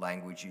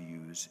language you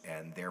use,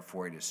 and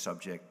therefore it is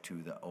subject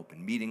to the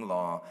open meeting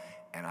law.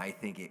 And I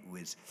think it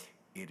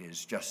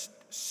is just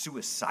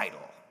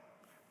suicidal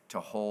to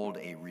hold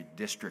a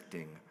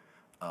redistricting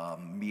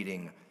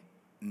meeting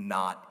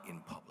not in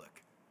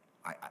public.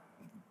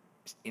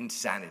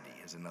 Insanity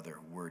is another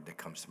word that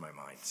comes to my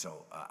mind.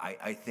 So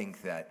I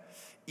think that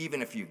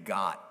even if you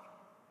got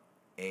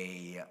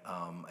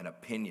an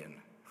opinion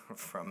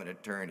from an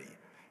attorney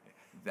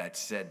that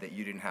said that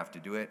you didn't have to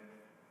do it,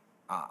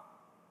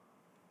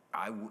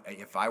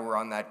 if I were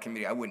on that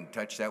committee, I wouldn't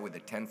touch that with a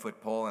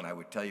 10-foot pole, and I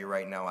would tell you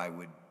right now, I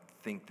would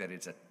think that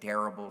it's a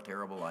terrible,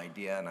 terrible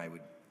idea, and I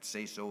would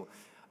say so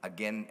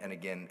again and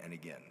again and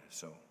again.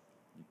 So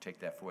you take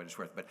that for what it's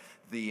worth. But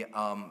the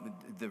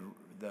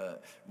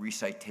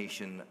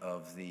recitation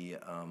of the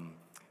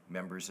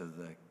members of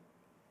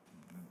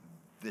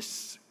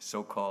this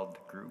so-called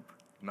group,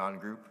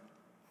 non-group.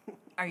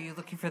 Are you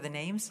looking for the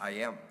names? I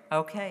am.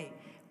 Okay.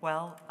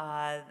 Well,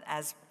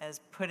 as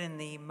put in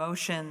the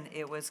motion,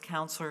 it was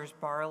Councilors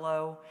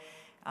Barlow,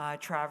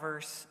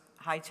 Travers,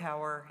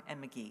 Hightower,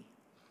 and McGee.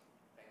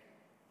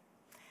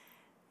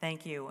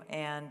 Thank you.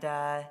 And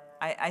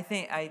I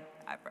think,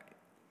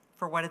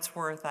 for what it's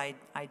worth, I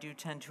do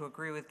tend to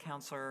agree with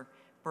Councilor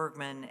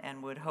Bergman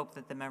and would hope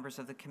that the members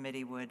of the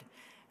committee would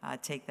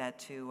take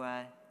that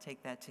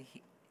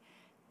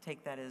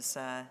as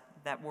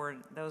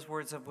those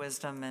words of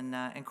wisdom and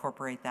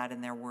incorporate that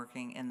in their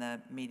working in the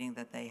meeting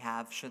that they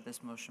have should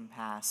this motion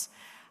pass.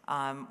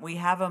 We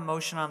have a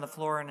motion on the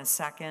floor in a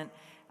second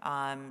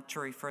to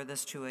refer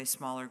this to a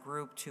smaller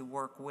group to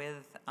work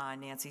with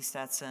Nancy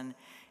Stetson,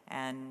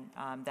 and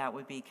that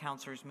would be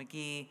Councilors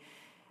McGee,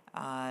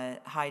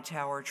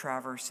 Hightower,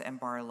 Travers, and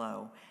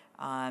Barlow.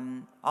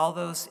 All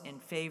those in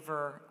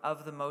favor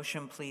of the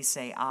motion, please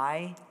say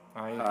aye.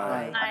 Aye.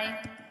 Aye.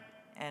 Aye.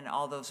 And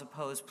all those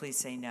opposed, please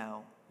say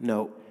no.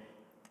 No.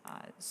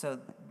 So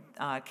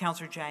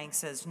Councilor Jang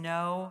says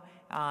no,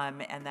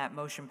 and that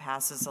motion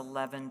passes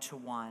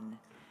 11-1.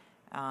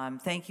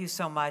 Thank you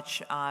so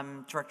much,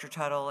 Director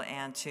Tuttle,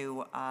 and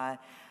to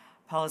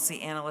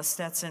Policy Analyst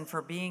Stetson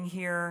for being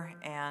here,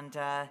 and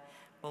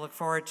we'll look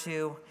forward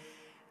to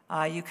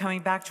you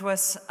coming back to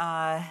us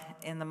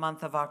in the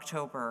month of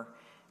October.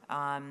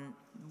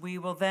 We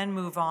will then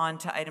move on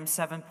to item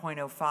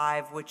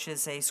 7.05, which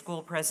is a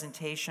school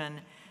presentation,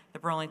 the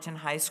Burlington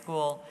High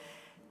School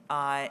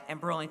and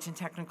Burlington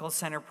Technical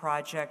Center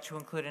project, to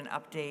include an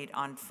update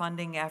on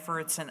funding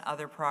efforts and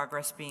other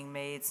progress being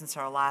made since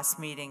our last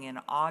meeting in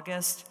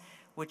August,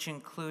 which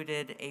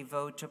included a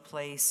vote to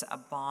place a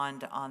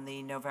bond on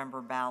the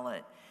November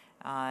ballot.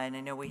 And I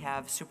know we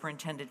have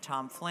Superintendent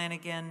Tom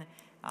Flanagan,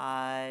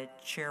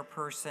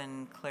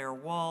 Chairperson Claire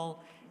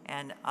Wool,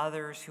 and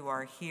others who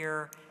are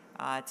here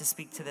to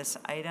speak to this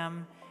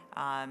item.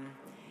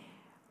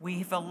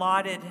 We've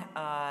allotted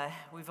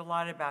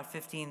about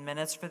 15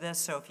 minutes for this,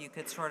 so if you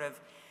could sort of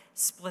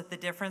split the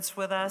difference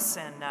with us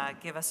and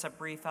give us a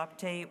brief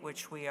update,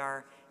 which we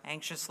are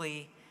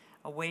anxiously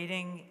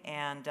awaiting,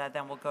 and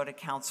then we'll go to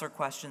councilor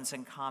questions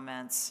and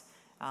comments.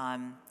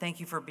 Thank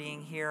you for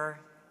being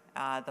here.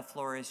 The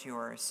floor is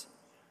yours.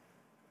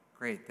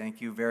 Great, thank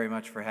you very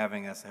much for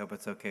having us. I hope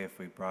it's okay if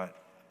we brought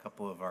a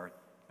couple of our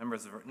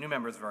new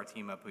members of our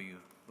team up well,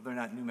 they're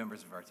not new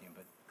members of our team,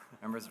 but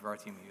members of our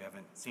team who you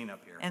haven't seen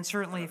up here. And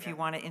certainly if you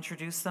want to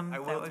introduce them,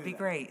 that would be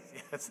great.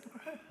 Yes.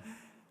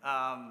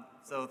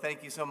 So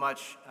thank you so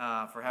much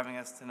for having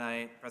us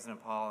tonight,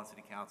 President Paul and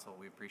City Council.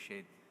 We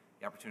appreciate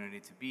the opportunity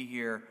to be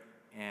here,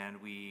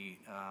 and we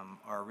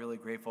are really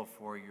grateful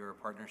for your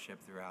partnership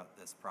throughout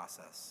this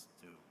process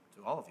to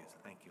all of you, so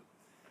thank you.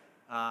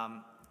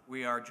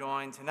 We are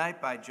joined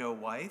tonight by Joe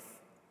Wythe,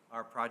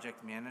 our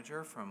project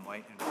manager from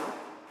White & Rook,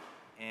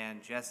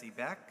 and Jesse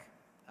Beck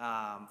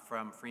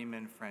from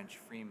Freeman French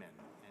Freeman.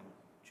 And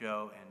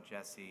Joe and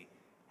Jesse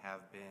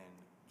have been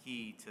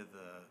key to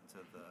the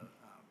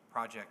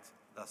project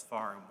thus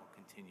far and will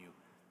continue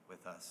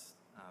with us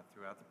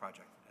throughout the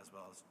project, as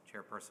well as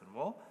Chairperson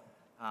Wool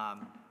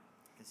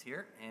is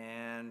here.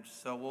 And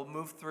so we'll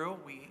move through.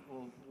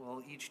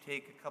 We'll each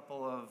take a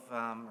couple of,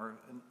 or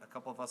a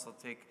couple of us will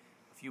take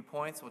a few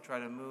points. We'll try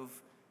to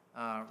move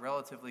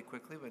relatively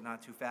quickly, but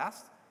not too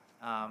fast,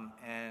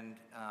 and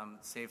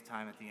save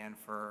time at the end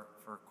for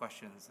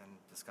questions and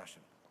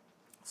discussion.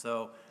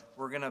 So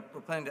we're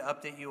planning to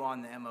update you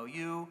on the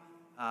MOU,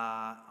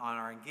 on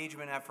our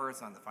engagement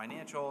efforts, on the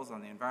financials,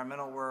 on the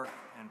environmental work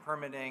and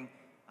permitting,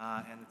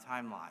 and the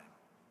timeline.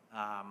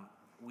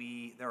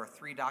 There are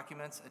 3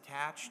 documents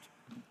attached.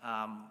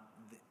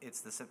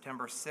 It's the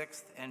September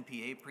 6th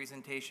NPA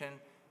presentation.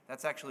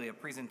 That's actually a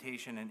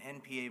presentation, an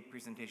NPA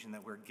presentation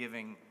that we're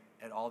giving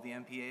at all the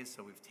NPAs,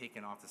 so we've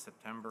taken off the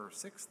September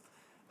 6th,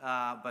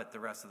 but the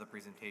rest of the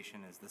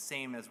presentation is the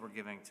same as we're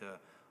giving to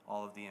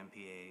all of the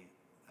MPAs.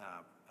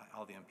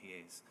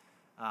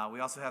 We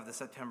also have the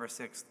September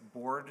 6th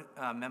board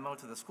memo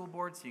to the school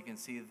board, so you can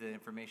see the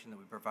information that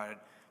we provided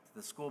to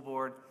the school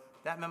board.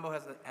 That memo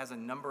has a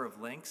number of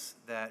links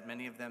that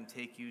many of them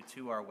take you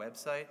to our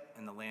website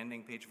and the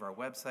landing page of our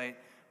website.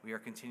 We are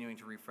continuing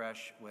to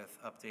refresh with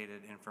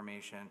updated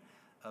information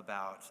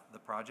about the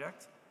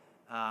project.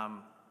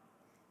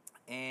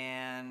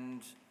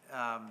 And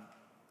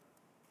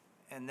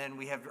And then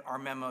we have our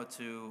memo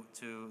to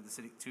the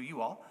city, to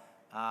you all,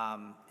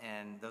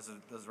 and those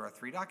are our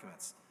 3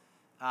 documents.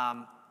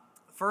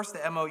 First,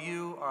 the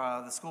MOU,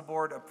 the school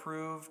board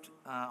approved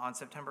on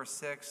September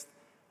 6th,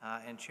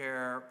 and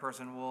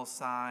Chairperson Wool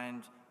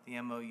signed the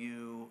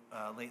MOU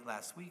late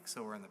last week,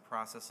 so we're in the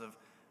process of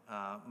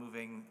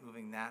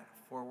moving that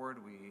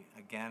forward. We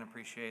again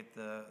appreciate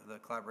the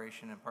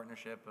collaboration and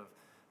partnership of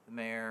the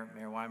Mayor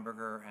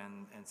Weinberger,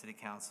 and City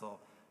Council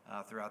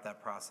throughout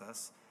that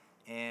process.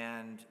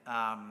 And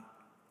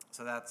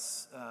so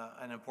that's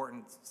an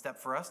important step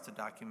for us to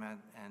document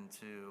and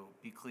to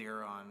be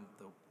clear on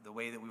the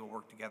way that we will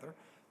work together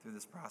through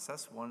this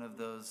process. One of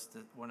those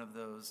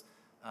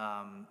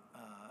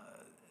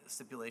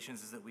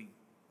stipulations is that we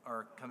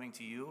are coming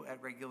to you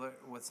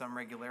with some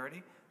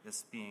regularity,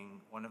 this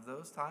being one of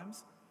those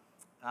times.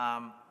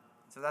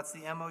 So that's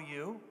the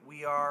MOU.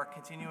 We are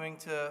continuing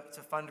to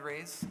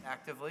fundraise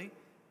actively.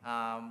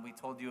 We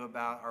told you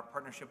about our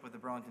partnership with the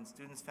Burlington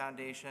Students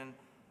Foundation.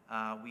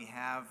 We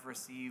have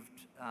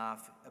received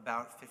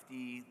about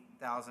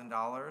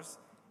 $50,000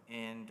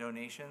 in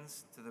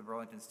donations to the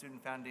Burlington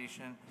Student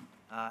Foundation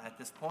at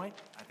this point.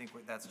 I think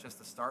that's just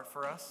a start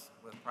for us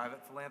with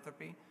private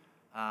philanthropy.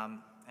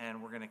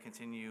 And we're going to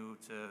continue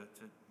to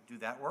do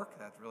that work.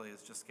 That really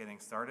is just getting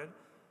started.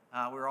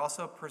 We're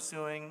also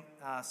pursuing,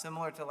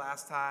 similar to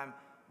last time,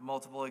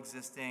 multiple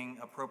existing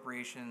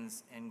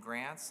appropriations and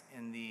grants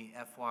in the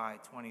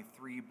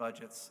FY23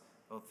 budgets,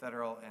 both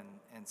federal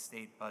and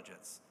state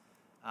budgets.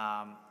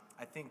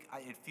 I think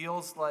it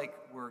feels like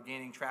we're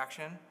gaining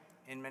traction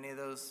in many of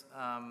those,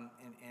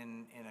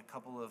 in a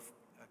couple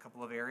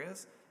of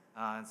areas,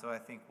 and so I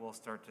think we'll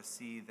start to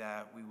see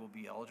that we will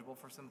be eligible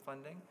for some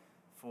funding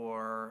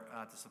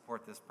to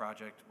support this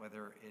project,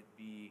 whether it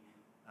be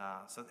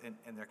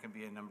and there can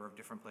be a number of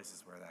different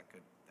places where that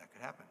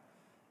could happen.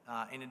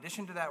 In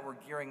addition to that, we're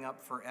gearing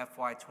up for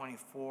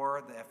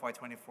FY24, the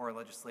FY24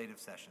 legislative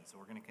session. So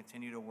we're going to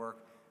continue to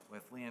work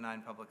with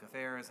Leonine Public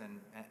Affairs and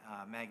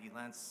Maggie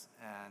Lentz,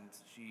 and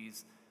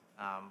she's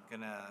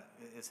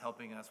is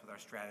helping us with our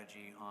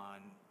strategy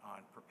on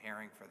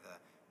preparing for the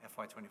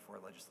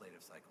FY24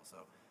 legislative cycle. So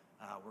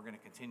we're going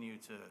to continue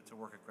to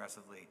work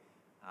aggressively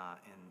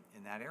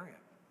in that area.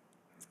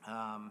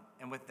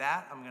 And with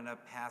that, I'm going to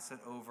pass it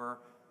over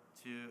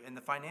to, and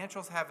the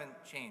financials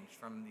haven't changed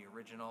from the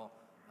original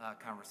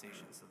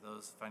conversation. So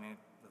those the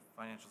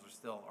financials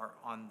are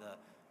on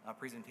the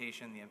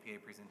presentation, the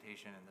MPA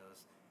presentation, and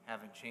those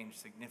haven't changed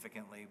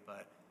significantly,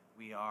 but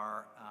we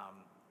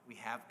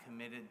have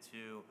committed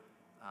to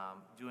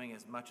doing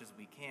as much as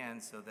we can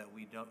so that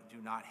we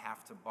do not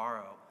have to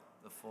borrow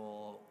the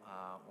full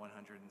 $165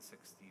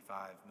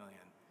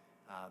 million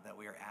that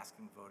we are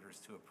asking voters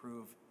to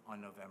approve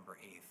on November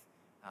 8th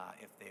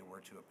if they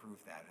were to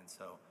approve that. And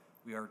so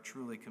we are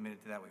truly committed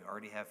to that. We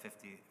already have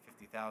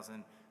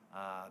 50,000.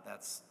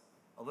 That's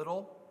a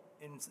little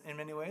in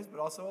many ways, but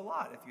also a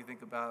lot if you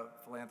think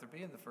about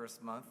philanthropy in the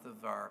first month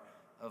of our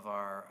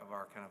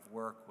kind of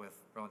work with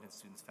Burlington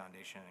Students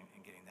Foundation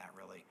and getting that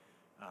really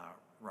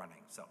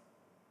running. So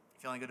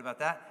feeling good about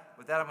that.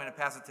 With that, I'm going to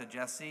pass it to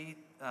Jesse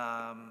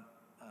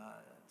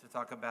to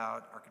talk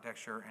about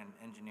architecture and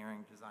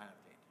engineering design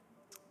update.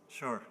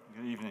 Sure.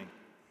 Good evening.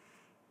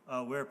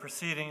 We're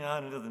proceeding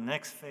on into the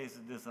next phase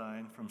of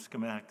design, from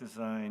schematic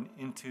design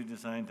into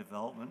design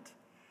development.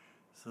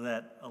 So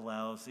that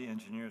allows the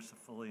engineers to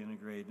fully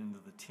integrate into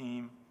the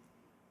team.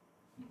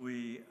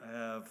 We're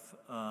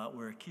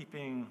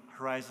keeping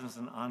horizons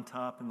and on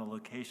top in the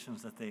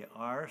locations that they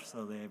are,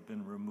 so they have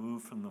been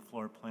removed from the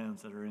floor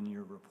plans that are in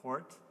your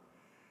report.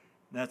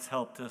 That's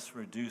helped us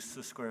reduce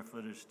the square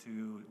footage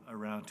to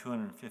around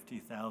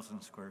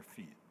 250,000 square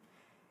feet.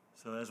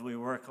 So as we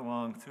work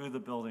along through the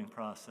building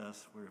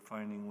process, we're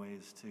finding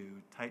ways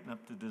to tighten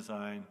up the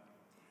design,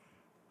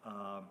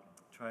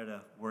 try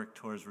to work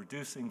towards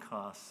reducing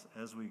costs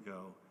as we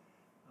go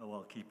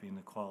while keeping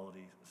the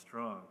quality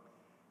strong.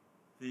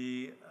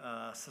 The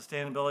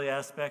sustainability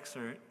aspects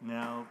are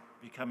now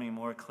becoming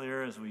more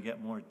clear as we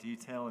get more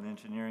detail and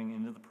engineering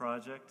into the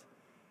project.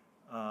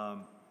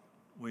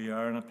 We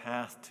are on a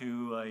path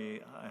to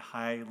a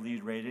high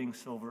LEED rating,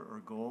 silver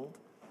or gold.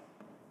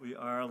 We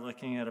are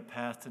looking at a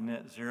path to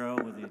net zero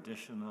with the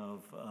addition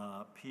of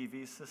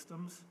PV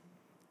systems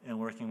and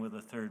working with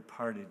a third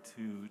party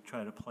to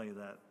try to play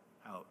that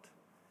out.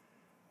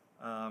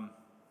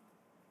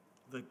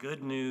 The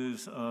good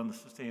news on the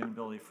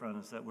sustainability front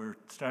is that we're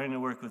starting to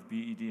work with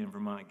BED and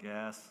Vermont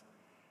Gas,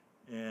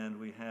 and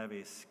we have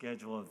a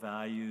schedule of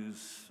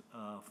values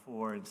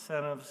for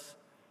incentives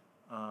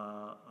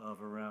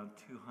of around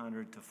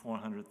 $200,000 to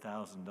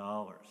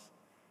 $400,000.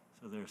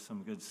 So there's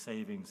some good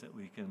savings that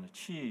we can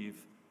achieve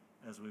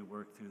as we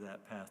work through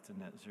that path to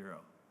net zero.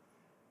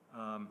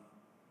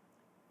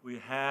 We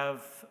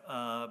have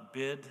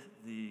bid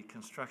the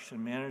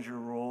construction manager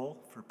role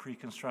for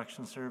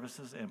pre-construction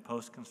services and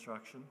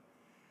post-construction.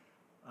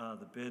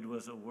 The bid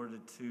was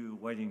awarded to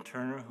Whiting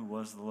Turner, who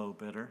was the low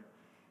bidder.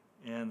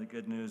 And the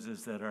good news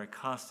is that our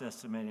cost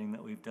estimating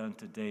that we've done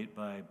to date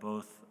by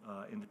both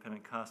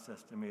independent cost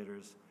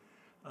estimators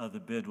the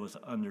bid was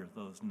under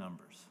those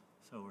numbers.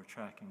 So we're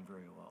tracking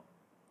very well.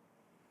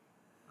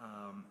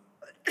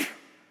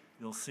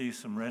 You'll see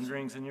some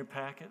renderings in your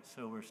packet.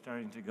 So we're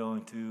starting to go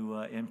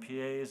into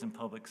MPAs and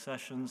public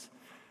sessions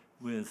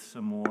with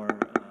some more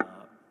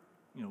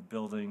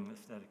building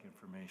aesthetic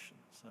information.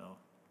 So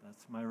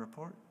that's my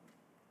report.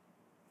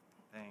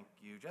 Thank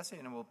you, Jesse,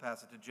 and we'll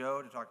pass it to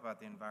Joe to talk about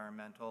the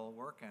environmental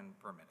work and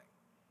permitting.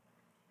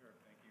 Sure,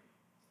 thank you.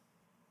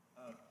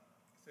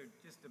 So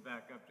just to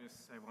back up,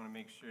 I want to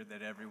make sure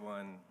that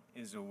everyone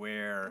is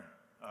aware.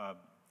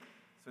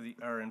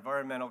 Our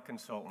environmental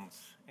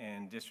consultants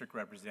and district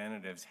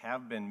representatives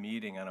have been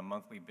meeting on a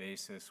monthly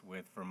basis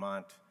with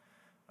Vermont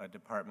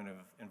Department of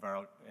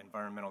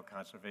Environmental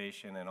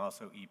Conservation and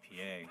also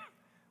EPA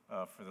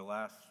for the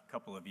last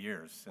couple of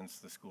years since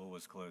the school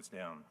was closed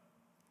down.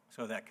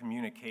 So that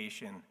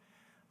communication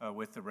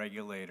with the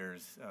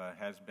regulators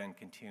has been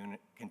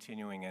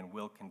continuing and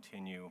will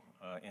continue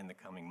in the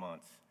coming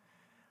months.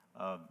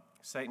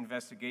 Site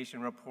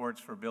investigation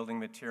reports for building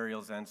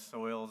materials and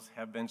soils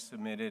have been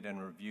submitted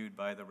and reviewed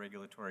by the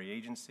regulatory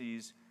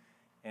agencies,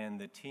 and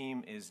the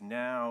team is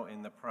now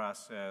in the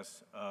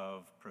process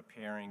of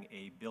preparing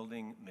a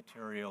building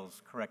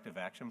materials corrective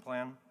action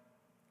plan,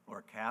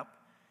 or CAP,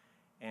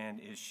 and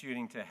is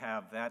shooting to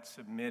have that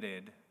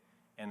submitted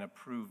and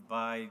approved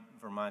by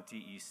Vermont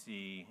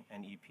DEC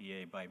and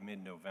EPA by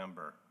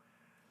mid-November.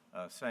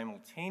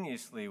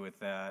 Simultaneously with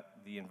that,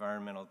 the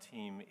environmental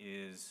team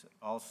is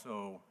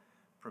also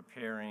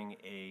preparing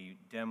a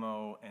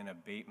demo and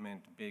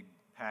abatement big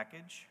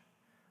package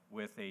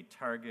with a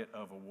target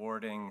of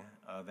awarding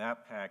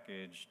that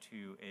package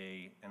to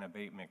an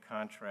abatement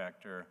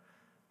contractor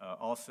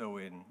also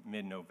in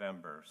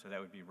mid-November. So that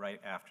would be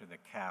right after the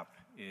CAP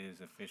is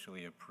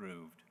officially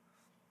approved.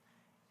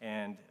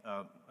 And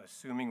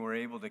assuming we're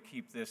able to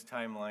keep this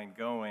timeline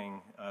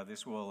going,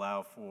 this will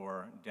allow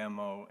for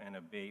demo and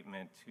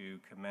abatement to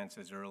commence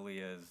as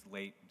early as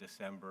late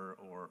December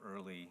or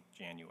early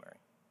January.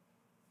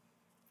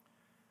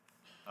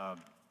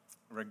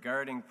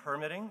 Regarding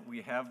permitting,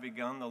 we have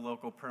begun the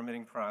local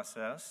permitting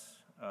process.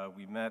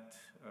 We met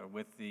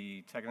with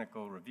the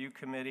Technical Review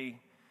Committee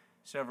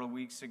several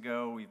weeks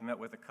ago. We've met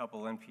with a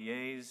couple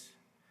NPAs.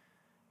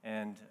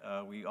 And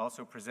we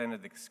also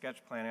presented the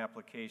sketch plan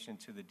application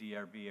to the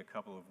DRB a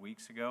couple of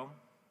weeks ago.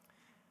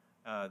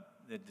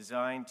 The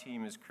design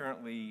team is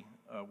currently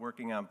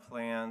working on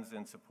plans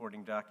and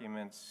supporting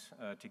documents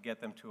to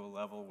get them to a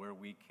level where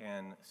we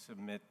can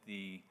submit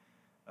the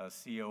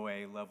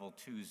COA Level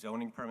 2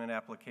 zoning permit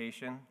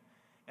application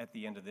at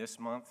the end of this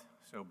month,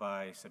 so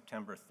by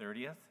September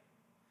 30th.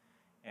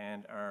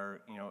 And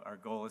our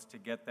goal is to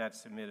get that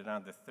submitted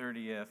on the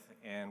 30th,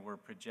 and we're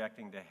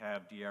projecting to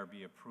have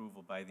DRB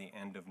approval by the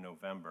end of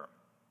November.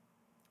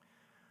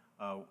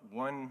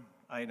 One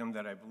item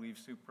that I believe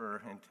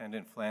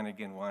Superintendent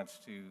Flanagan wants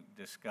to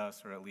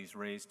discuss, or at least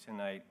raise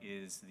tonight,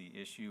 is the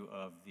issue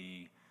of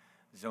the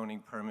zoning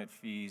permit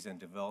fees and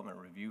development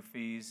review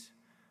fees.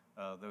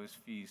 Those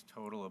fees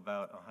total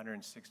about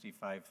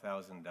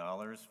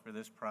 $165,000 for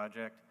this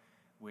project,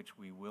 which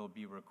we will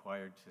be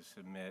required to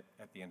submit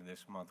at the end of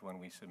this month when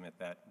we submit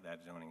that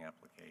zoning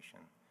application.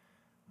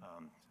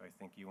 So I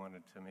think you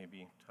wanted to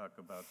maybe talk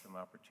about some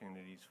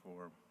opportunities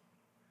for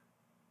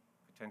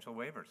potential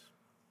waivers.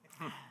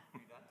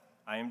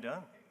 I am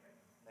done.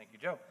 Thank you,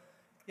 Joe.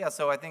 Yeah,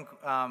 so I think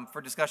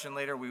for discussion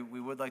later,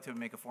 we would like to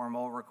make a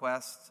formal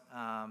request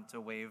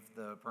to waive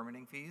the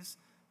permitting fees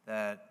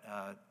that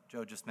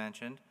Joe just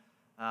mentioned.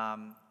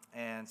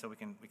 And so we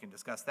can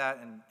discuss that.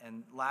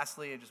 And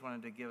lastly, I just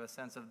wanted to give a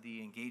sense of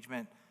the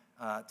engagement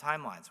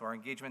timeline. So our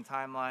engagement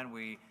timeline,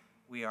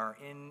 we are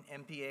in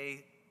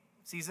MPA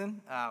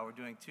season. We're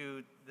doing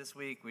 2 this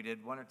week. We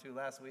did 1 or 2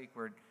 last week.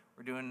 We're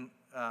doing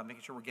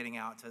making sure we're getting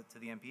out to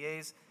the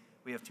MPAs.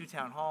 We have 2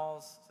 town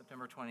halls.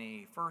 September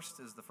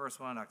 21st is the first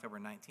one. October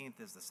 19th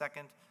is the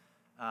second.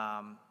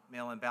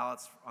 Mail-in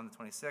ballots on the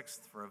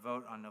 26th for a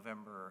vote on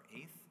November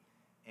 8th.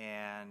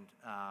 And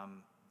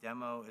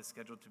demo is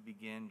scheduled to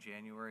begin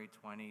January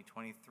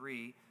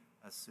 2023,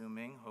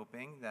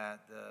 hoping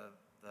that the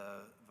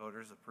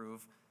voters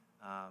approve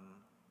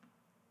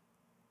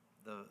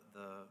the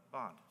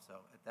bond. So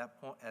at that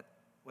point,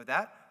 with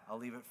that, I'll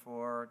leave it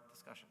for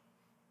discussion.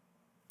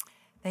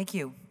 Thank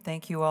you.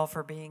 Thank you all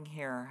for being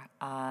here.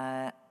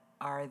 Are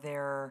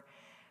there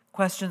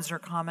questions or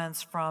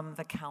comments from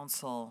the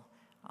council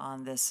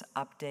on this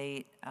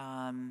update?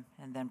 And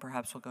then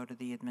perhaps we'll go to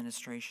the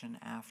administration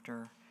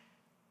after.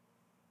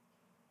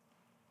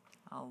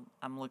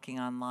 I'm looking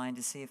online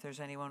to see if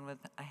there's anyone with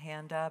a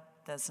hand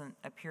up. Doesn't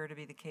appear to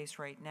be the case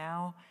right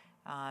now.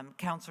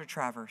 Councilor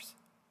Travers.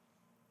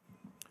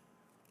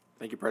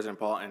 Thank you, President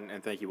Paul,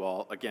 and thank you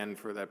all again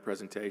for that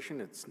presentation.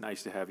 It's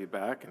nice to have you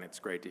back, and it's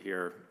great to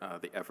hear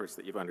the efforts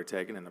that you've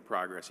undertaken and the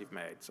progress you've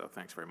made. So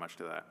thanks very much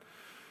to that.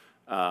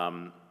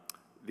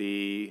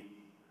 The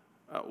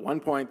one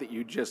point that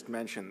you just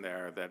mentioned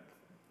there that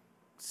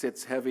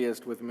sits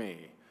heaviest with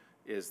me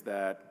is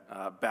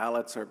that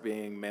ballots are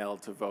being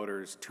mailed to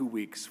voters 2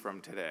 weeks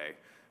from today.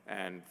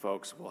 and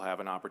folks will have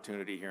an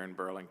opportunity here in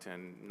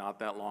Burlington not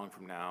that long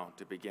from now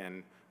to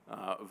begin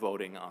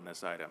voting on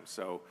this item.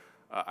 So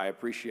I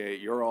appreciate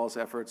your all's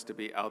efforts to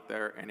be out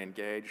there and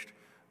engaged.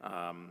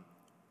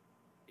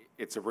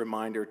 It's a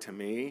reminder to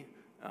me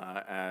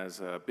as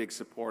a big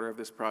supporter of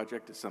this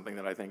project. It's something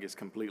that I think is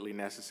completely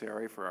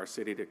necessary for our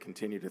city to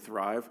continue to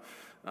thrive,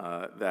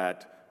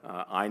 that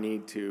I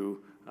need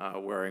to,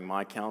 wearing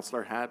my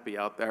counselor hat, be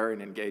out there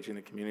and engaging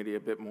the community a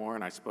bit more.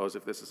 And I suppose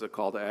if this is a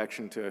call to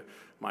action to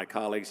my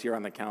colleagues here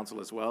on the council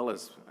as well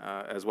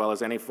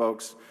as any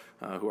folks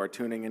who are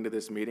tuning into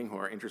this meeting who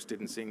are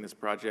interested in seeing this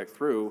project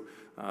through,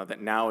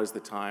 that now is the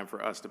time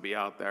for us to be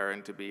out there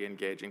and to be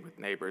engaging with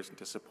neighbors and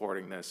to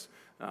supporting this,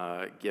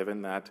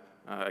 given that,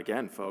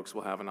 again, folks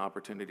will have an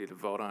opportunity to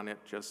vote on it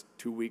just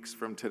 2 weeks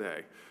from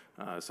today.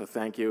 So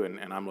thank you,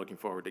 and I'm looking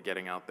forward to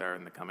getting out there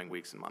in the coming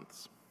weeks and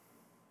months.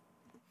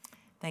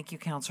 Thank you,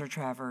 Councilor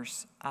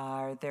Travers.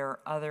 Are there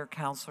other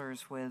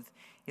councilors with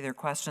either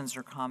questions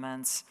or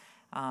comments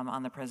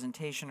on the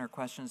presentation or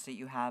questions that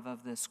you have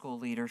of the school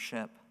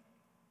leadership?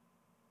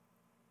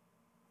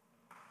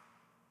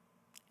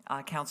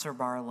 Councilor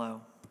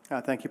Barlow.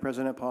 Thank you,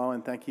 President Paul,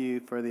 and thank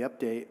you for the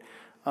update.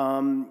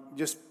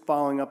 Just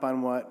following up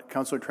on what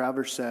Councilor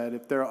Travers said,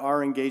 if there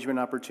are engagement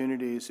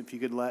opportunities, if you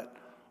could let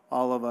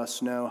all of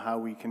us know how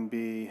we can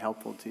be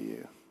helpful to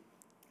you,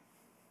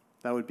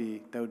 that would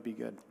be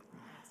good.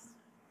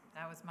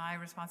 That was my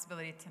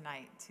responsibility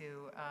tonight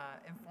to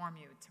inform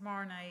you.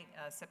 Tomorrow night,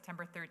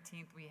 September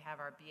 13th, we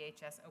have our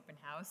BHS open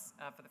house.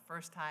 For the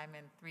first time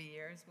in 3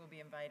 years, we'll be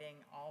inviting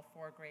all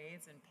 4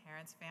 grades and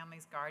parents,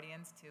 families,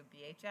 guardians to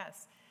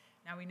BHS.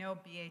 Now we know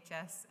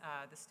BHS,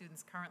 the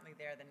students currently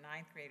there, the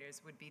 9th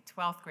graders, would be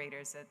 12th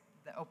graders at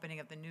the opening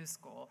of the new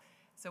school.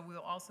 So we'll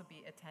also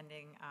be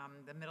attending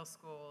the middle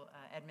school,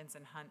 Edmonds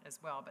and Hunt as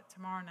well. But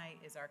tomorrow night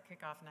is our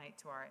kickoff night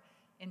to our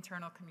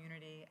internal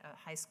community,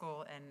 high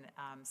school,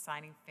 and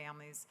signing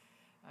families,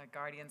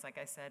 guardians, like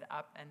I said,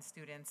 up, and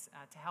students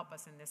to help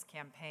us in this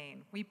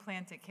campaign. We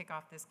plan to kick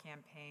off this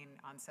campaign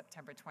on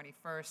September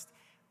 21st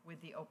with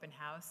the open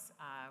house,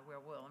 where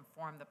we'll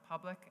inform the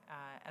public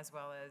as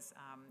well as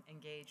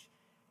engage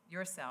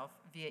yourself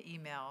via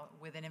email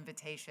with an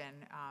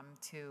invitation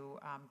to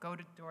go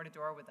to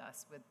door with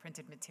us with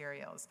printed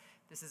materials.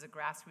 This is a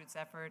grassroots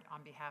effort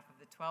on behalf of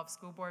the 12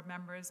 school board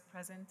members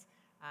present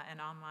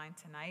and online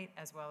tonight,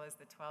 as well as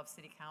the 12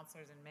 city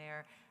councilors and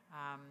mayor,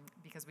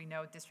 because we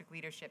know district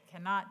leadership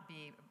cannot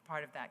be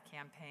part of that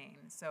campaign.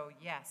 So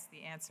yes,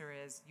 the answer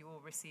is you will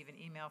receive an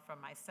email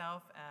from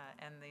myself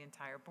and the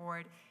entire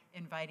board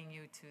inviting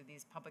you to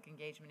these public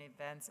engagement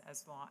events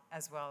as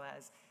well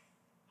as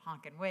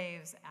honk and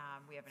waves.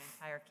 We have an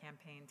entire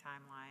campaign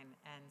timeline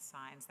and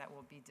signs that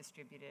will be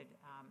distributed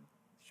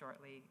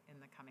shortly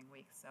in the coming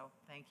weeks. So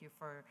thank you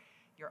for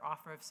your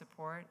offer of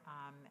support,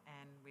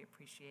 and we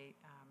appreciate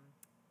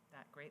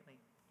that greatly.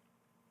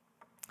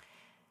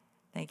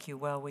 Thank you.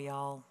 Well, we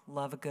all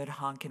love a good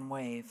honk and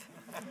wave.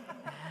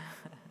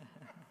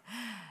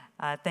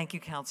 Thank you,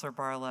 Councilor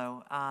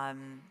Barlow.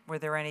 Were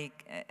there any,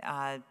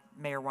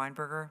 Mayor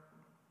Weinberger?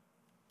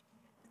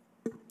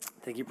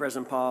 Thank you,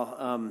 President Paul.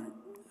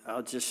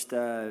 I'll just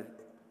add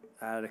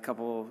a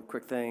couple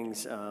quick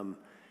things.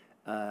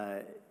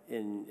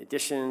 In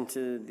addition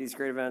to these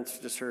great events,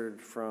 just heard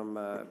from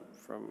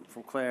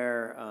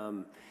Claire,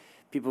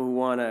 people who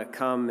want to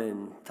come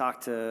and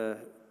talk to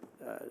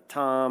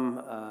Tom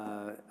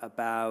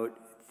about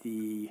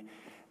the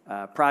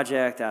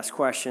project, ask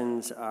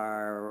questions,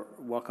 are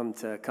welcome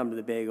to come to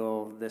the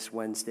Bagel this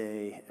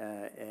Wednesday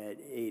at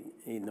 8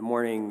 in the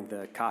morning.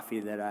 The coffee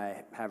that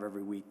I have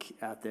every week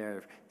out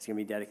there is going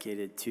to be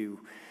dedicated to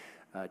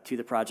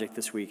the project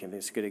this week, and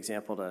it's a good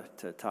example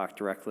to talk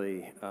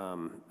directly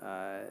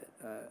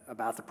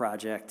about the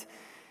project.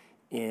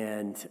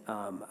 And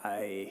I'm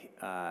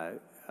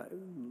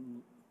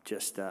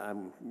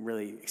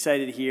really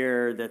excited to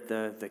hear that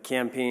the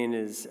campaign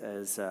is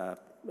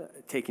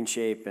taking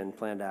shape and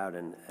planned out,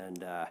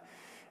 and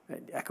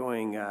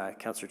echoing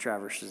Councilor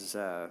Travers's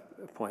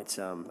points,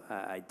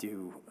 I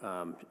do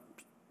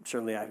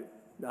certainly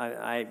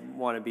I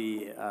want to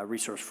be a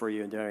resource for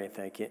you and do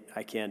anything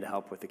I can to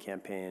help with the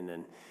campaign.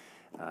 And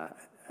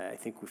I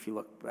think if you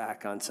look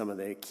back on some of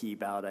the key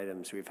ballot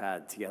items we've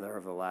had together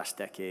over the last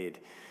decade,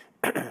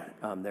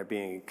 there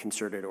being a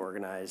concerted,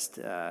 organized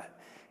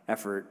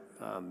effort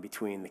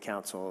between the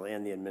council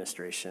and the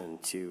administration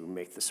to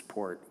make the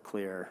support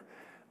clear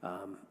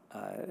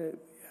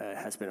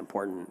has been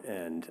important,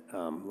 and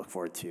look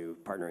forward to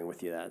partnering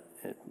with you that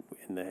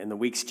in the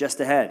weeks just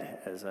ahead,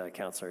 as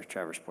Councilor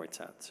Travers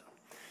points out. So,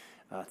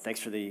 thanks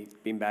for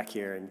being back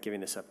here and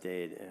giving this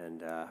update,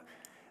 and I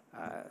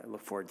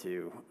look forward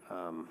to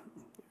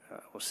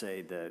we'll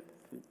say the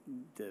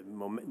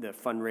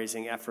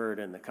fundraising effort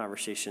and the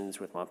conversations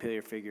with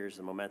Montpelier figures.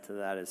 The momentum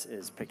of that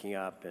is picking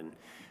up, and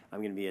I'm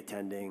going to be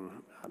attending,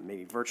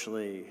 maybe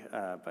virtually,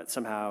 but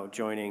somehow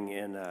joining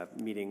in a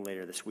meeting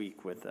later this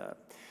week with a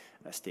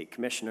state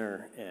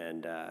commissioner,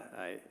 and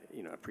I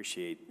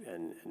appreciate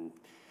and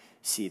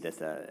see that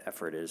the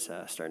effort is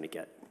starting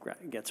to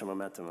get some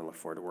momentum, and look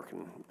forward to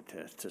working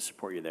to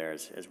support you there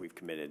as we've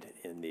committed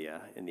in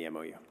the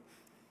MOU.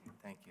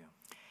 Thank you.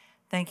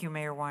 Thank you,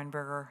 Mayor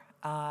Weinberger.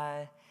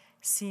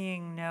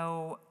 Seeing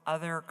no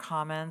other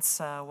comments,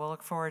 we'll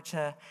look forward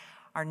to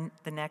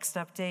the next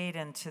update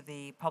and to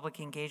the public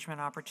engagement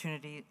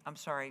opportunity. I'm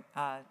sorry.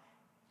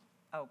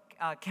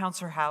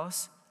 Councilor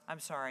House,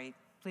 I'm sorry.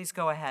 Please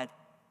go ahead.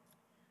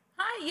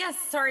 Hi, yes,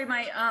 sorry,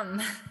 my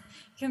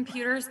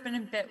computer's been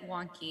a bit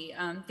wonky.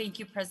 Thank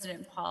you,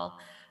 President Paul.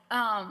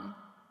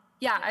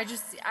 Yeah,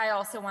 I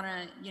also want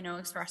to,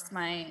 express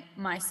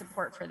my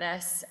support for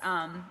this.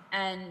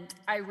 And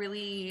I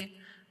really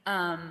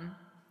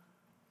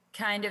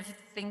kind of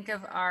think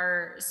of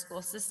our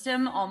school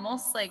system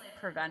almost like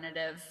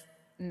preventative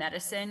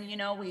medicine.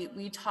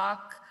 We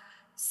talk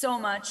so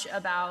much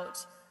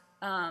about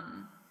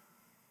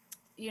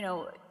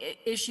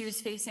issues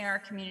facing our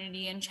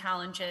community and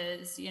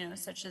challenges,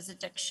 such as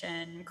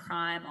addiction,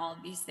 crime, all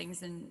of these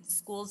things. And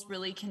schools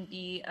really can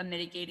be a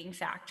mitigating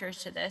factor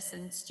to this.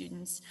 And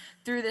students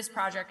through this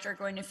project are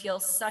going to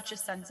feel such a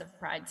sense of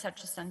pride,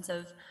 such a sense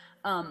of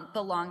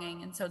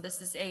belonging. And so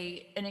this is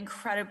an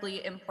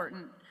incredibly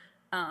important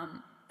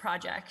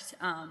project.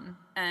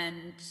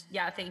 And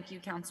yeah, thank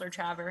you, Councilor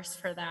Travers,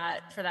 for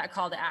that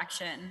call to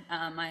action.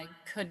 I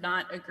could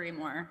not agree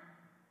more.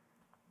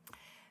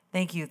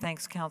 Thank you.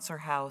 Thanks, Councilor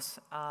House.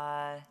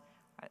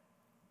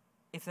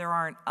 If there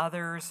aren't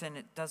others, and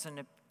it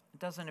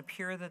doesn't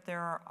appear that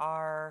there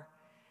are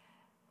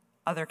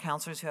other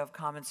councilors who have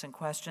comments and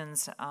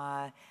questions,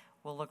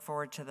 we'll look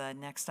forward to the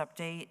next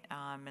update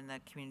and the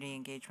community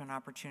engagement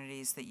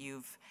opportunities that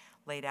you've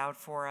laid out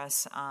for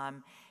us.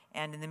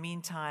 And in the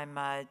meantime,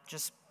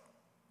 just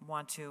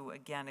want to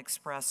again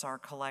express our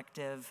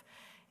collective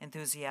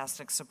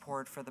enthusiastic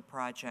support for the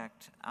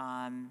project,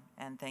 and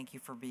thank you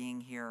for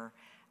being here.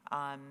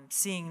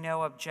 Seeing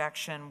no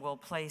objection, we'll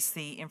place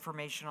the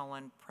informational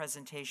and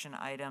presentation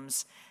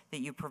items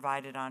that you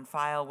provided on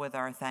file with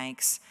our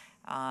thanks,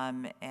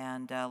 and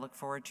look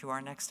forward to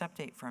our next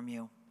update from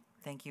you.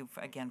 Thank you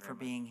again for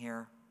being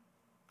here.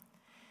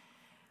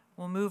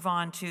 We'll move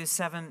on to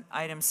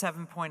item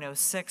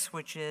 7.06,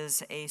 which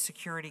is a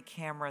security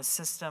camera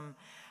system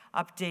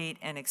update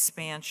and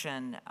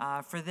expansion.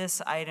 For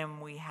this item,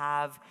 we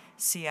have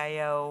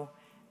CIO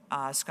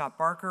Scott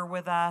Barker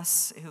with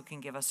us, who can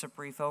give us a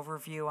brief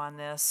overview on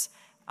this.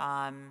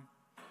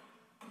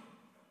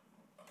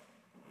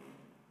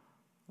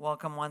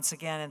 Welcome once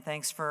again, and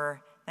thanks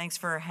for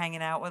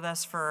hanging out with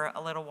us for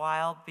a little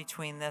while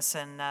between this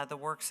and the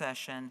work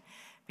session.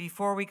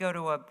 Before we go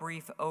to a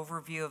brief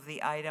overview of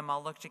the item,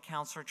 I'll look to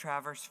Councilor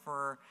Travers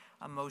for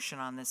a motion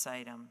on this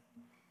item.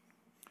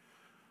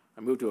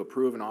 I move to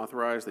approve and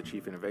authorize the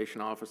Chief Innovation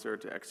Officer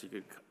to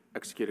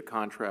execute a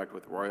contract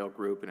with Royal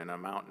Group in an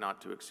amount not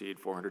to exceed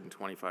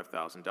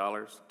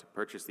 $425,000 to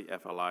purchase the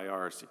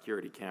FLIR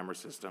security camera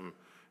system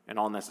and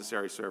all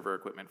necessary server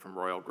equipment from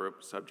Royal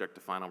Group, subject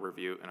to final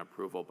review and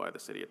approval by the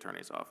City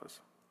Attorney's Office.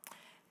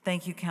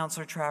 Thank you,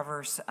 Councilor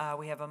Travers.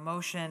 We have a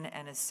motion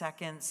and a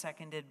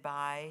seconded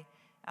by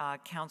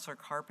Councilor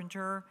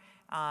Carpenter.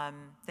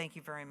 Thank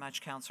you very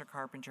much, Councilor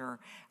Carpenter.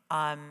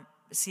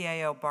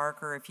 CIO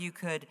Barker, if you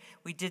could,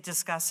 we did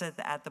discuss it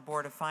at the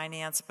Board of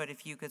Finance, but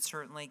if you could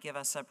certainly give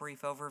us a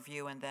brief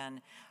overview, and then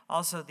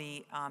also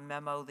the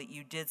memo that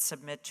you did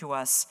submit to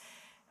us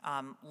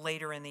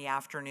later in the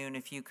afternoon,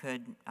 if you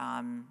could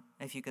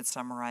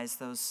summarize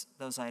those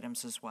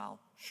items as well.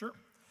 Sure.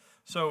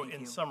 So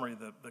in summary,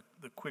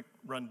 the quick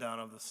rundown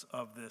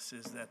of this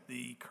is that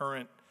the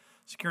current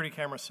security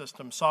camera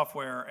system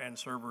software and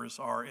servers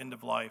are end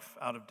of life,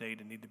 out of date,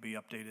 and need to be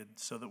updated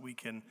so that we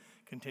can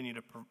continue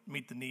to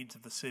meet the needs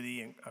of the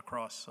city and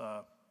across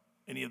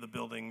any of the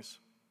buildings,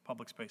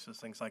 public spaces,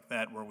 things like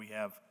that, where we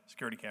have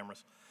security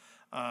cameras.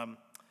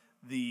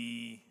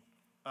 The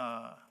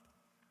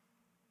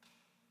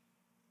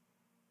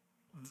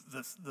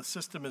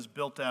system is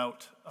built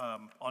out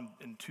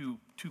in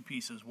two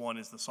pieces. One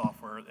is the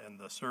software and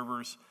the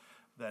servers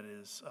that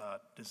is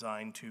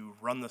designed to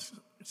run the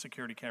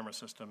security camera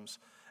systems,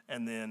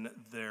 and then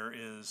there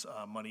is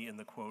money in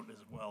the quote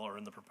as well, or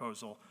in the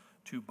proposal,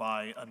 to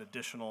buy an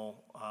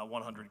additional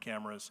 100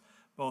 cameras,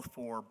 both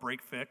for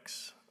break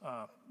fix.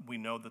 We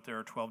know that there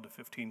are 12 to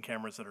 15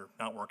 cameras that are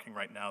not working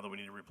right now that we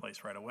need to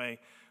replace right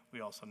away.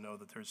 We also know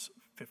that there's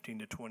 15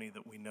 to 20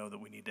 that we know that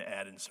we need to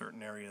add in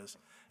certain areas.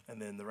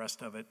 And then the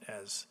rest of it,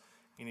 as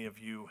any of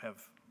you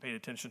have paid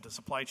attention to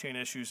supply chain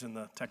issues in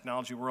the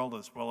technology world,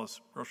 as well as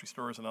grocery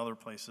stores and other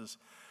places,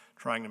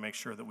 trying to make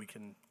sure that we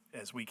can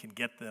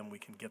get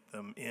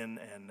them in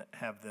and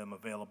have them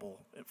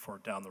available for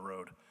down the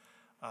road.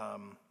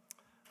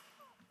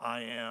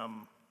 I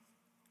am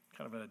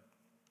kind of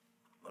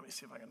let me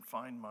see if I can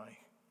find my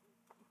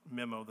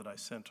memo that I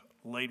sent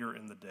later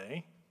in the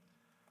day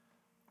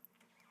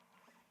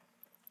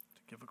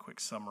to give a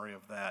quick summary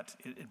of that.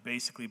 It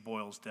basically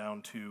boils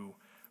down to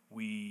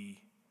we've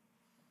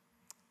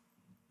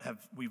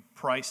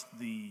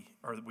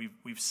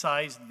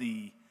sized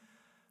the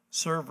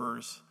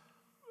servers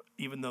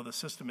even though the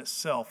system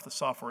itself, the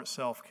software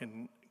itself,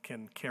 can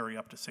carry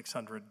up to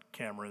 600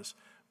 cameras,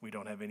 we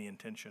don't have any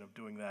intention of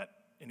doing that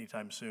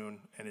anytime soon,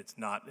 and it's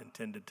not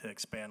intended to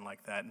expand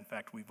like that. In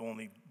fact, we've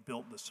only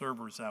built the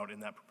servers out in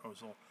that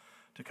proposal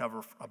to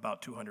cover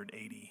about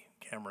 280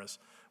 cameras.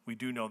 We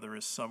do know there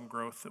is some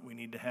growth that we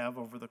need to have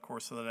over the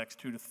course of the next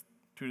 2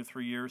 to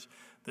 3 years.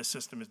 This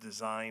system is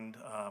designed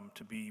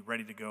to be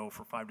ready to go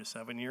for 5 to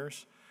 7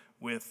 years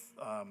with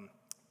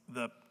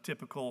the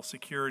typical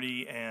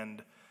security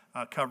and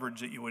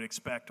coverage that you would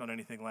expect on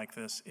anything like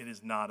this. It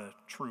is not a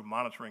true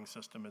monitoring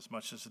system as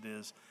much as it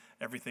is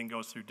everything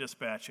goes through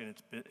dispatch, and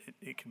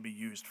it can be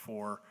used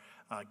for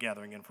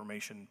gathering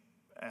information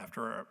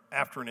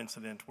after an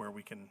incident where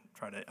we can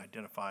try to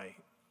identify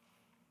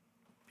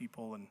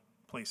people and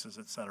places,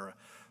 et cetera.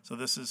 So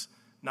this is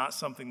not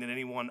something that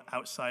anyone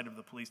outside of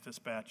the police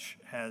dispatch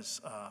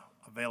has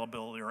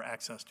availability or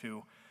access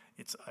to.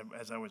 It's,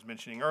 as I was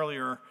mentioning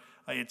earlier,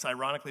 it's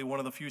ironically one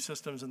of the few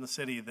systems in the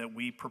city that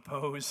we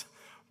propose,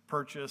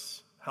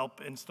 purchase,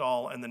 help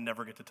install, and then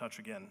never get to touch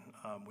again.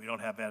 We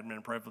don't have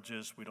admin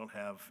privileges. We don't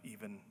have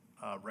even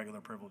regular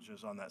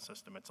privileges on that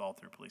system. It's all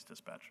through police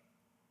dispatch.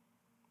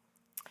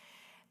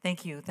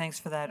 Thank you. Thanks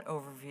for that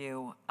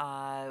overview.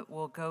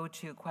 We'll go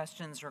to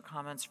questions or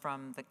comments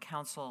from the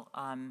council.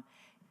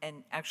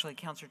 And actually,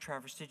 Councilor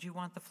Travers, did you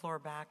want the floor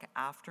back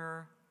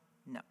after?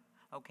 No.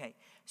 Okay.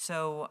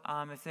 So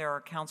if there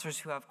are councilors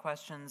who have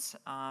questions,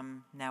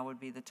 now would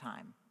be the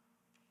time.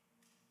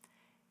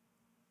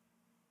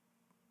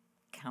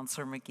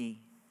 Councilor McGee.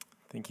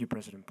 Thank you,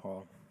 President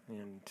Paul,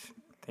 and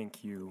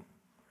thank you,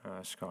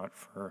 Scott,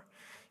 for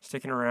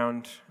sticking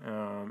around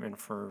and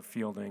for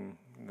fielding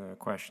the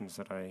questions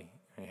that I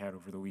had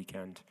over the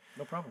weekend.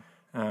 No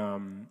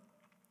problem.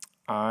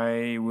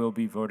 I will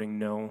be voting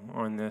no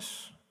on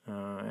this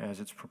as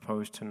it's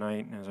proposed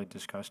tonight, as I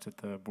discussed at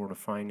the Board of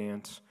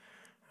Finance.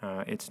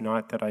 It's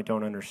not that I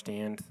don't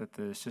understand that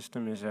the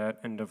system is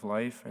at end of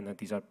life and that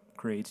these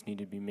upgrades need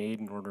to be made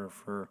in order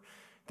for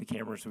the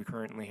cameras we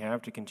currently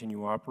have to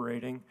continue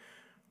operating,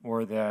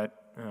 or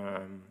that,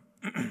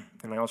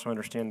 and I also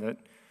understand that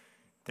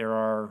there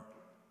are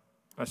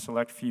a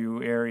select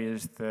few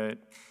areas that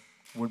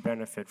would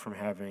benefit from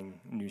having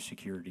new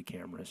security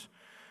cameras.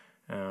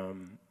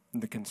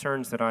 The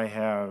concerns that I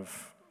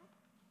have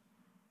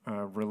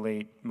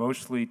relate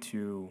mostly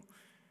to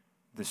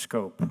the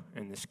scope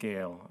and the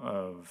scale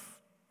of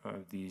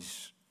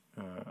these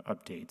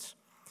updates.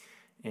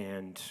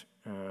 And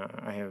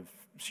I have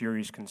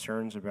serious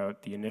concerns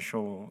about the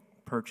initial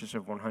purchase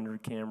of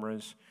 100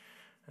 cameras,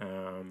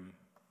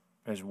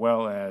 as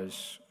well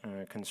as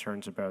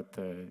concerns about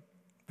the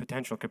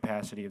potential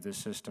capacity of this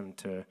system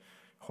to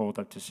hold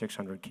up to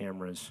 600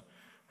 cameras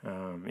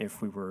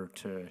if we were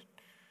to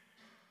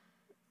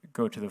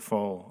go to the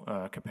full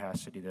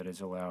capacity that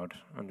is allowed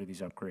under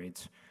these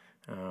upgrades.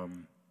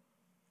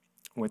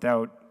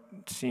 Without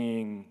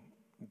seeing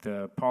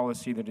the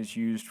policy that is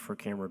used for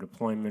camera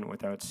deployment,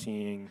 without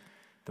seeing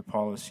the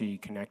policy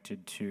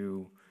connected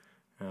to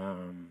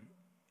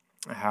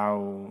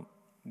how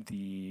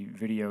the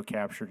video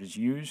captured is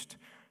used,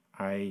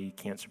 I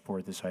can't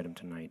support this item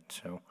tonight.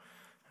 So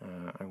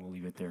I will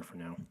leave it there for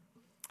now.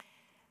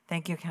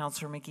 Thank you,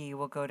 Councilor McGee.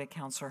 We'll go to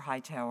Councilor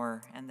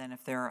Hightower, and then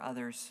if there are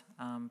others,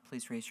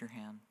 please raise your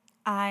hand.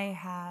 I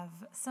have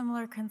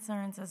similar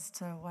concerns as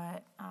to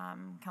what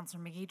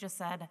Councilor McGee just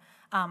said.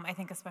 I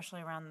think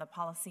especially around the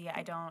policy,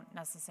 I don't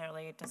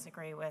necessarily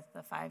disagree with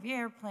the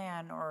 5-year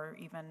plan or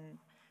even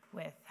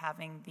with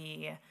having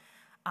the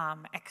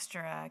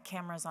extra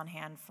cameras on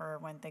hand for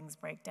when things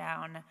break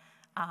down.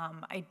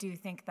 I do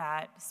think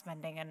that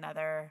spending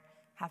another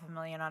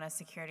 $500,000 on a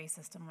security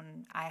system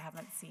when I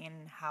haven't seen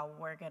how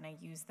we're going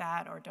to use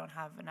that or don't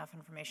have enough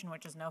information,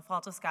 which is no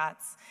fault of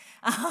Scott's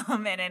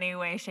in any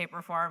way, shape,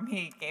 or form.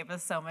 He gave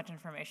us so much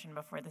information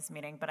before this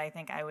meeting, but I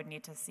think I would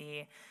need to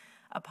see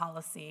a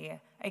policy.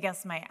 I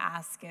guess my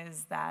ask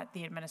is that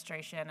the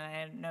administration, and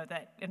I know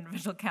that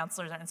individual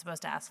counselors aren't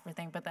supposed to ask for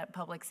things, but that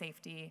public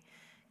safety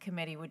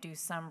committee would do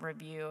some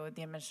review.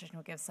 The administration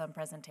would give some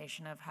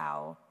presentation of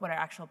what our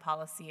actual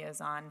policy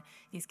is on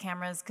these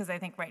cameras, because I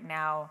think right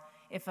now,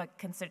 if a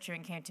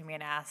constituent came to me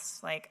and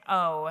asked, like,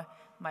 oh,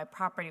 my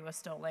property was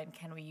stolen,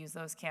 can we use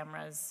those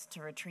cameras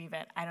to retrieve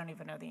it? I don't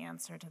even know the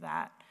answer to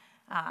that.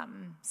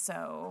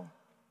 So,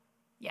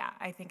 yeah,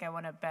 I think I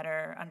want a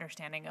better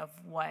understanding of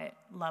what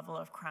level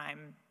of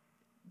crime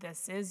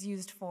this is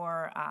used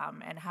for,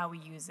 and how we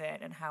use it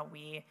and how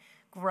we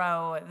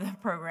grow the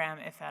program,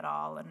 if at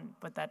all, and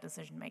what that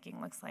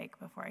decision-making looks like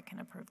before I can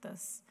approve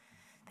this.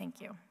 Thank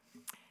you.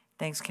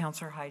 Thanks,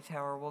 Councilor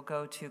Hightower. We'll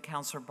go to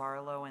Councilor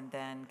Barlow and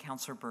then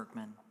Councilor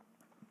Bergman.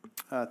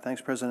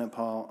 Thanks, President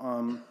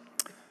Paul.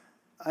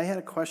 I had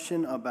a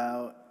question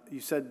about,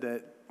 you said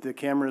that the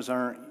cameras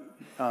aren't,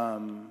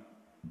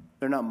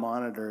 they're not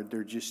monitored,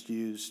 they're just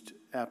used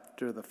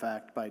after the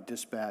fact by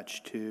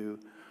dispatch to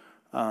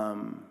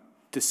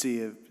see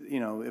if,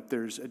 if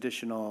there's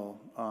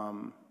additional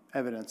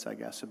evidence, I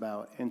guess,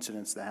 about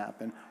incidents that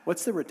happen.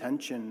 What's the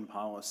retention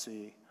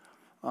policy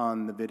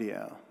on the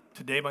video?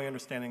 today my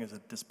understanding is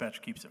that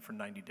dispatch keeps it for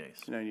 90 days.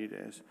 90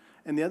 days.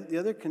 And the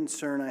other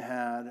concern I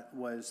had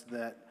was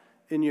that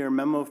in your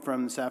memo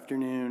from this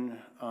afternoon,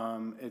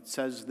 it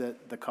says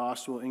that the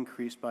cost will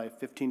increase by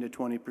 15 to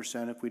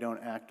 20% if we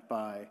don't act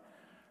by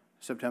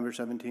September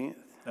 17th.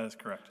 That is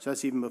correct. So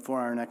that's even before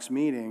our next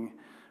meeting.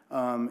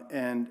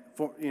 And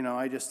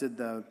I just did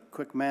the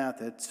quick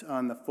math. It's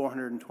on the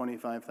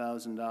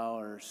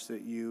 $425,000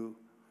 that you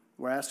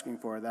were asking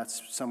for.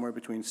 That's somewhere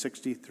between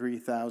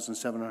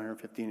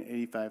 $63,750 and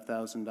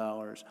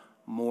 $85,000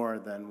 more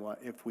than what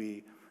if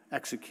we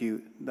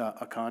execute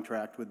a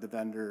contract with the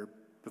vendor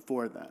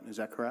before then. Is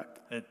that correct?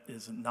 It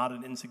is not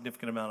an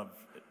insignificant amount of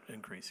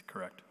increase,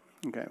 correct.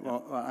 Okay,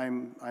 well,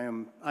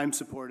 I'm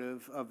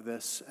supportive of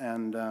this,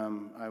 and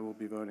I will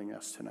be voting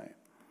yes tonight.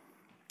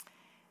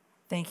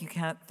 Thank you,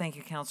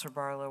 Councilor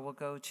Barlow. We'll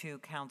go to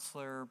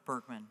Councilor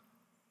Bergman.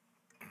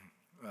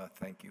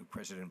 Thank you,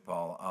 President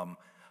Paul.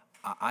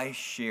 I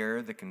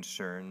share the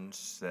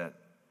concerns that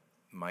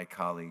my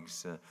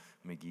colleagues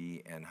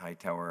McGee and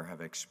Hightower have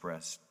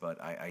expressed,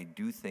 but I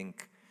do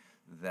think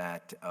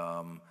that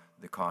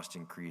the cost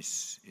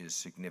increase is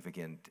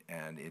significant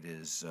and it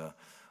is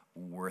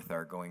worth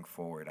our going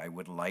forward. I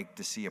would like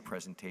to see a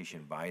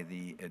presentation by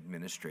the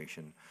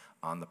administration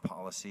on the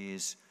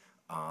policies,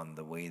 on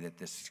the way that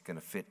this is going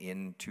to fit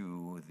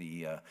into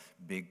the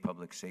big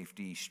public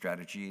safety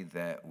strategy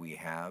that we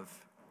have,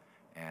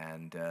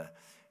 and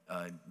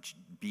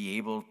be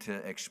able to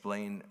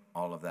explain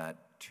all of that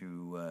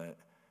to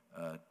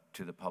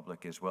the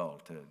public as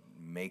well, to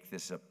make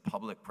this a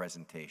public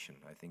presentation.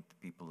 I think the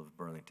people of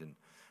Burlington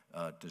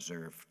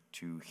deserve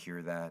to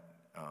hear that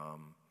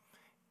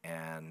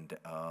and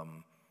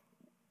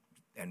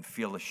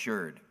feel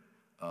assured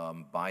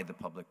by the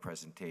public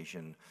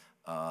presentation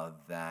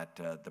that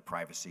the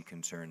privacy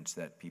concerns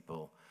that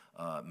people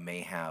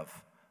may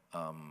have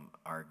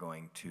are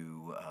going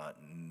to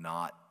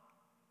not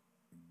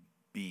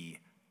be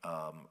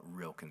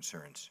real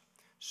concerns.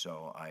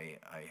 So I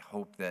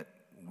hope that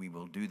we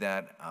will do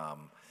that.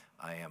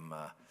 I am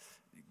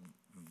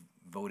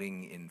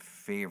voting in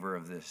favor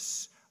of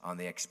this on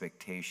the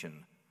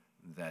expectation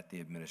that the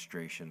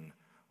administration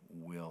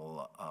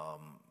will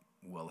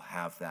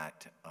have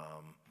that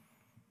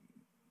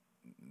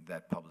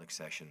public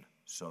session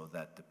so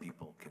that the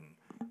people can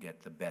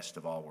get the best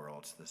of all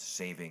worlds, the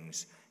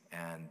savings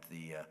and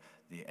the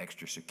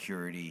extra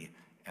security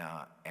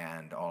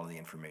and all the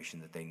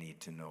information that they need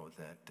to know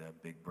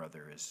that Big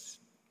Brother is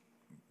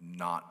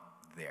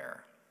not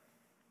there.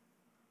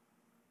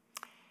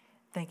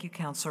 Thank you,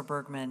 Councilor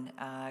Bergman.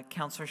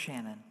 Councilor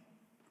Shannon.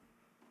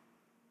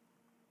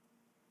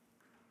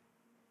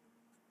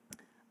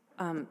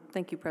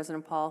 Thank you,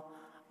 President Paul.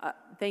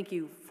 Thank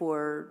you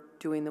for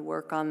doing the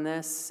work on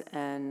this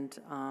and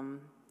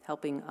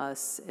helping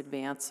us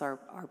advance our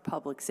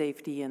public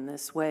safety in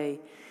this way.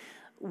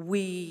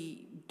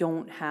 We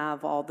don't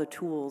have all the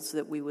tools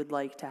that we would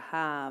like to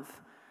have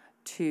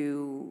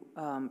to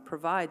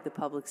provide the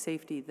public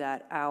safety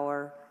that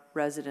our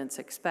residents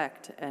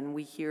expect, and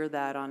we hear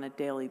that on a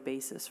daily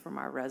basis from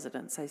our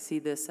residents. I see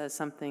this as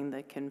something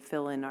that can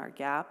fill in our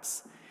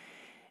gaps.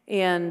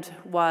 And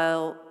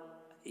while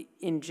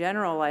in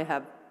general I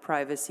have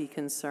privacy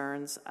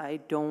concerns,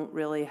 I don't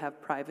really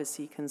have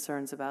privacy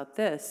concerns about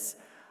this.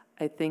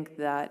 I think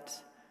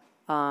that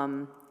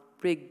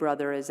Big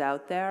Brother is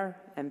out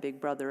there, and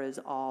Big Brother is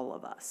all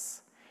of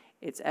us.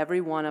 It's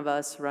every one of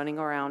us running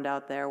around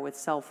out there with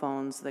cell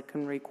phones that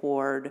can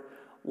record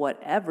what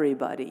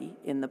everybody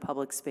in the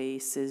public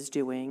space is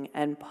doing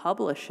and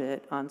publish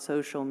it on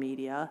social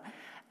media,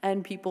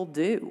 and people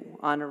do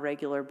on a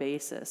regular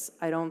basis.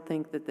 I don't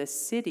think that the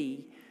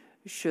city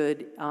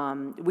should,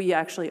 we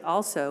actually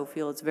also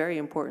feel it's very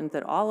important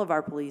that all of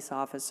our police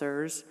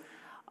officers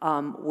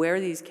wear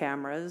these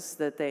cameras,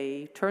 that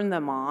they turn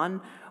them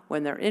on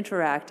when they're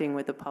interacting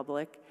with the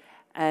public.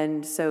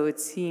 And so it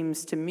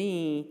seems to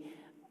me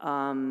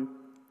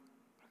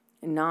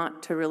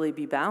not to really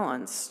be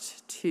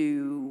balanced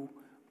to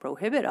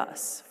prohibit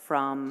us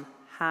from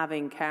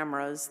having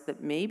cameras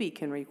that maybe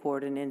can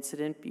record an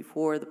incident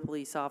before the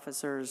police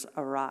officers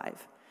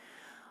arrive.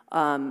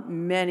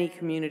 Many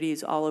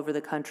communities all over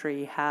the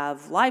country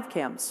have live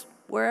cams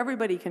where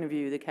everybody can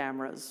view the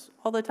cameras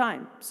all the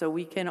time, so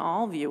we can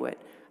all view it.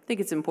 I think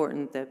it's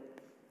important that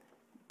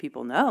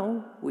people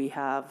know we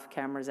have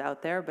cameras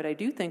out there, but I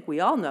do think we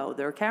all know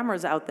there are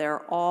cameras out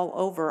there all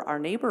over our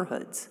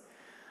neighborhoods.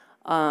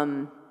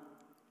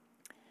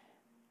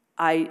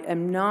 I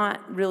am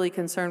not really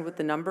concerned with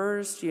the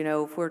numbers. You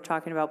know, if we're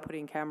talking about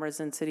putting cameras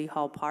in City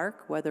Hall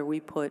Park, whether we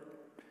put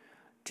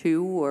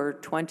 2 or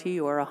 20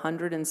 or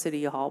 100 in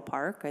City Hall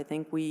Park, I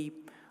think we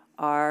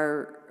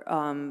are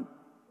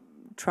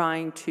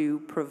trying to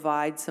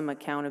provide some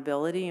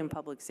accountability in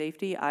public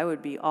safety. I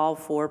would be all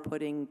for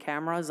putting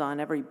cameras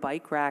on every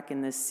bike rack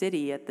in this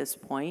city at this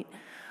point.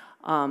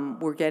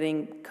 We're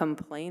getting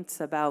complaints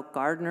about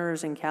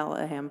gardeners in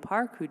Callahan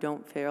Park who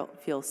don't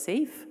feel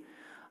safe.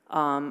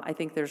 I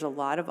think there's a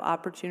lot of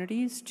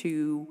opportunities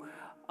to,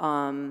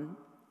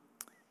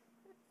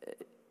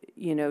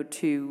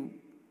 to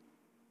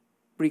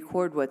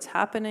record what's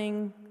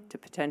happening, to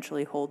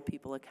potentially hold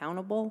people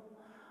accountable.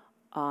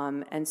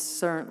 And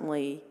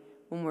certainly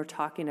when we're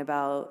talking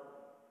about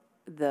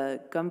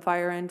the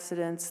gunfire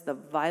incidents, the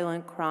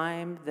violent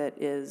crime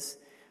that is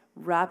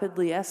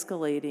rapidly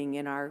escalating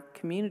in our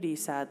community,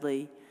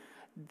 sadly,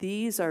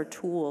 these are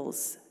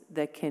tools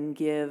that can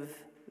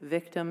give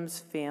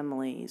victims'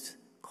 families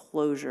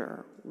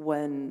closure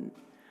when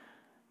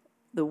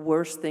the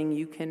worst thing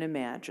you can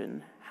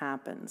imagine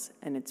happens,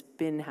 and it's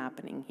been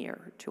happening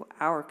here to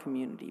our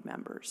community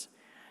members.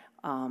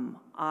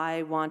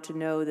 I want to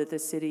know that the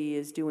city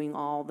is doing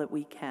all that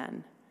we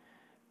can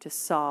to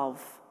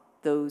solve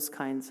those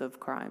kinds of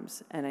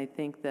crimes, and I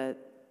think that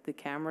the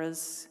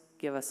cameras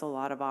give us a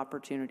lot of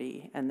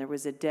opportunity. And there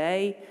was a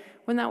day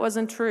when that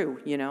wasn't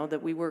true, you know,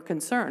 that we were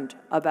concerned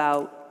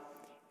about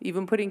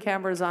even putting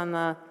cameras on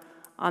the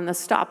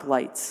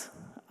stoplights,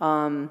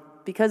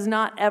 because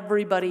not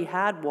everybody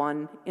had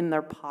one in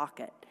their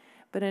pocket.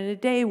 But in a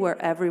day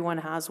where everyone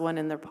has one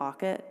in their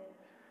pocket,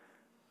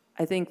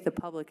 I think the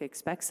public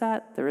expects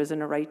that. There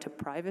isn't a right to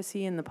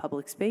privacy in the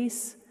public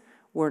space.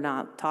 We're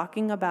not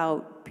talking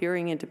about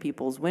peering into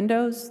people's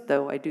windows,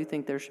 though I do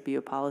think there should be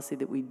a policy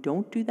that we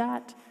don't do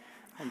that.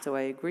 And so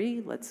I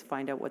agree, let's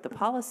find out what the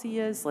policy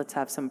is, let's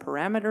have some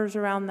parameters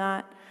around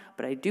that,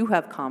 but I do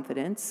have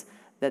confidence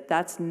that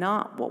that's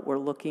not what we're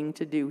looking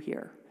to do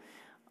here.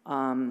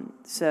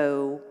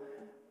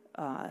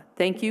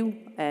 Thank you,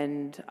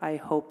 and I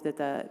hope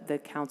that the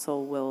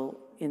council will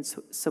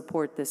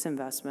support this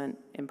investment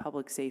in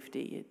public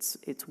safety.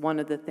 It's one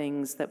of the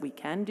things that we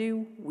can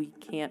do. We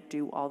can't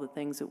do all the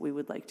things that we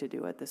would like to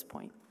do at this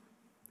point.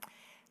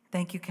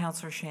 Thank you,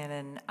 Councilor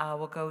Shannon.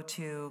 We'll go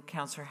to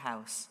Councilor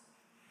House.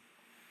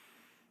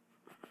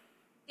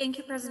 Thank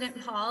you,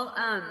 President Paul.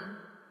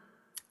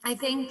 I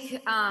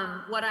think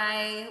what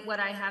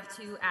I have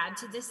to add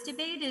to this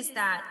debate is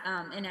that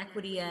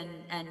inequity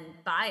and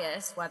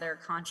bias, whether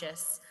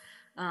conscious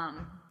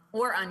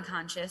or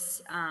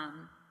unconscious,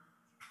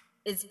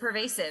 is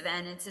pervasive,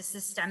 and it's a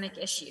systemic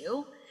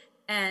issue.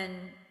 And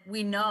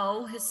we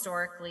know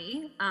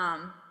historically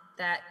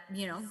that,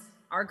 you know,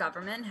 our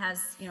government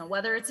has, you know,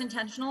 whether it's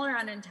intentional or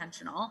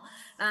unintentional,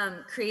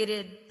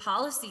 created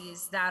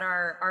policies that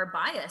are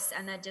biased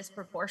and that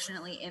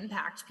disproportionately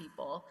impact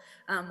people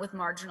with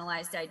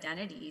marginalized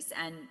identities.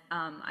 And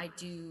I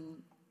do,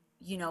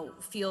 you know,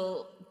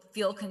 feel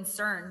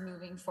concerned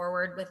moving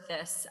forward with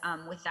this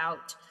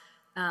without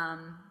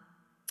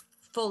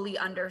fully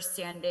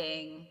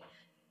understanding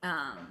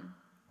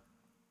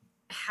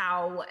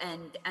how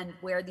and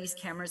where these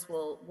cameras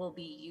will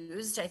be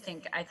used. I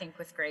think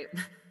with great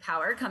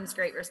power comes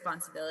great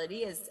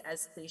responsibility, as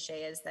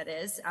cliche as that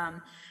is.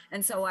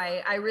 And so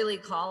I really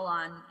call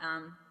on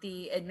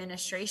the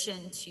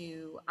administration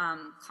to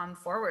come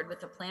forward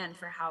with a plan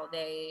for how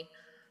they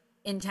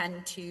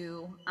intend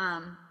to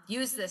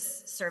use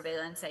this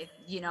surveillance. I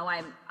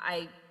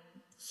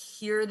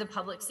hear the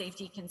public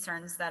safety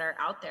concerns that are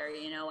out there.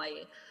 You know,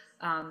 I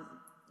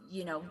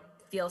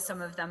feel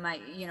some of them,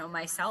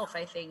 myself,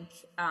 I think,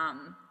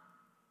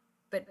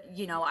 but,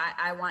 you know,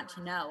 I want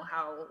to know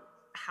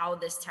how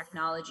this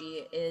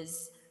technology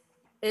is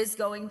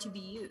going to be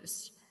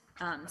used.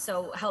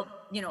 So help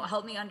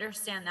me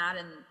understand that.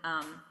 And,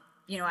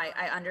 you know,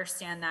 I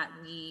understand that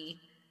we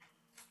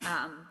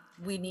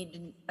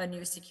need a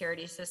new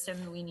security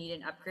system. We need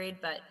an upgrade,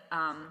 but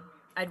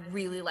I'd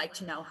really like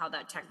to know how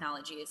that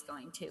technology is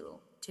going to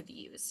be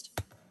used.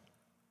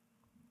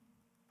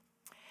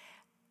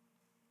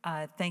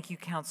 Thank you,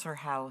 Councilor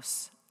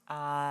House.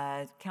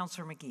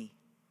 Councilor McGee.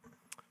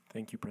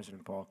 Thank you,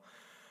 President Paul.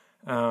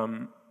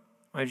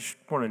 I just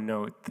want to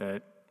note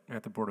that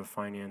at the Board of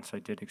Finance, I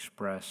did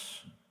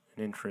express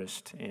an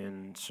interest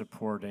in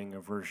supporting a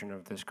version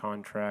of this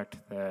contract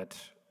that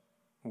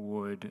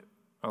would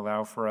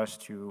allow for us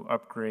to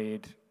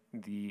upgrade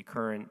the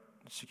current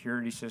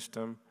security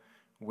system,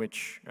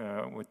 which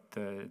with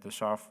the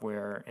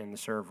software and the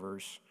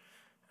servers,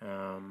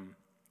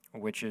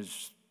 which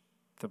is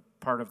the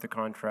part of the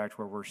contract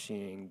where we're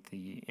seeing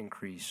the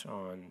increase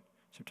on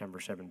September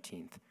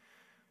 17th.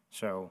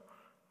 So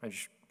I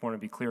just want to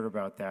be clear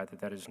about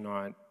that is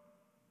not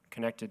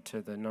connected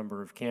to the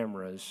number of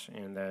cameras,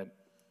 and that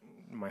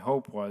my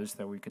hope was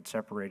that we could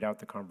separate out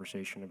the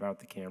conversation about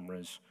the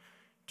cameras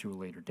to a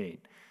later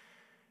date.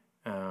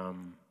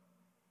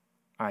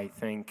 I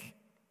think,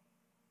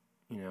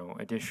 you know,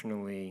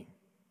 additionally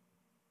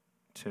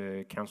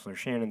to Councilor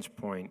Shannon's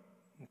point,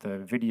 the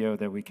video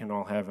that we can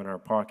all have in our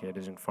pocket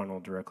isn't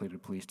funneled directly to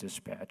police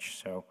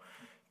dispatch. So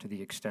to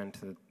the extent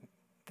that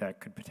that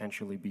could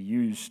potentially be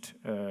used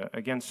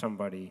against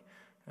somebody,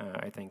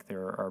 I think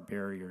there are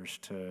barriers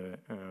to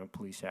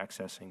police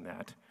accessing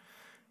that.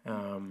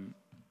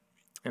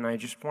 And I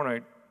just want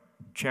to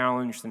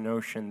challenge the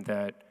notion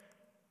that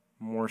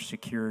more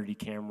security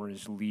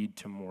cameras lead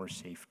to more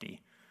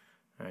safety.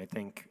 I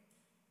think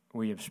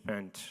we have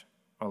spent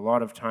a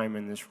lot of time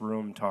in this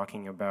room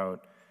talking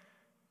about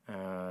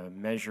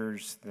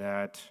measures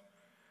that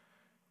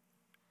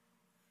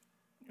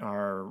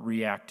are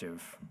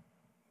reactive,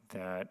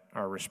 that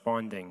are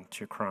responding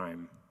to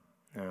crime.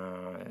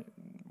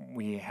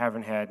 We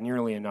haven't had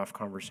nearly enough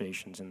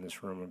conversations in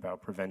this room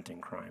about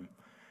preventing crime.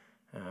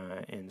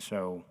 And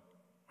so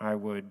I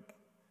would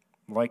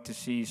like to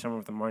see some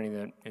of the money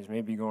that is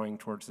maybe going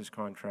towards this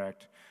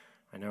contract.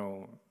 I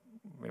know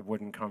it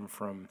wouldn't come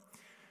from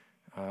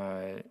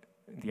the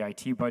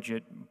IT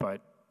budget,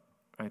 but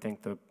I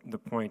think the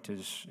point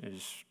is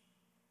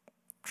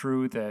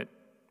true that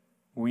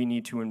we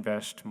need to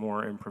invest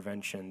more in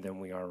prevention than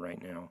we are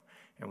right now,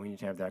 and we need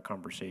to have that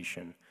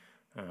conversation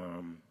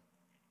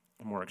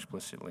more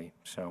explicitly.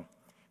 So,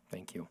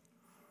 thank you.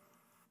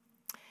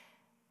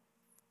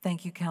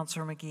 Thank you,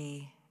 Councilor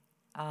McGee.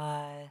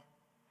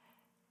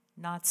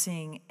 Not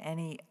seeing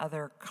any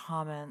other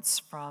comments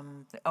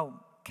from,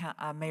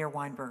 Mayor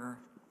Weinberger.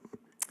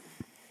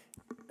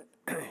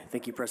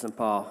 Thank you, President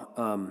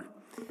Paul.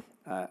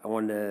 I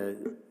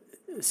wanted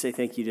to say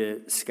thank you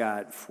to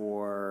Scott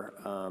for,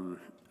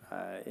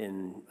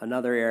 in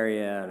another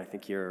area, and I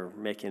think you're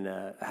making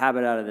a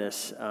habit out of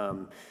this,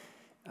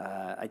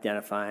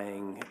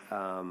 identifying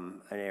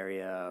an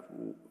area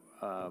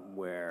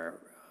where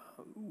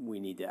we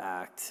need to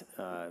act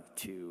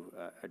to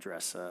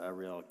address a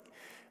real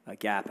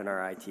gap in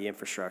our IT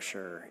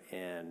infrastructure,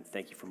 and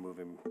thank you for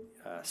moving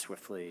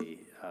swiftly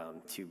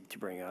to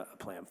bring a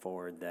plan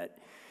forward that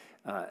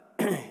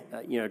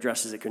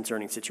addresses a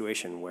concerning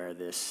situation where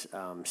this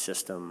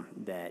system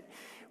that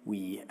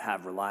we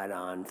have relied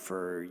on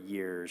for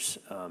years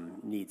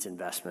needs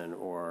investment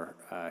or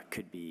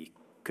could be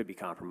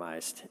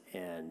compromised.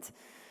 And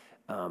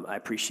I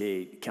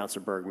appreciate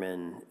Councilor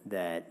Bergman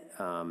that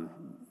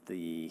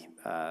the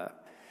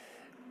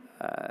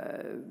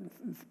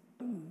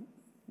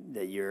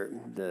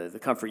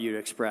comfort you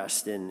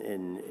expressed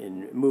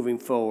in moving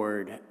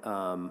forward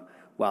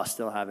while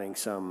still having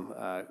some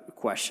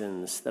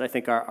questions that I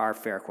think are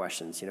fair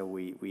questions.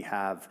 We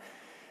have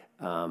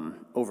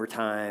over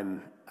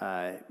time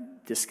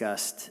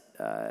discussed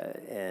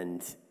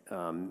and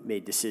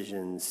made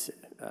decisions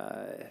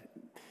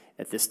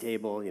at this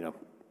table,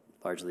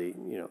 largely,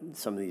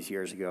 some of these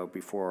years ago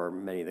before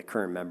many of the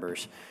current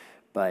members.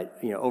 But,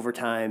 over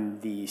time,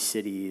 the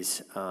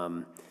city's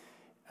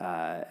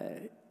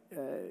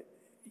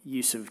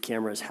use of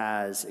cameras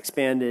has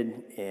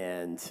expanded,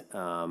 and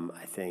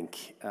I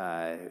think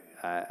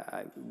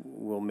I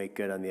will make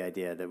good on the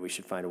idea that we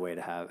should find a way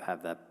to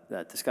have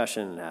that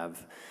discussion and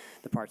have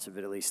the parts of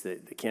it, at least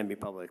that can be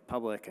public.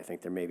 I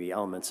think there may be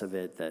elements of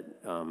it that,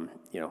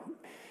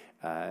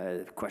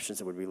 questions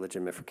that would be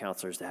legitimate for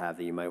counselors to have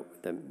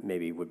that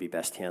maybe would be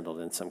best handled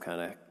in some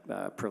kind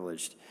of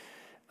privileged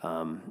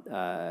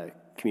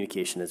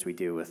communication, as we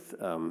do with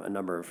a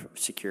number of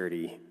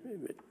security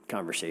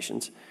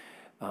conversations.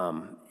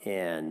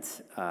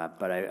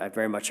 But I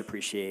very much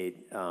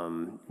appreciate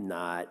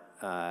not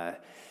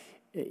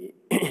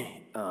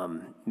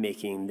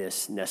making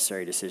this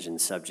necessary decision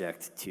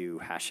subject to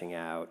hashing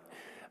out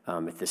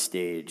at this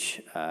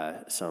stage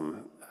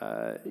some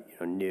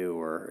new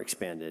or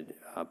expanded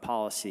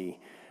policy.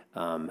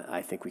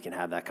 I think we can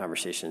have that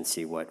conversation and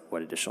see what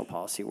additional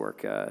policy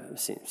work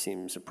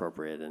seems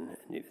appropriate and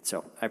needed.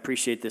 So I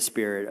appreciate the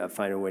spirit of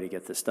finding a way to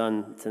get this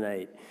done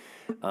tonight.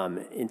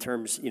 In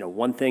terms,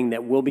 one thing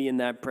that will be in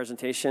that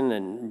presentation,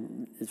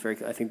 and it's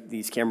I think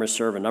these cameras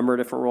serve a number of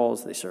different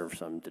roles. They serve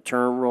some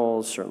deterrent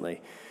roles.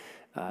 Certainly,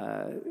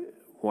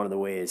 one of the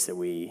ways that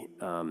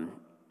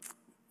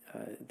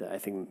that I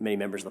think many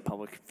members of the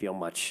public feel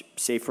much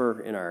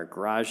safer in our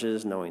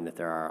garages, knowing that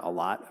there are a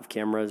lot of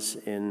cameras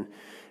in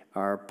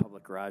our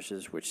public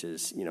garages, which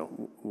is,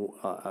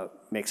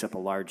 makes up a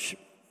large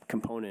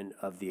component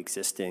of the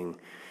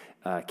existing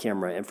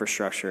camera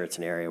infrastructure. It's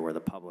an area where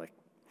the public,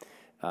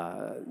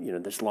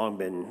 there's long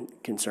been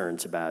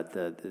concerns about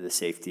the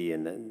safety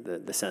and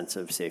the sense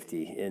of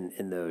safety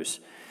in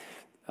those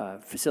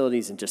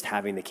facilities, and just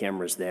having the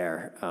cameras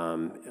there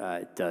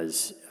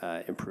does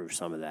improve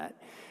some of that.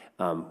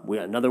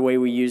 Another way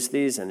we use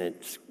these, and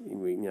it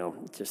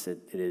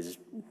is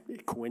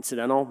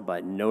coincidental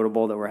but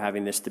notable that we're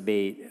having this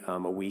debate a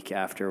week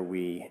after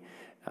the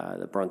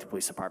Burlington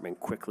Police Department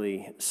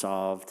quickly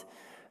solved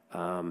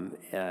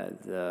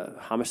the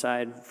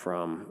homicide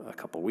from a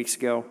couple weeks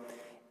ago.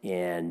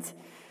 And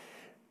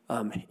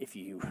if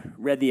you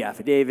read the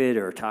affidavit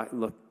or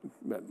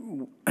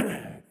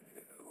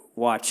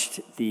watched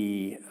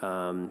the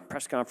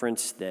press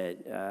conference that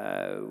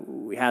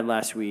we had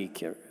last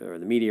week, or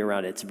the media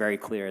around it, it's very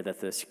clear that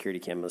the security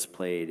cameras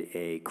played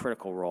a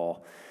critical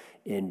role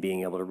in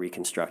being able to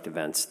reconstruct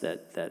events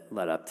that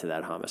led up to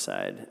that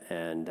homicide.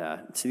 And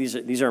so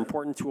these are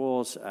important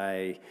tools.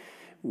 I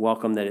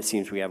welcome that it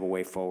seems we have a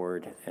way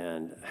forward,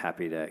 and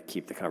happy to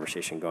keep the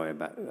conversation going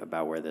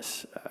about where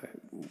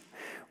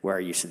our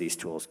use of these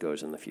tools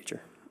goes in the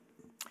future.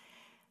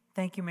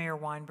 Thank you, Mayor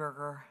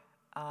Weinberger.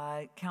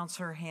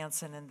 Councilor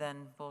Hansen, and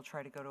then we'll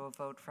try to go to a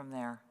vote from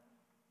there.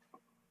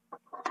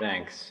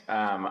 Thanks.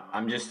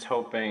 I'm just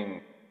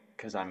hoping,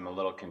 because I'm a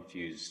little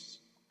confused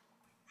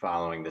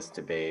following this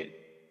debate,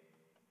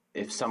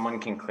 if someone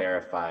can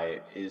clarify,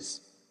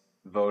 is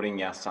voting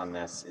yes on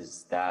this,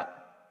 is that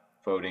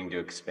voting to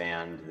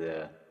expand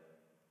the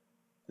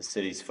the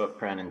city's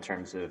footprint in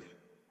terms of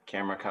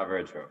camera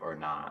coverage or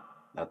not.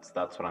 That's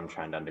what I'm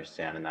trying to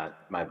understand, and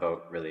that my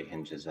vote really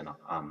hinges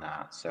on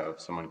that. So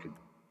if someone could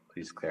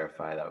please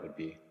clarify, that would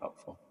be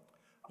helpful.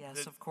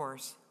 Yes, of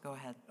course. Go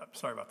ahead.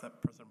 Sorry about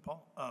that, President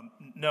Paul.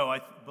 No,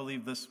 I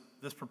believe this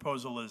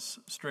proposal is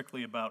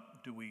strictly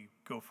about, do we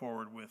go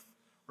forward with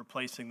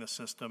replacing the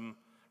system,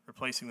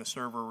 replacing the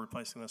server,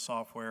 replacing the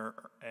software,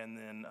 and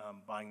then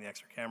buying the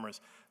extra cameras.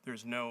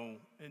 There's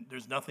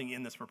nothing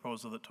in this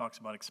proposal that talks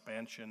about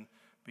expansion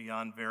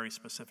beyond very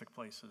specific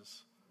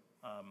places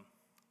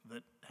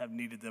that have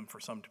needed them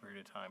for some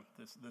period of time.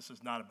 This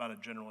is not about a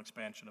general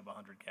expansion of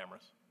 100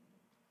 cameras.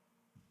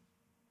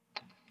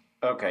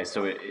 Okay,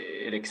 so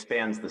it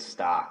expands the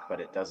stock,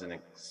 but it doesn't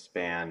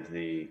expand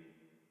the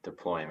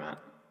deployment.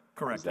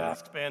 Correct.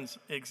 It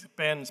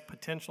expands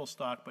potential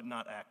stock, but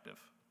not active.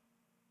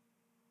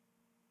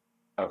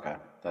 Okay,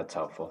 that's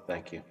helpful.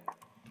 Thank you.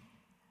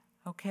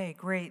 Okay,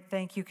 great.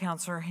 Thank you,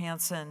 Councilor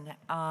Hanson.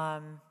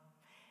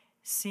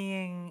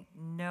 Seeing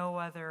no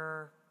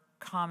other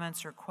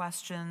comments or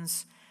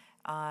questions,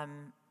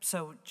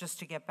 so just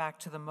to get back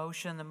to the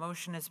motion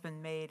has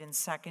been made and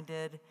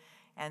seconded,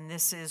 and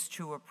this is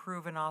to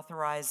approve and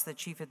authorize the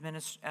Chief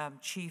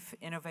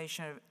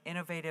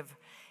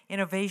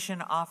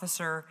Innovation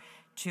Officer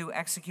to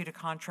execute a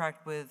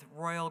contract with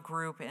Royal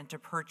Group and to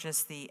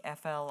purchase the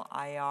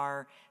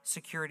FLIR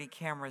security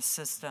camera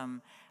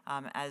system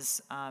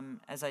as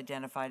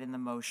identified in the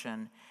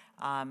motion.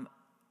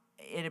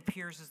 It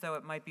appears as though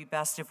it might be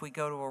best if we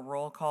go to a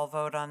roll call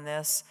vote on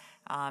this.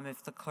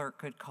 If the clerk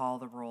could call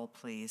the roll,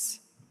 please.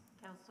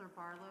 Councilor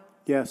Barlow?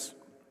 Yes.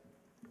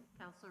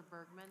 Councilor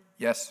Bergman?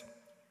 Yes.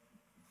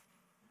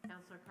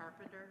 Councilor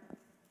Carpenter?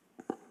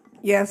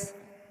 Yes.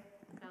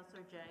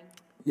 Councilor Jang?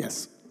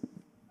 Yes.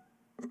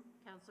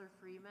 Councilor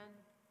Freeman?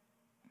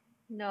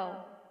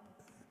 No.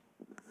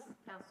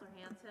 Councilor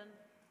Hanson?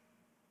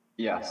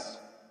 Yes.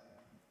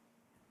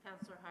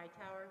 Councilor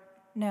Hightower?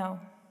 No.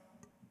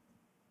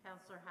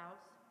 Councilor House?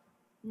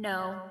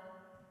 No.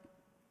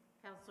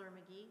 Councilor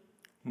McGee?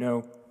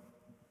 No.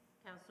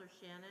 Councilor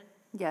Shannon?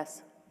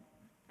 Yes.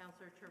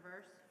 Councilor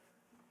Traverse?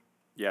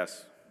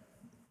 Yes.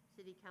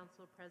 City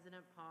Council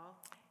President Paul?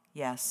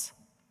 Yes.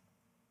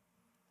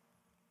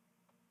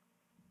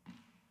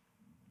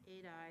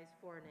 8 ayes,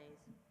 4 nays.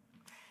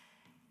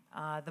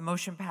 The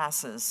motion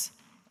passes,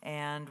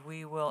 and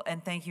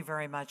and thank you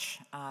very much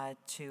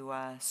to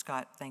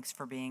Scott. Thanks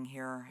for being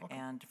here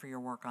and for your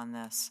work on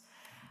this.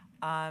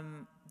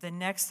 The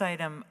next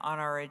item on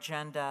our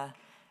agenda,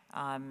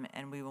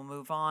 and we will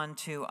move on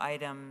to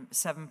item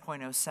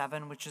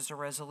 7.07, which is a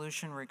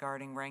resolution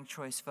regarding ranked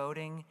choice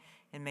voting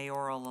in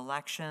mayoral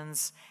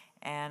elections.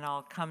 And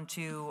I'll come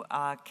to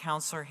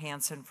Councilor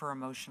Hanson for a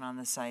motion on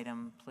this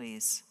item,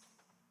 please.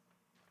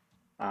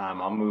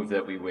 I'll move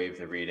that we waive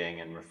the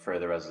reading and refer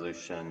the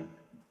resolution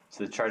to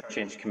the Charter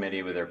Change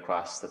Committee with a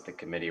request that the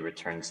committee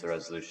returns the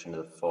resolution to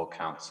the full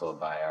council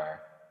by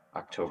our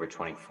October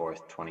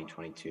 24th,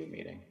 2022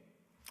 meeting.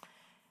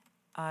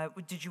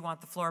 Did you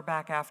want the floor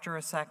back after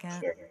a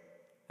second? Sure.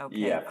 Okay,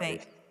 yeah,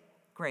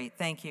 great,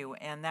 thank you.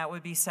 And that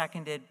would be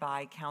seconded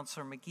by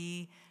Councilor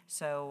McGee.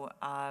 So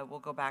we'll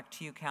go back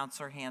to you,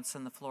 Councilor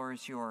Hanson. The floor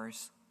is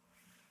yours.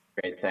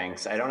 Great,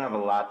 thanks. I don't have a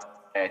lot to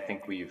say. I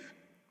think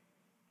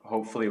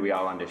hopefully we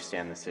all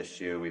understand this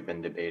issue. We've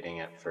been debating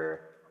it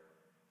for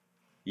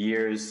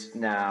years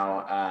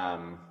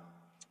now.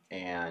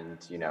 And,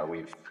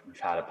 we've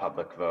had a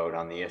public vote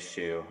on the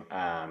issue.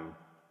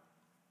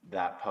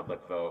 That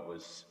public vote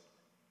was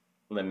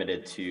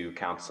limited to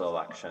council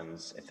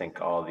elections. I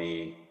think all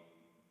the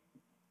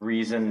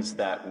reasons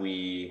that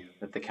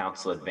the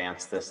council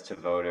advanced this to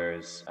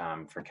voters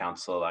for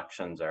council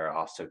elections are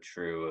also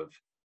true of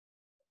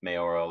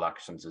mayoral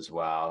elections as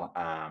well.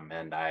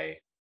 And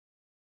I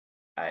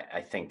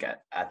think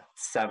at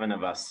 7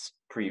 of us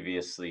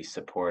previously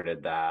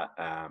supported that,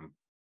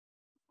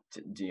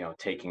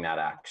 taking that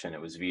action. It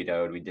was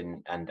vetoed. We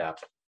didn't end up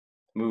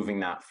moving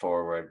that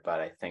forward, but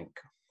I think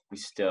we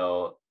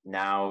still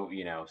now,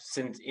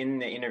 since in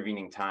the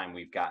intervening time,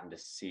 we've gotten to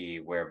see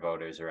where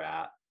voters are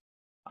at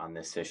on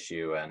this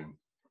issue and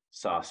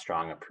saw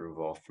strong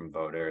approval from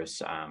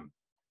voters.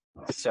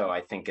 So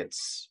I think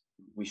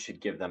we should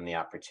give them the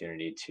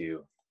opportunity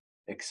to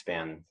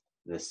expand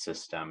this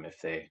system if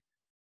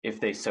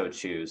they so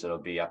choose. It'll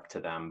be up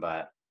to them, but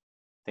I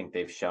think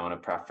they've shown a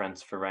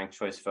preference for ranked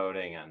choice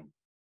voting, and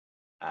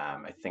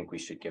I think we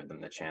should give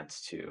them the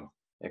chance to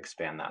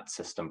expand that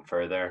system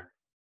further.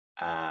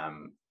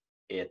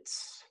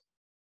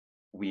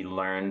 We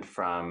learned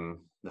from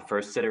the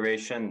first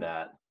iteration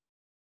that,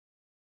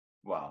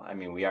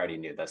 we already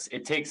knew this.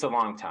 It takes a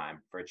long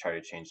time for a charter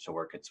change to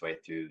work its way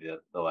through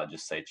the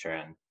legislature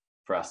and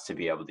for us to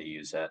be able to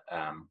use it.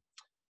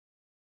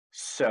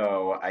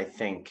 So I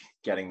think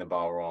getting the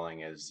ball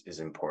rolling is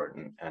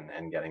important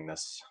and getting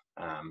this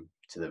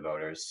to the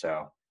voters.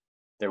 So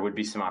there would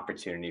be some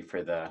opportunity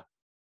for the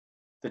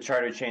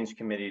Charter Change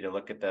Committee to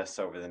look at this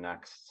over the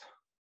next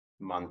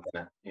month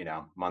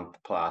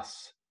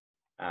plus.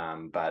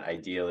 But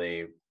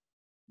ideally,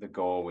 the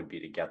goal would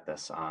be to get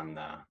this on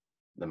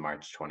the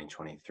March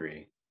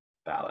 2023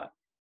 ballot.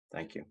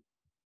 Thank you.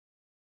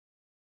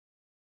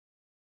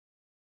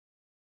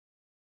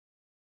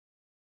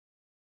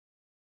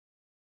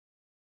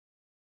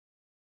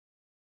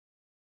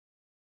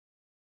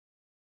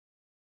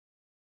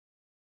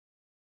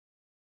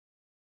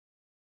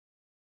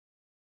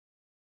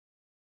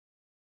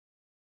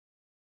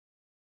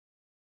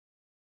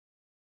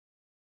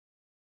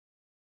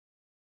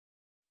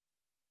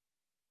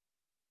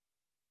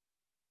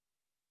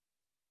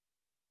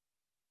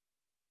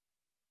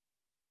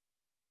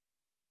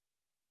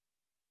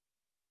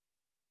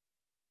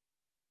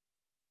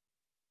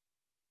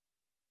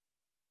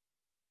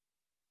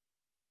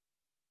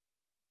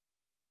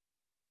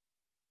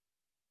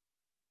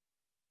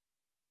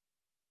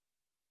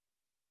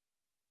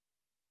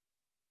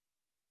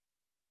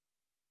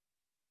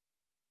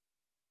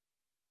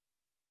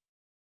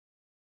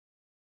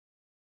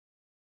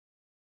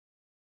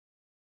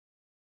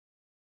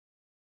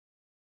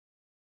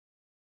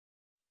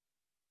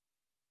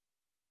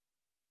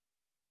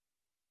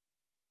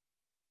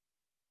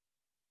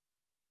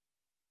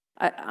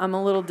 I'm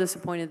a little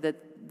disappointed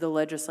that the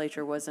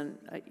legislature wasn't,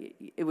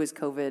 it was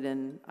COVID,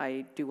 and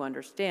I do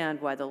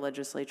understand why the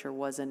legislature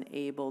wasn't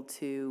able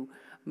to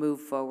move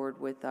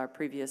forward with our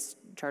previous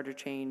charter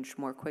change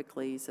more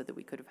quickly so that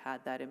we could have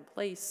had that in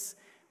place.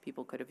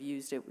 People could have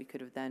used it. We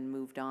could have then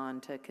moved on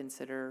to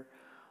consider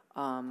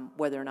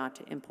whether or not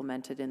to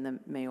implement it in the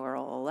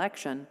mayoral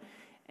election.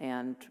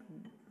 And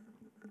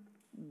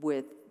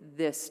with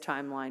this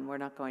timeline, we're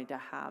not going to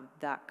have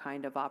that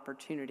kind of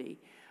opportunity.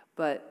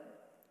 But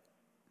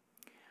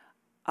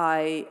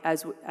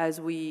as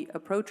we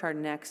approach our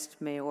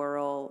next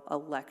mayoral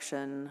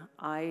election,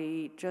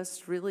 I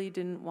just really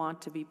didn't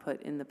want to be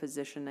put in the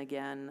position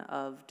again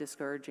of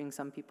discouraging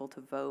some people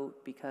to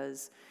vote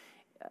because,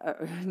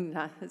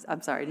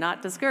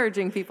 not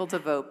discouraging people to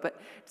vote,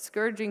 but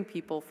discouraging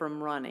people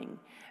from running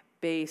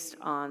based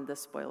on the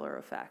spoiler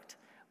effect,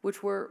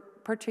 which we're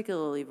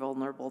particularly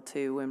vulnerable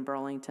to in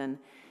Burlington.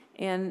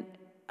 And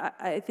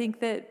I think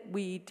that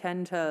we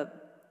tend to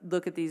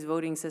look at these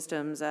voting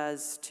systems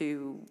as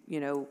to,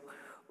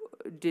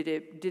 did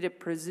it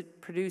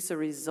produce a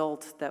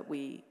result that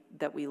we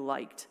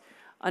liked?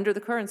 Under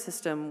the current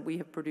system, we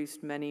have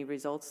produced many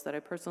results that I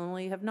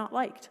personally have not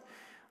liked.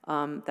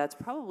 That's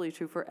probably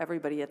true for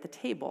everybody at the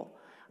table.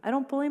 I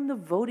don't blame the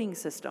voting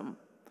system.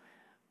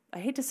 I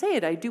hate to say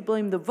it, I do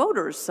blame the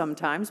voters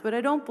sometimes, but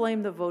I don't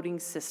blame the voting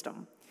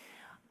system.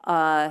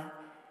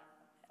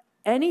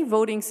 Any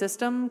voting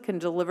system can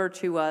deliver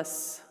to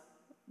us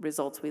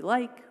results we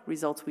like,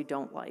 results we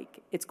don't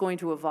like. It's going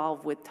to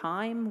evolve with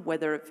time,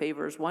 whether it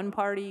favors one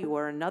party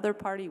or another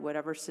party,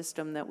 whatever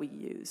system that we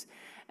use.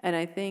 And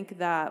I think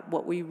that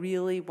what we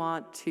really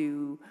want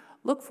to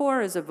look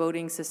for is a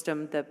voting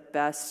system that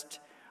best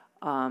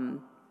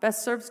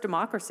serves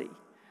democracy,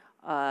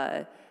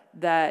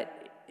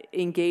 that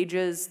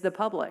engages the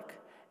public,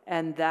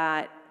 and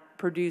that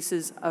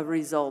produces a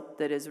result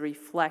that is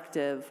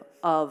reflective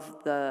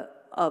of the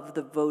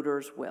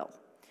voters' will.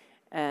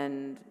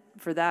 And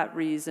for that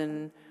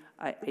reason,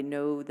 I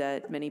know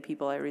that many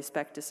people I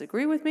respect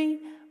disagree with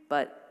me,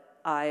 but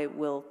I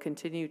will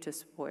continue to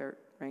support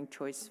ranked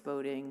choice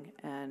voting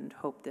and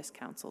hope this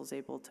council is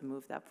able to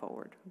move that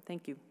forward.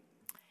 Thank you.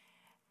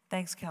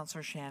 Thanks,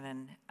 Councilor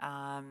Shannon.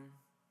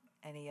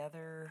 Any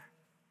other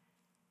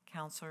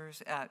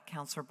councilors?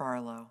 Councilor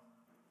Barlow.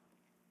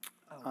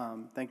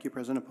 Thank you,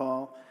 President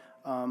Paul.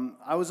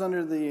 I was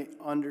under the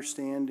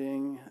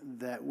understanding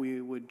that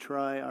we would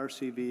try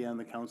RCV on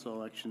the council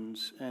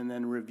elections and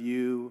then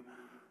review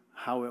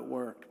how it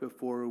worked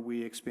before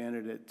we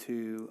expanded it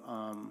to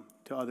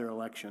other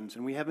elections.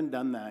 And we haven't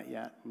done that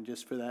yet. And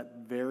just for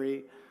that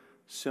very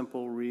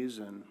simple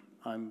reason,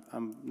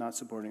 I'm not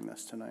supporting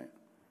this tonight.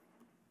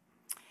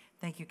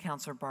 Thank you,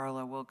 Councilor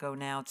Barlow. We'll go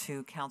now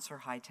to Councilor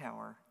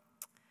Hightower.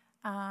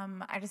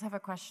 I just have a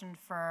question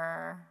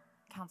for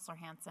Councilor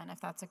Hanson,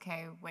 if that's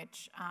okay,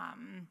 which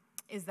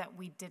is that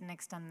we didn't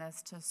extend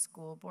this to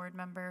school board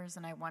members,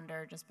 and I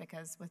wonder, just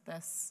because with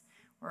this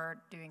we're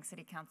doing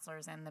city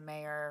councilors and the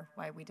mayor,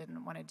 why we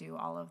didn't want to do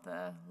all of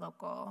the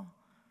local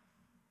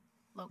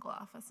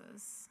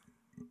offices.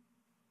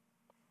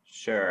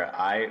 Sure,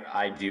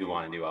 I do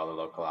want to do all the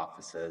local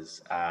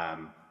offices.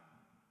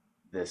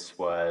 This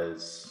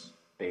was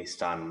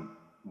based on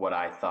what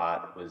I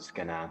thought was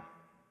gonna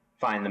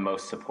find the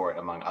most support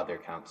among other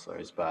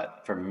councilors,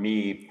 but for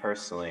me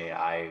personally,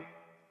 I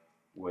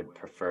would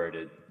prefer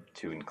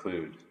to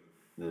include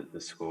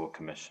the school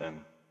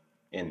commission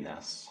in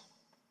this.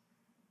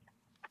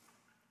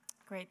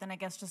 Great, then I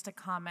guess just a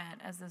comment,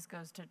 as this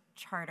goes to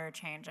charter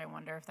change, I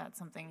wonder if that's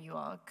something you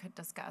all could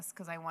discuss,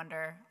 because I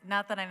wonder,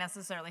 not that I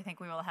necessarily think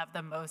we will have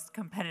the most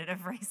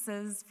competitive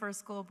races for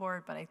school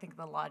board, but I think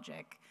the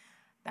logic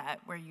that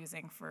we're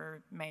using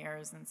for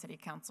mayors and city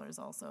councilors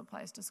also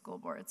applies to school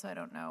board, so I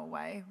don't know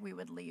why we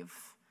would leave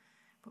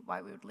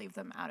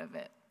them out of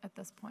it at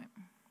this point.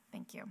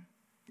 Thank you.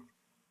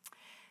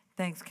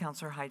 Thanks,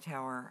 Councilor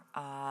Hightower.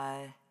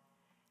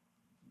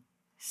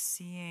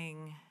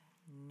 Seeing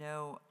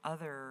no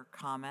other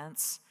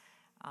comments,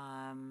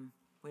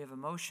 We have a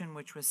motion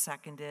which was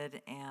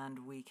seconded,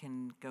 and we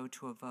can go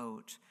to a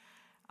vote.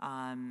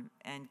 And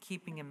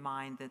keeping in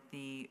mind that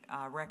the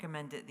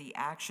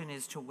action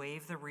is to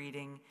waive the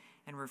reading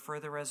and refer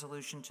the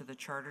resolution to the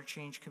Charter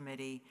Change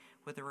Committee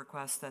with the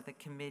request that the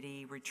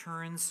committee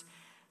returns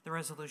the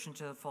resolution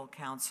to the full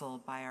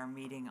council by our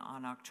meeting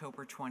on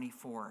October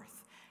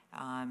 24th.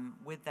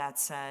 With that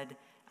said,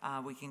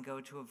 we can go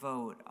to a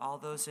vote. All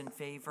those in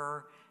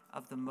favor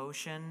of the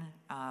motion,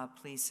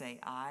 please say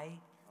aye.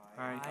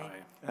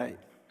 Aye. Aye.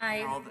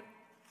 Aye.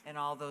 And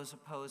all those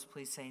opposed,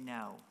 please say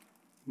no.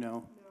 No.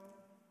 All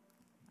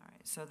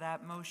right, so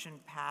that motion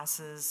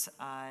passes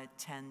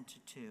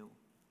 10-2.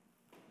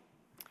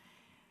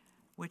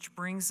 Which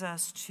brings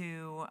us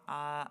to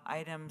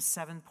item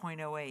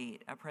 7.08,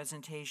 a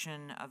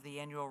presentation of the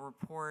annual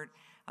report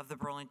of the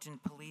Burlington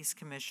Police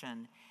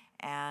Commission.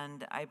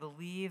 And I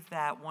believe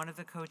that one of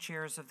the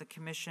co-chairs of the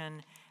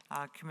commission,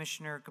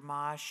 Commissioner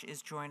Gamache,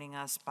 is joining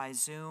us by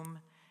Zoom.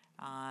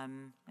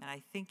 And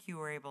I think you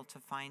were able to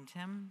find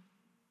him.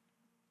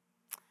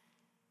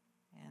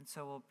 And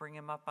so we'll bring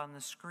him up on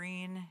the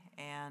screen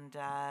and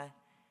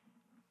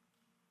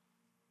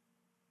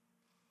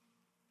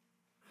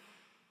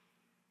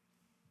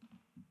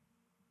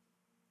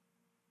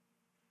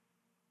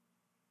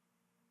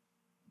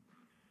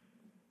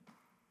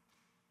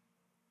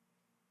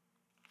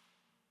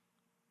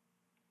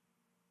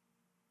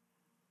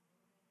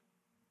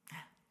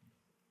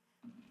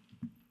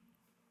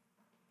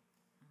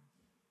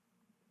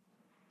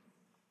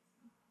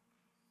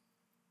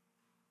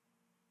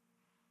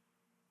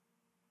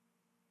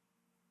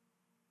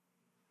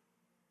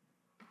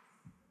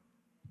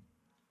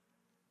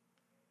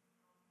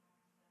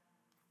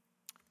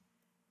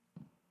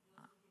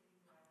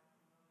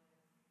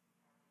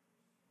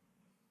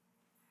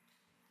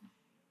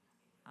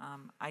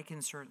I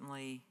can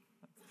certainly,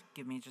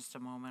 give me just a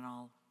moment,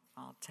 I'll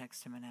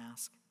text him and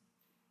ask.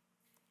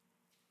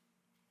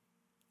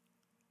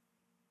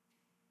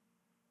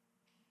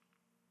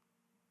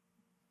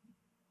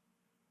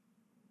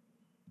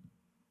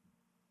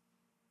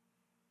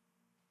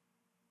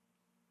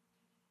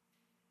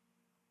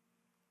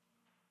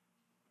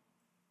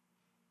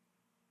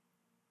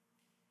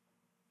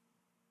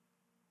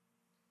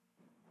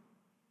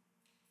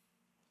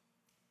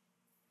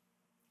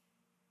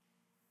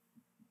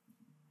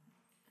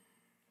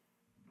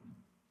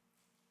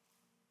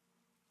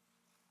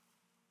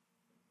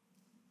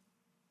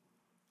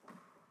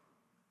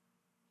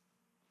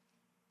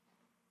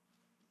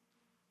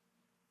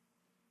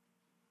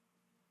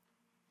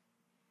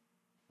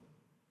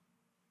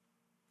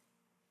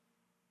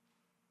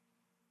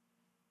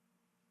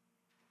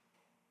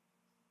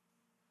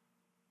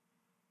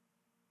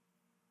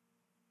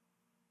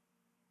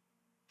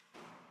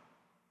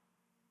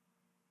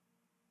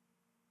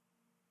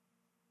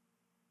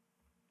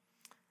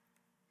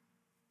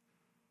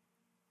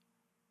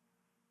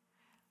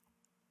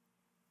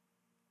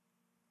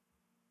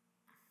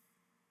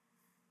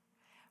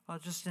 Well,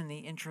 just in the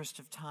interest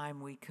of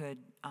time, we could,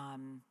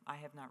 I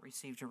have not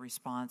received a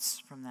response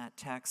from that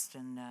text,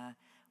 and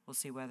we'll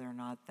see whether or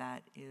not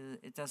that is,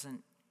 it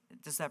doesn't,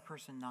 does that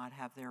person not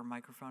have their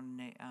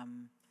microphone,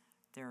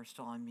 they're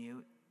still on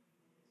mute?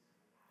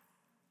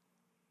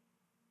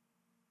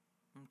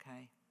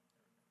 Okay.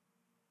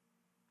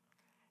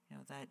 You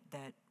know,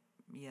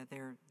 yeah,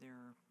 they're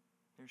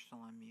still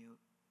on mute,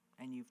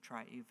 and you've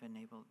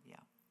enabled, yeah.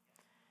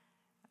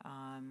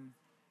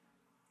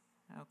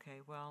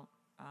 Okay, well,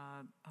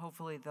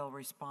 hopefully they'll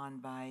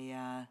respond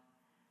by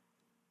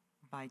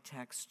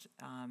text,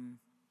 and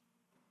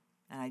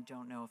I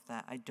don't know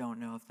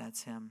if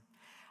that's him.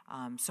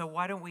 So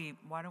why don't we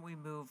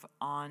move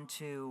on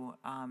to,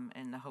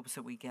 in the hopes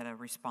that we get a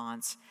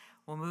response,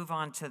 we'll move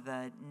on to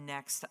the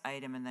next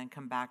item and then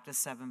come back to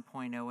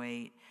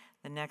 7.08.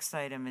 The next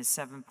item is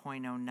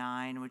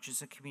 7.09, which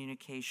is a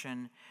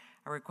communication,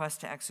 a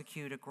request to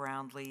execute a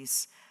ground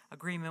lease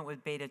agreement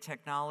with Beta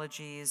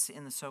Technologies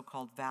in the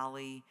so-called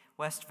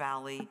West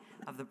Valley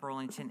of the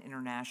Burlington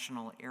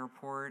International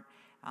Airport.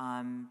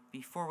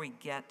 Before we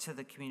get to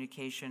the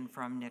communication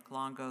from Nick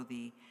Longo,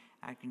 the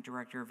Acting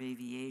Director of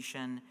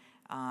Aviation,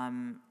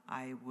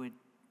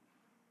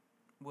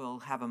 we'll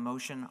have a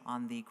motion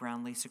on the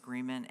ground lease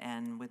agreement,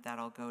 and with that,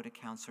 I'll go to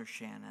Councilor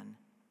Shannon.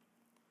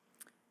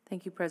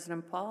 Thank you,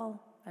 President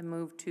Paul. I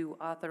move to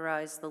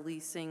authorize the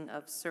leasing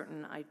of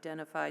certain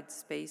identified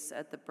space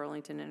at the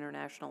Burlington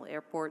International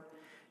Airport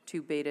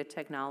to Beta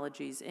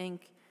Technologies, Inc.,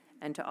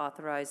 and to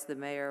authorize the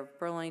Mayor of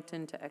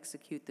Burlington to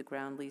execute the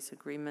ground lease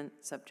agreement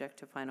subject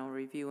to final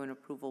review and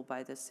approval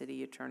by the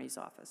City Attorney's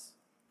Office.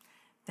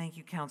 Thank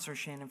you, Councilor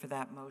Shannon, for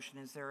that motion.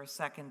 Is there a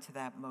second to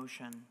that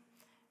motion?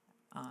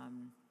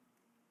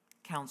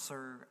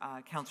 Councilor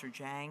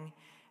Jang,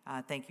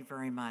 thank you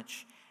very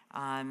much.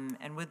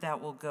 And with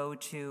that, we'll go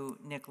to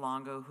Nick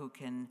Longo,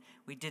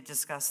 we did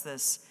discuss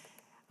this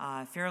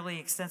fairly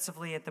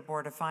extensively at the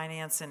Board of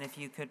Finance, and if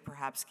you could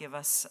perhaps give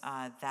us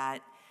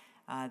that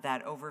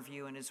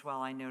overview, and as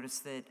well, I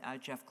noticed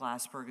that Jeff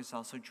Glassberg is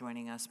also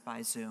joining us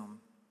by Zoom.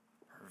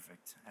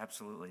 Perfect,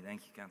 absolutely.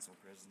 Thank you, Council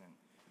President.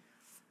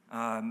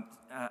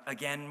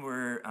 Again,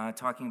 we're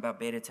talking about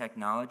Beta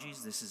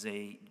Technologies. This is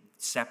a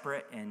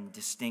separate and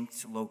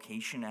distinct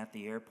location at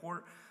the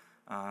airport.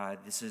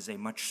 This is a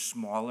much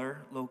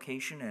smaller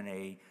location and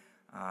a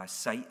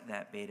site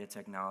that Beta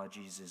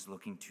Technologies is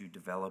looking to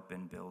develop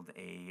and build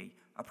a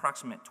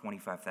approximate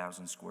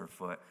 25,000 square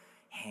foot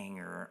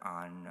hangar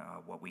on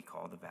what we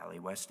call the Valley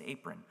West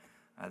Apron.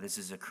 This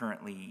is a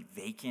currently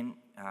vacant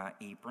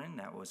apron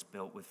that was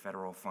built with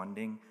federal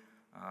funding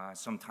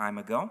some time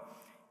ago,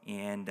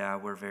 and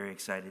we're very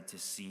excited to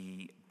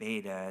see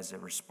Beta as a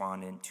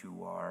respondent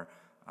to our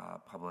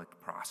public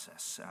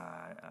process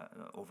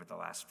over the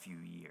last few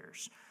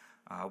years.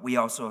 We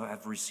also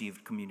have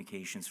received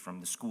communications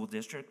from the school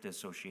district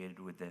associated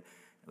with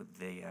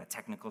the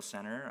technical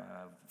center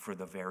for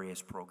the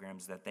various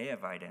programs that they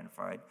have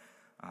identified,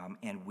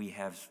 and we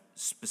have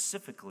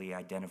specifically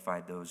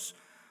identified those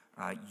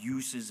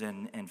uses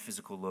and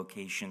physical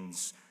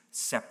locations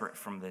separate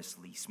from this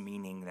lease,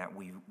 meaning that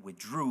we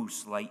withdrew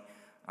slight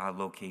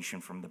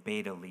location from the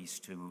Beta lease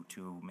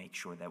to make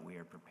sure that we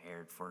are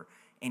prepared for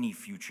any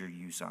future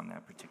use on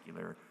that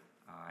particular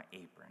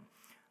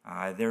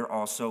apron. There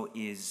also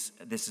is,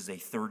 this is a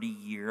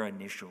 30-year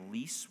initial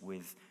lease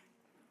with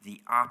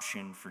the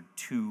option for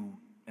two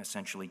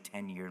essentially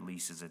 10-year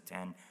leases at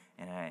 10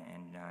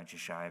 and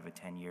just shy of a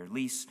 10-year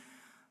lease.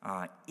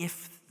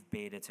 If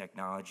Beta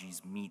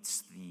Technologies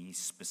meets the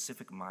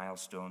specific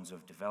milestones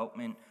of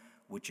development,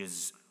 which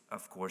is,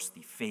 of course,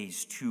 the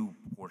phase 2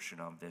 portion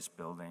of this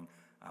building,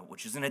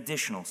 which is an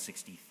additional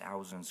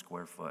 60,000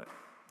 square foot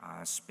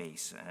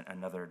space,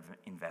 another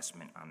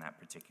investment on that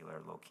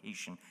particular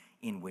location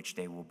in which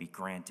they will be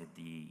granted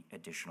the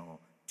additional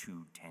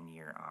 2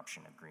 10-year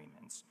option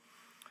agreements.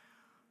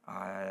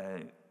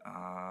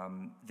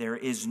 There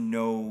is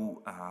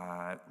no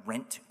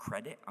rent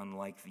credit,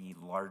 unlike the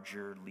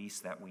larger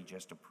lease that we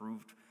just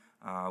approved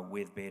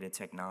with Beta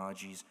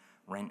Technologies.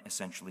 Rent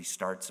essentially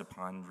starts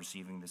upon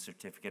receiving the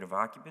certificate of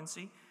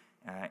occupancy.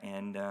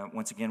 And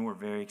once again, we're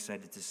very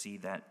excited to see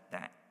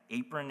that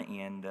apron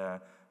and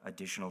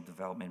additional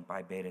development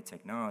by Beta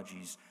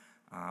Technologies,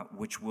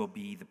 which will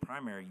be the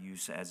primary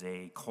use as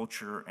a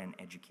culture and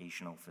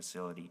educational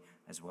facility,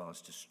 as well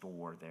as to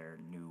store their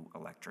new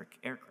electric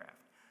aircraft.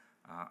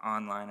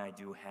 Online, I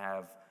do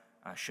have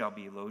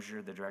Shelby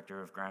Lozier, the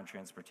Director of Ground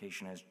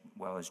Transportation, as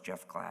well as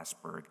Jeff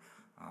Glassberg,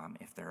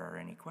 if there are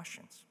any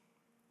questions.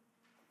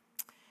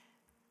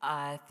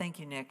 Thank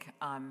you, Nick.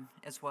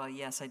 As well,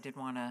 yes, I did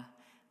want to,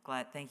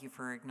 thank you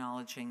for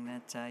acknowledging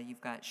that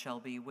you've got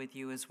Shelby with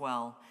you as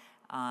well.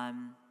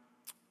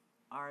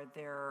 Are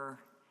there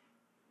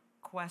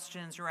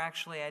questions, or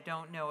actually, I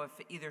don't know if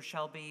either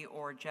Shelby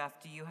or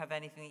Jeff, do you have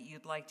anything that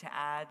you'd like to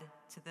add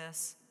to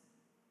this?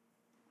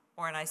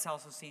 Or, and I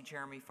also see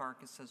Jeremy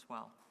Farkas as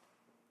well.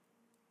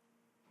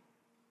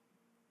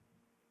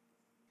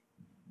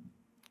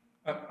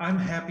 I'm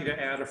happy to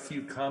add a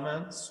few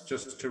comments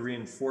just to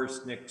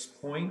reinforce Nick's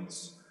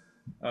points.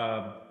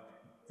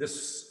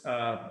 This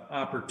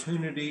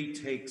opportunity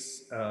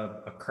takes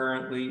a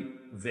currently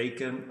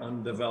vacant,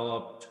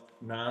 undeveloped,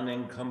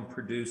 non-income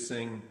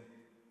producing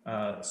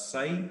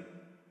site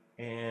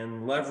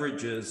and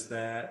leverages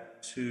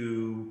that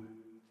to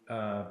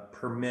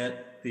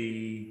permit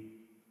the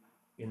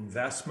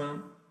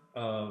investment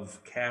of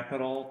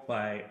capital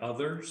by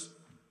others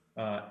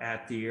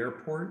at the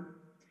airport.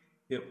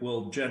 It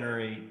will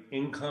generate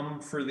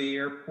income for the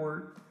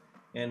airport,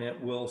 and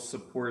it will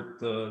support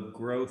the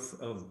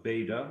growth of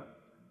Beta,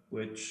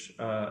 which,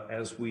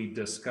 as we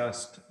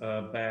discussed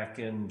back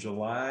in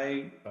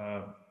July,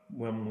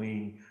 when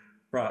we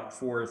brought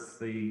forth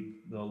the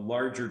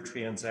larger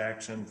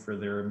transaction for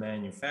their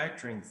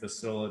manufacturing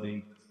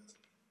facility,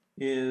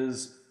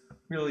 is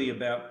really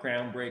about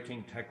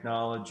groundbreaking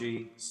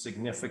technology,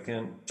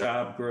 significant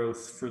job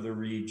growth for the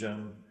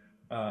region,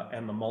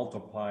 and the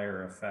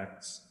multiplier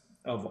effects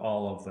of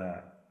all of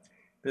that.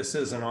 This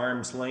is an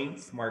arm's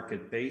length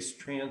market-based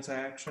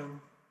transaction.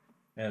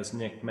 As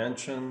Nick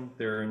mentioned,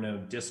 there are no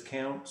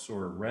discounts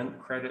or rent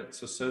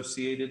credits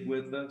associated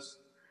with this.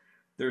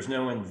 There's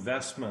no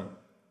investment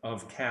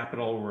of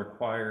capital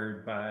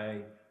required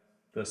by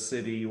the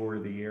city or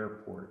the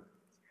airport.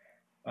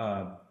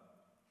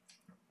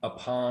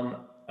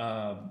 Upon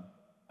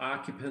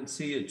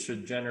occupancy, it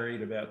should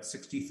generate about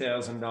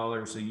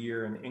 $60,000 a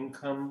year in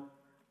income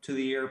to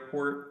the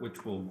airport,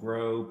 which will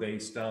grow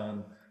based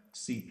on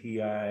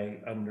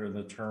CPI under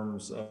the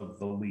terms of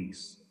the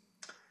lease.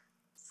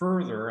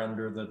 Further,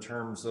 under the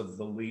terms of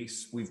the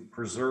lease, we've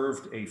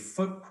preserved a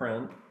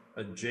footprint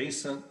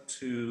adjacent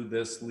to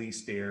this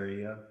leased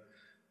area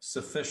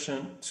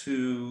sufficient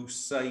to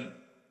site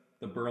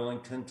the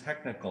Burlington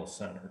Technical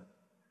Center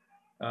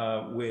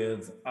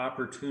with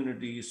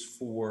opportunities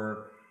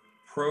for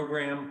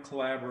program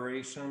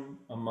collaboration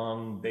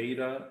among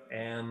Beta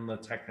and the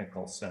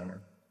Technical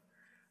Center.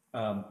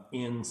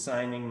 In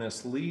signing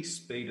this lease,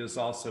 Beta is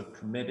also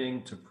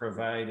committing to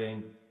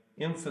providing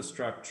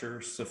infrastructure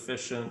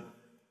sufficient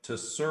to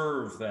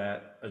serve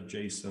that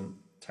adjacent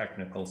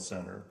technical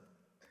center.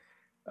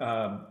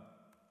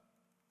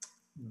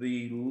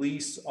 The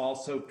lease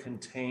also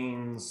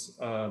contains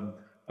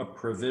a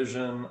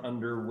provision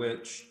under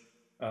which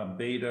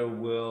Beta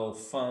will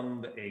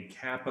fund a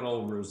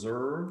capital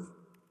reserve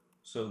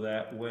so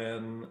that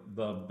when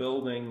the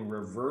building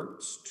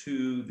reverts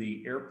to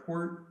the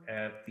airport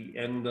at the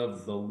end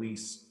of the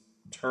lease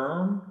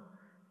term,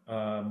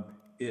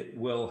 it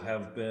will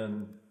have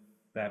been,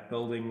 that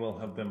building will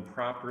have been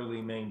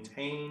properly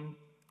maintained,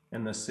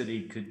 and the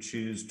city could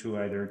choose to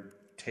either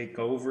take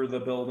over the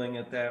building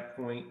at that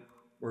point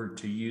or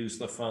to use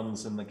the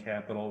funds in the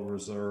capital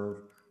reserve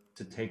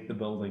to take the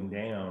building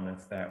down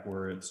if that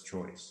were its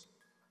choice.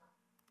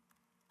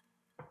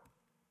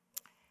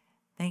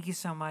 Thank you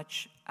so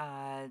much,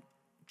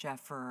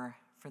 Jeff, for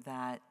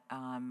that.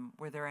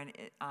 Were there any,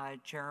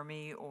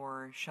 Jeremy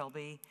or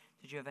Shelby,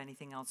 did you have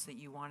anything else that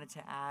you wanted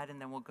to add?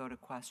 And then we'll go to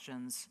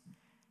questions.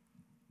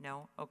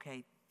 No?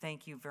 Okay,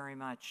 thank you very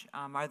much.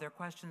 Are there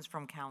questions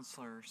from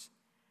counselors?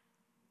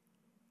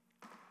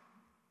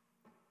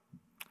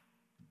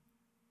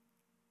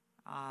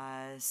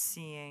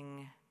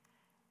 Seeing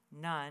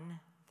none,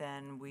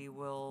 then we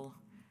will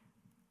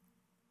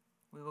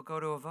go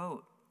to a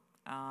vote.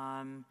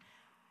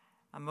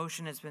 A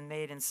motion has been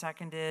made and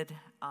seconded.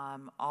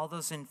 All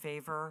those in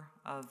favor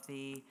of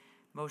the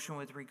motion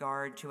with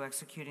regard to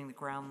executing the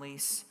ground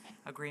lease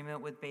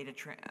agreement with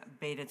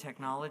Beta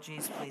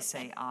Technologies, please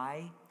say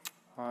aye.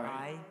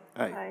 Aye.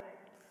 Aye. Aye.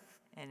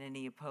 And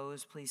any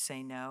opposed, please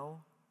say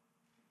no.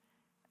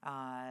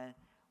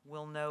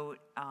 We'll note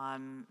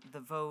the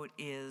vote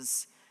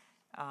is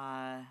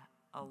 10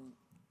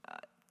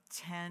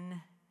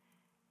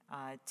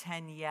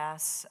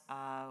 yes,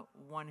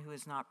 one who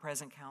is not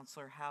present,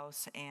 Counselor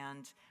House,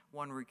 and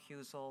one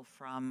recusal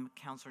from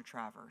Counselor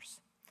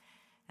Travers.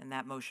 And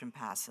that motion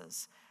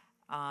passes.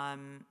 I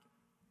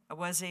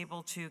was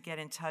able to get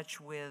in touch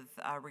with,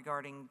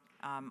 regarding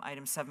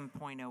item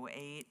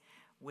 7.08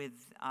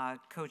 with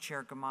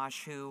Co-Chair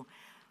Gamache, who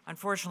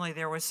unfortunately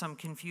there was some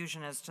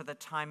confusion as to the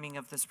timing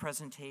of this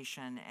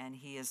presentation, and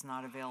he is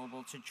not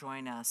available to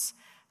join us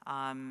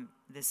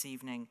this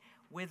evening.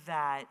 With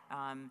that,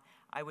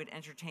 I would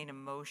entertain a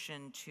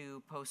motion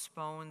to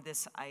postpone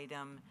this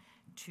item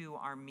to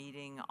our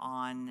meeting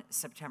on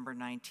September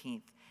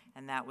 19th.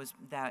 And that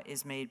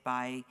is made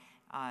by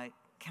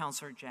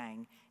Counselor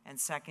Jang and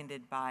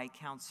seconded by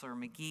Counselor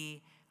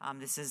McGee.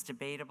 This is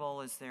debatable.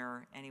 Is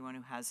there anyone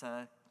who has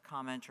a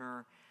comment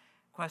or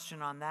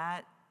question on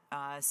that?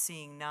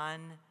 Seeing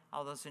none,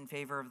 all those in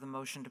favor of the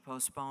motion to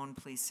postpone,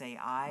 please say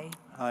aye.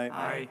 Aye.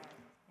 Aye.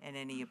 And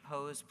any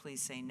opposed,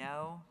 please say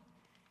no.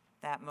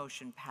 That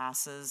motion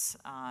passes.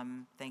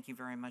 Thank you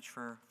very much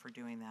for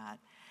doing that.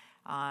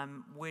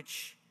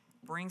 Which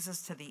brings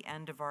us to the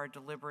end of our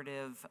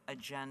deliberative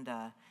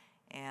agenda.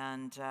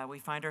 And we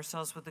find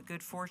ourselves with the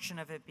good fortune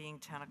of it being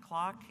 10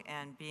 o'clock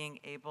and being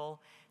able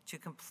to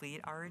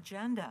complete our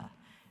agenda.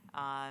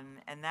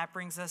 And that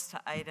brings us to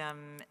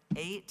item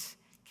 8,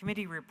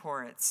 committee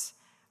reports.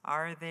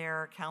 Are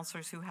there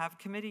counselors who have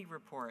committee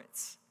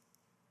reports?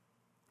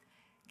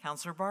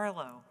 Counselor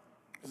Barlow.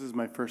 This is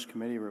my first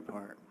committee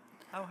report.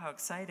 Oh, how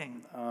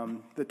exciting.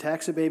 The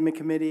Tax Abatement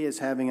Committee is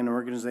having an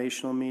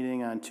organizational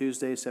meeting on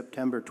Tuesday,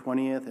 September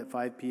 20th at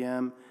 5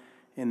 p.m.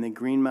 in the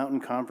Green Mountain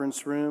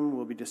Conference Room.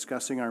 We'll be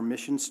discussing our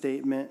mission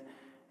statement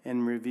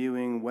and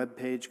reviewing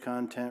webpage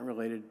content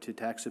related to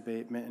tax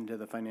abatement and to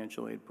the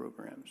financial aid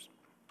programs.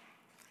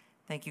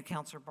 Thank you,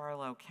 Counselor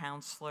Barlow.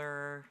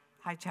 Counselor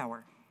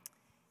Hightower.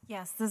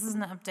 Yes, this is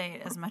an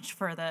update as much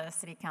for the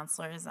city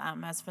councilors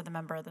as for the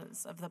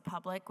members of the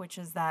public, which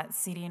is that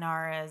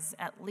CDNR is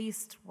at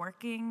least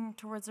working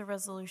towards a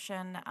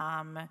resolution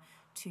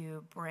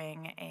to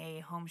bring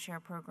a home share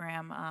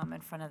program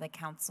in front of the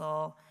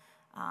council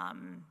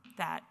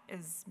that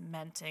is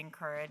meant to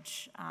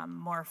encourage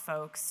more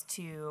folks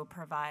to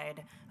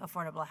provide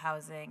affordable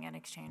housing in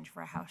exchange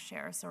for a house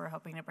share. So we're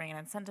hoping to bring an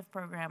incentive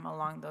program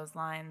along those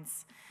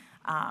lines,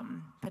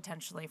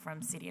 potentially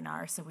from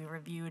CDNR. So we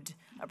reviewed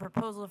a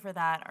proposal for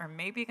that, or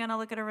maybe going to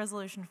look at a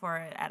resolution for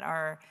it at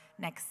our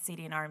next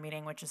CDNR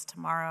meeting, which is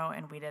tomorrow,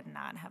 and we did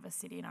not have a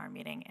CDNR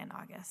meeting in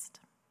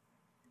August.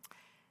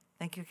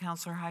 Thank you,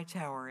 Counselor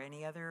Hightower.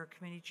 Any other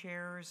committee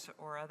chairs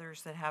or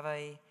others that have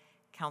a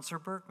Counselor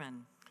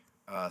Bergman?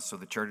 So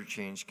the Charter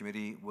Change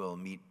Committee will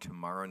meet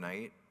tomorrow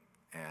night,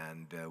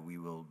 and we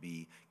will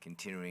be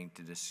continuing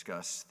to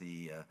discuss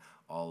the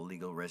all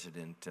legal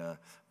resident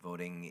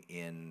voting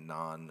in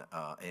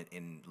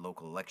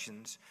local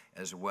elections,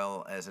 as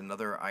well as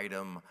another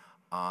item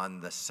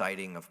on the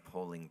siting of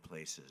polling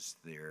places.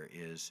 There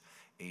is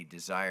a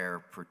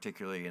desire,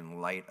 particularly in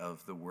light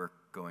of the work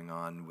going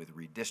on with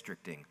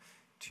redistricting,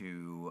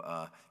 to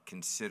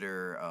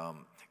consider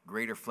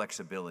greater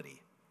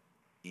flexibility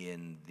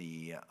in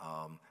the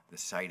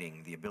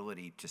siting, the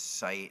ability to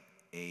site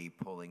a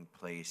polling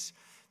place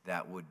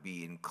that would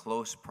be in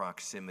close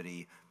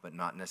proximity, but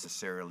not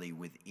necessarily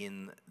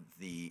within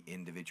the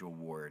individual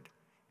ward.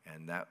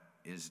 And that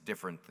is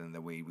different than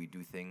the way we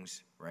do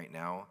things right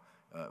now.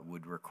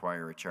 Would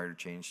require a charter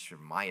change,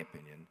 in my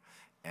opinion.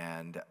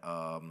 And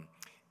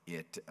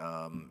It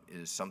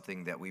is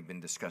something that we've been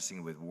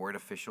discussing with ward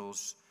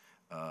officials,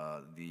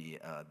 the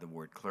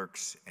ward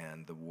clerks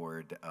and the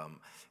ward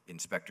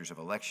inspectors of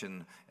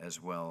election,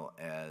 as well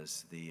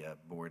as the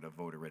Board of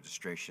Voter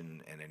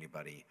Registration and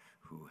anybody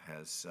who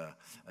has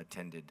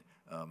attended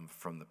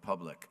from the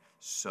public.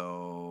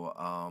 So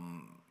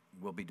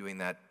we'll be doing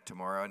that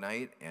tomorrow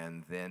night,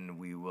 and then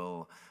we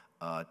will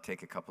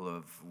take a couple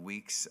of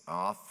weeks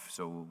off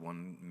so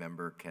one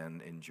member can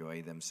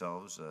enjoy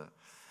themselves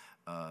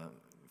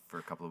for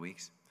a couple of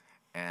weeks,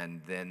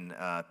 and then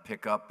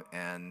pick up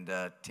and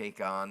take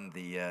on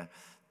the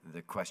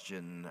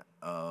question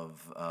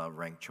of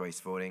ranked choice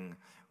voting,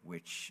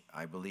 which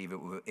I believe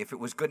if it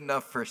was good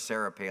enough for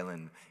Sarah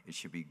Palin, it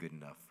should be good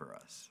enough for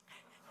us.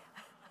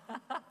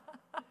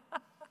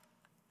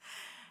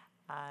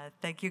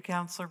 Thank you,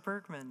 Councilor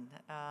Bergman.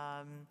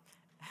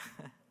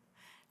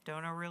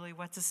 Don't know really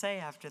what to say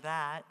after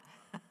that.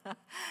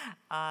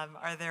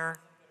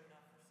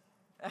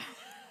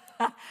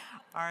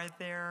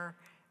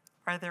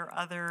 Are there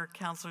other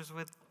councilors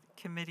with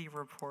committee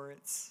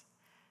reports?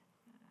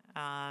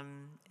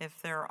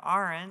 If there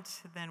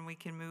aren't, then we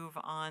can move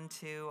on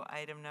to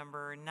item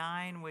number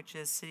 9, which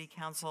is City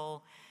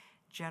Council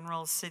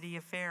General City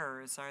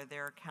Affairs. Are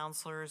there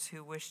councilors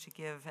who wish to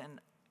give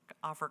and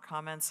offer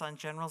comments on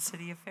general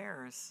city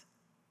affairs?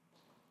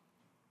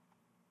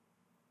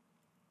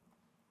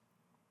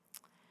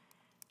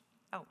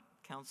 Oh,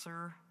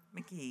 Councilor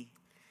McGee.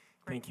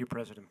 Thank you,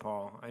 President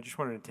Paul. I just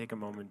wanted to take a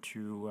moment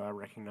to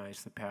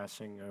recognize the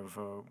passing of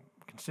a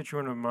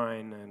constituent of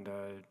mine and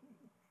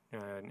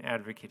an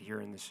advocate here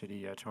in the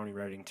city, Tony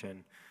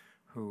Reddington,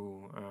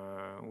 who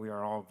we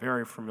are all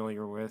very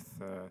familiar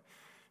with.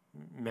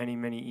 Many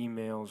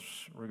emails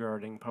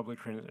regarding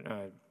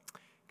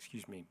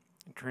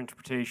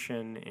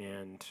transportation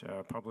and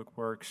public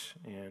works,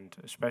 and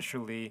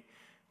especially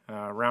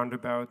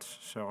roundabouts.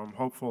 So I'm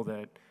hopeful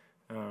that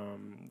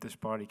this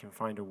body can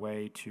find a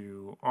way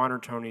to honor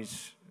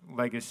Tony's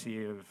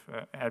legacy of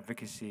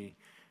advocacy,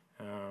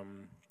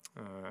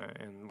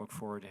 and look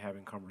forward to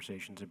having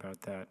conversations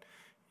about that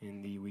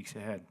in the weeks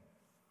ahead.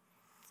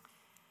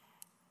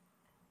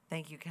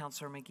 Thank you,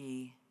 Councilor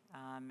McGee.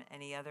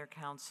 Any other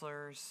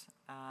councilors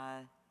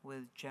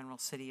with general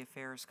city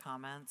affairs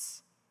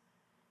comments?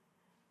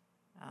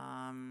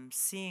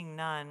 Seeing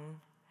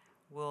none,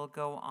 we'll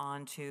go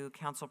on to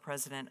council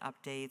president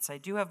updates. I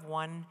do have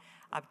one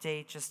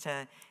update just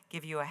to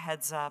give you a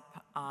heads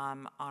up.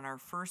 On our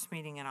first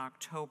meeting in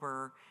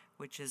October,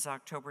 which is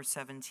October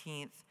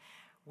 17th,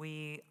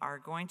 we are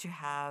going to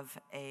have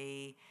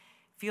a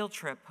field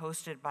trip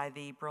hosted by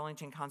the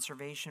Burlington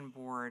Conservation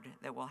Board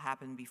that will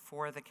happen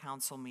before the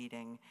council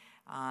meeting.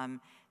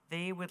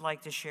 They would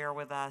like to share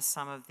with us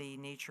some of the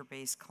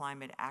nature-based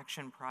climate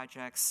action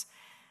projects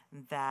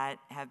that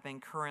have been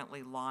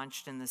currently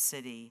launched in the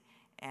city.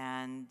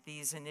 And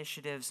these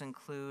initiatives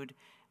include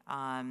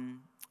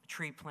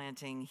tree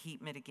planting,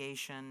 heat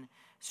mitigation,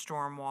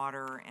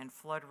 stormwater and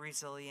flood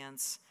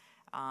resilience,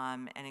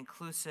 an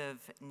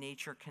inclusive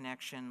nature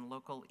connection,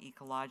 local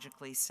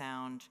ecologically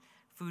sound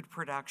food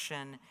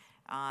production.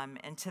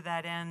 And to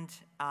that end,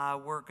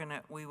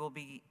 we will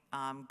be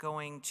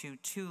going to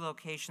 2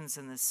 locations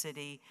in the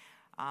city,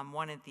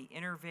 one at the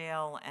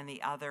Intervale and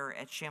the other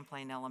at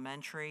Champlain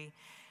Elementary.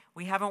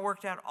 We haven't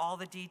worked out all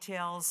the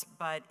details,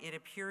 but it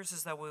appears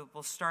as though we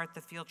will start the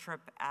field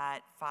trip at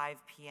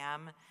 5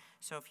 p.m.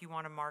 So if you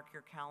want to mark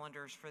your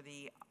calendars for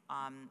the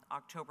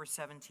October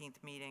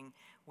 17th meeting,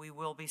 we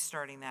will be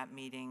starting that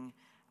meeting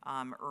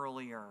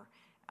earlier.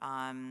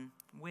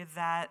 With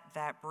that,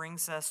 that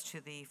brings us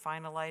to the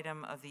final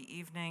item of the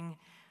evening,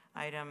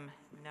 item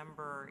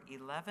number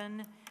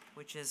 11,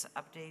 which is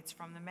updates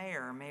from the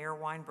mayor, Mayor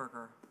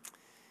Weinberger.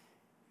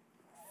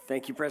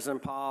 Thank you,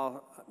 President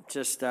Paul.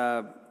 Just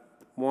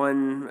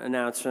one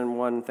announcement,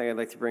 one thing I'd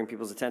like to bring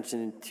people's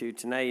attention to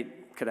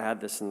tonight. Could have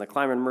had this in the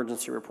climate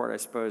emergency report, I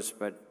suppose,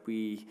 but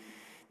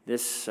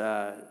this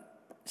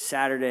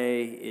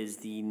Saturday is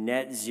the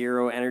Net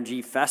Zero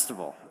Energy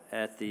Festival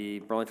at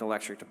the Burlington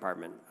Electric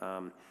Department.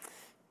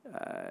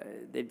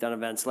 They've done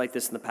events like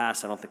this in the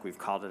past. I don't think we've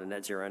called it a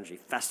Net Zero Energy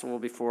Festival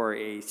before.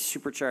 A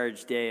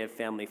supercharged day of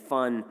family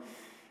fun,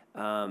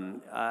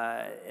 and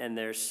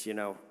there's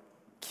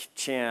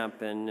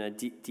champ and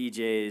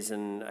DJs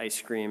and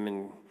ice cream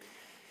and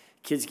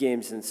kids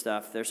games and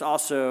stuff. There's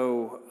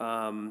also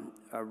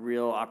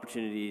real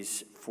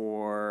opportunities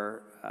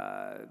for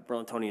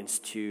Burlingtonians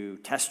to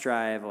test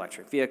drive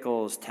electric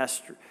vehicles,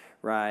 test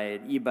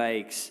ride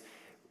e-bikes,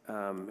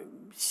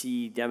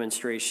 see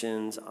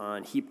demonstrations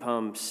on heat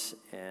pumps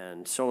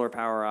and solar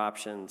power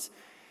options,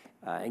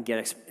 and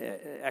get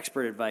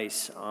expert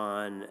advice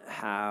on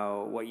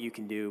what you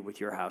can do with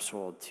your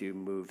household to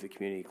move the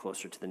community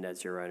closer to the net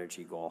zero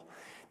energy goal.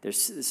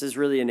 This is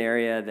really an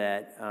area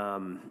that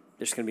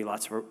there's going to be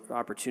lots of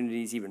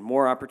opportunities, even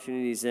more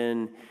opportunities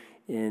in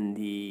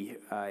the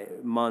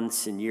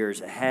months and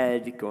years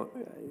ahead.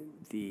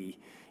 The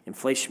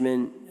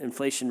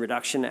Inflation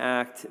Reduction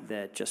Act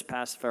that just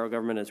passed the federal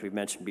government, as we've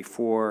mentioned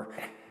before,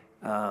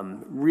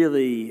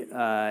 really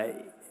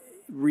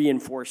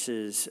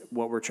reinforces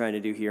what we're trying to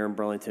do here in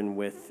Burlington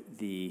with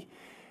the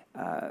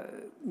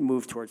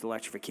move towards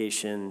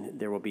electrification.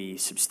 There will be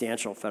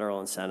substantial federal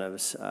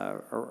incentives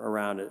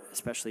around it,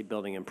 especially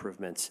building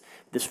improvements.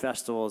 This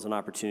festival is an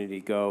opportunity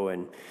to go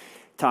and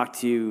talk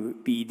to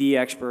BED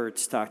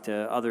experts, talk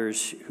to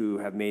others who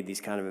have made these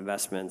kind of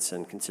investments,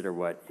 and consider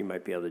what you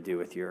might be able to do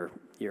with your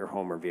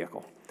home or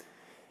vehicle.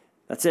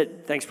 That's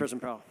it. Thanks,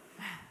 President Powell.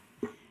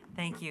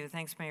 Thank you.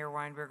 Thanks, Mayor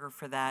Weinberger,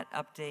 for that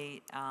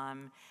update.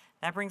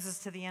 That brings us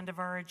to the end of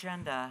our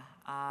agenda.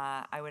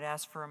 I would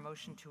ask for a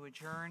motion to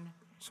adjourn.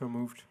 So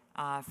moved.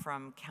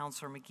 From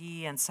Councilor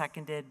McGee and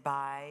seconded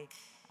by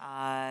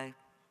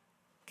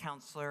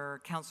Councilor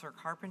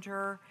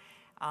Carpenter.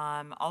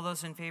 All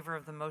those in favor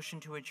of the motion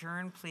to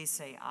adjourn, please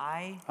say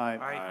aye.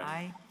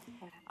 Aye.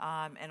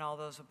 Aye. And all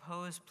those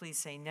opposed, please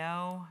say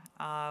no.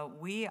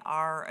 We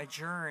are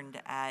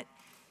adjourned at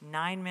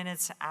 9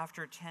 minutes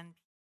after 10 p.m.